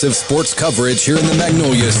exclusive sports coverage here in the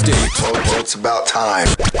Magnolia State. Well, it's about time.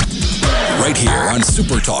 Right here on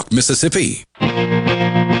Super Talk Mississippi.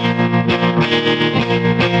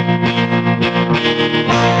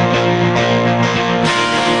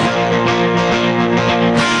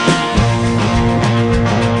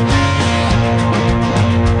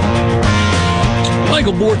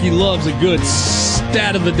 Michael Borky loves a good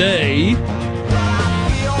stat of the day,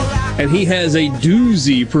 and he has a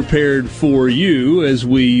doozy prepared for you as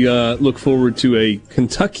we look forward to a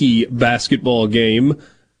Kentucky basketball game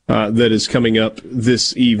that is coming up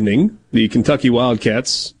this evening. The Kentucky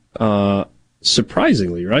Wildcats,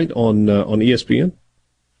 surprisingly, right, on ESPN.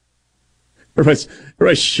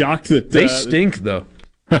 Everybody's shocked that they stink, though.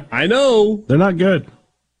 I know they're not good.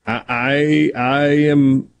 I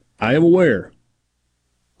am aware.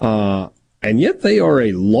 And yet they are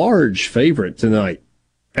a large favorite tonight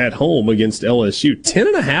at home against LSU.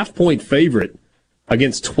 10.5-point favorite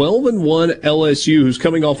against 12-1 LSU, who's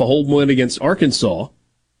coming off a home win against Arkansas.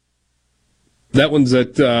 That one's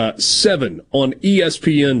at 7 on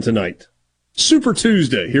ESPN tonight. Super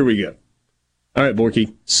Tuesday. Here we go. All right,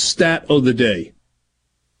 Borky. Stat of the day.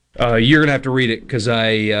 You're going to have to read it because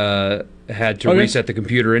I had to reset the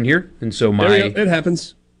computer in here. And so it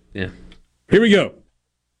happens. Yeah. Here we go.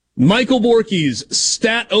 Michael Borky's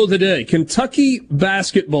stat of the day. Kentucky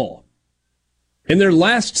basketball, in their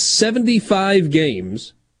last 75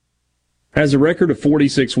 games, has a record of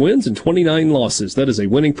 46 wins and 29 losses. That is a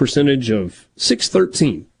winning percentage of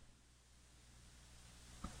 .613.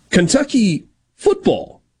 Kentucky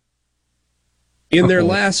football, in their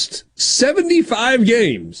last 75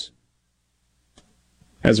 games,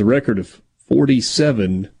 has a record of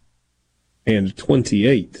 47 and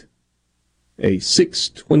 28. A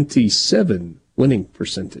 .627 winning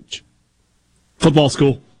percentage. Football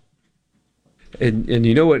school. And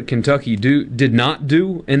you know what Kentucky did not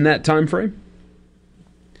do in that time frame?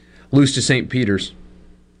 Lose to St. Peter's.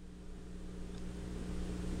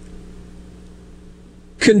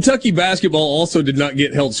 Kentucky basketball also did not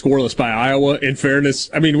get held scoreless by Iowa, in fairness.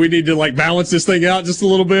 I mean, we need to balance this thing out just a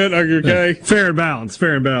little bit. Okay? Yeah. Fair and balanced.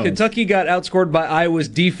 Kentucky got outscored by Iowa's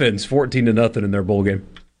defense 14-0 in their bowl game.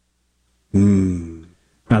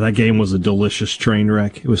 Now, that game was a delicious train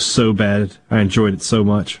wreck. It was so bad. I enjoyed it so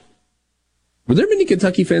much. Were there many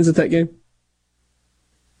Kentucky fans at that game?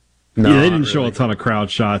 No, yeah, they didn't show a ton of crowd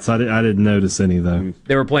shots. I didn't notice any, though.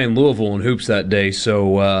 They were playing Louisville in hoops that day,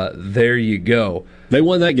 so there you go. They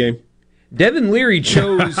won that game. Devin Leary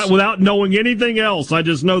chose... Without knowing anything else, I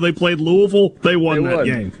just know they played Louisville. They won that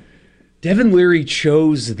game. Devin Leary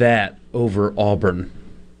chose that over Auburn.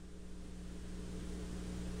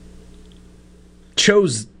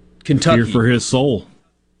 Chose Kentucky. Fear for his soul.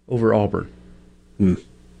 Over Auburn.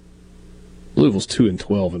 Louisville's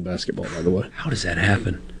 2-12 in basketball, by the way. How does that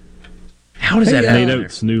happen? How does that happen? Nate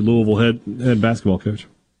Oates, new Louisville head basketball coach.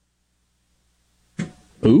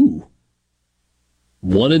 Ooh.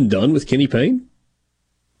 One and done with Kenny Payne?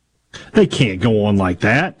 They can't go on like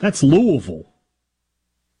that. That's Louisville.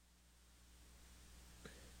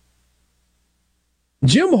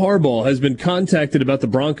 Jim Harbaugh has been contacted about the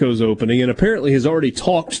Broncos opening and apparently has already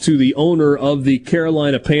talked to the owner of the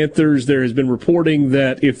Carolina Panthers. There has been reporting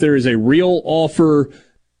that if there is a real offer,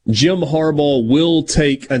 Jim Harbaugh will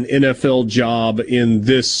take an NFL job in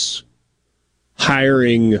this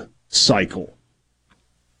hiring cycle.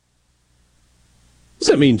 What does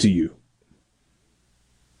that mean to you?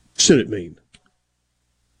 Should it mean?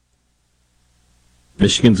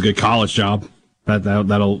 Michigan's a good college job.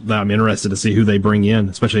 I'm interested to see who they bring in,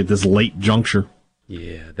 especially at this late juncture.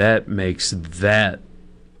 Yeah, that makes that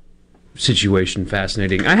situation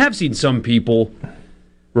fascinating. I have seen some people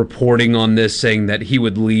reporting on this saying that he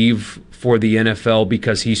would leave for the NFL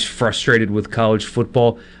because he's frustrated with college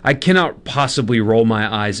football. I cannot possibly roll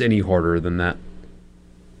my eyes any harder than that.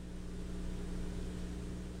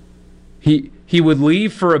 He would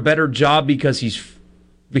leave for a better job because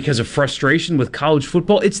of frustration with college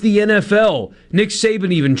football. It's the NFL. Nick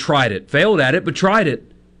Saban even tried it. Failed at it, but tried it.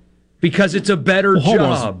 Because it's a better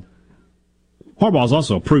job. Harbaugh's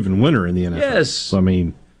also a proven winner in the NFL. Yes. So, I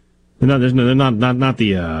mean, No, they're not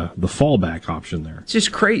the fallback option there. It's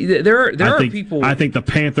just crazy. There are people. I think the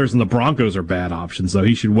Panthers and the Broncos are bad options, though.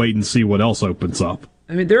 He should wait and see what else opens up.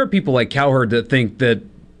 I mean, there are people like Cowherd that think that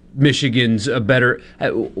Michigan's a better.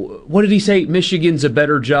 What did he say? Michigan's a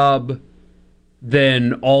better job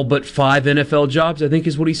than all but 5 NFL jobs, I think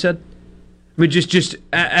is what he said. I mean, just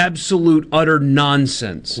absolute, utter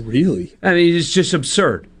nonsense. Really? I mean, it's just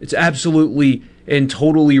absurd. It's absolutely and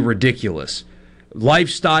totally ridiculous.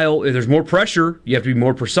 Lifestyle, there's more pressure. You have to be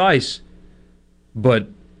more precise. But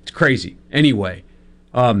it's crazy. Anyway,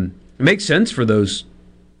 it makes sense for those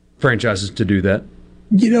franchises to do that.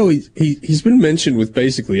 You know, he's been mentioned with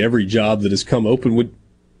basically every job that has come open.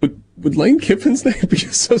 Would Lane Kiffin's name be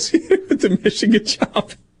associated with the Michigan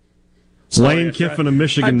job? Lane Kiffin, a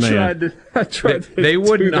Michigan man. They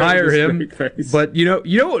wouldn't hire him. But you know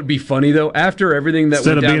what would be funny though? After everything that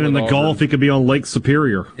instead went of down being in the Auburn, Gulf, he could be on Lake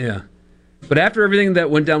Superior. Yeah, but after everything that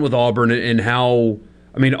went down with Auburn and how,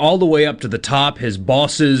 I mean, all the way up to the top, his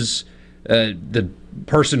bosses, the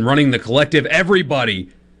person running the collective, everybody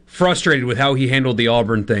frustrated with how he handled the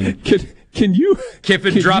Auburn thing. Can you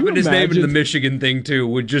Kiffin can dropping you his name into imagine- the Michigan thing too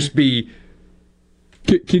would just be.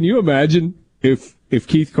 Can you imagine if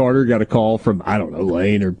Keith Carter got a call from, I don't know,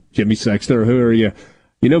 Lane or Jimmy Sexton or who are you?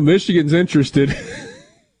 You know, Michigan's interested.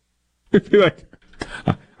 It'd be like,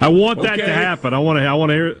 I want that to happen. I want to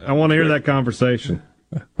hear that conversation.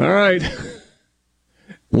 All right.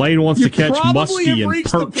 Lane wants to catch probably have muskie and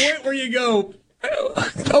reached perch. the point where you go,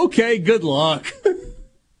 okay, good luck.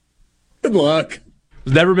 Good luck. It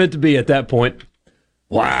was never meant to be at that point.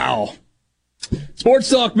 Wow. Sports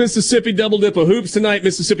Talk Mississippi, double dip of hoops tonight.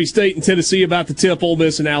 Mississippi State and Tennessee about to tip. Ole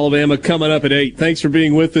Miss and Alabama coming up at 8. Thanks for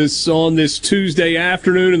being with us on this Tuesday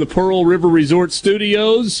afternoon in the Pearl River Resort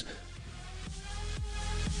Studios.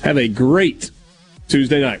 Have a great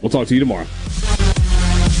Tuesday night. We'll talk to you tomorrow.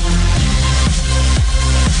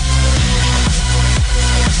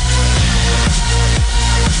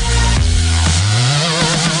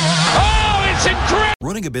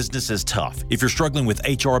 Running a business is tough. If you're struggling with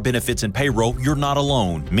HR, benefits, and payroll, you're not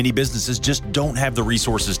alone. Many businesses just don't have the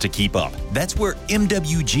resources to keep up. That's where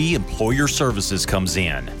MWG Employer Services comes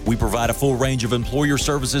in. We provide a full range of employer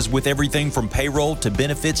services with everything from payroll to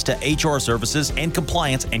benefits to HR services and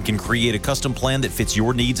compliance, and can create a custom plan that fits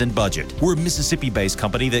your needs and budget. We're a Mississippi-based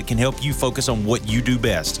company that can help you focus on what you do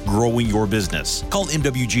best, growing your business. Call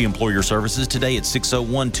MWG Employer Services today at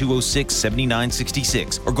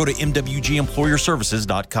 601-206-7966 or go to MWGEmployerServices.com. A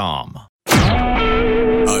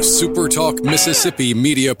SuperTalk Mississippi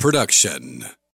media production.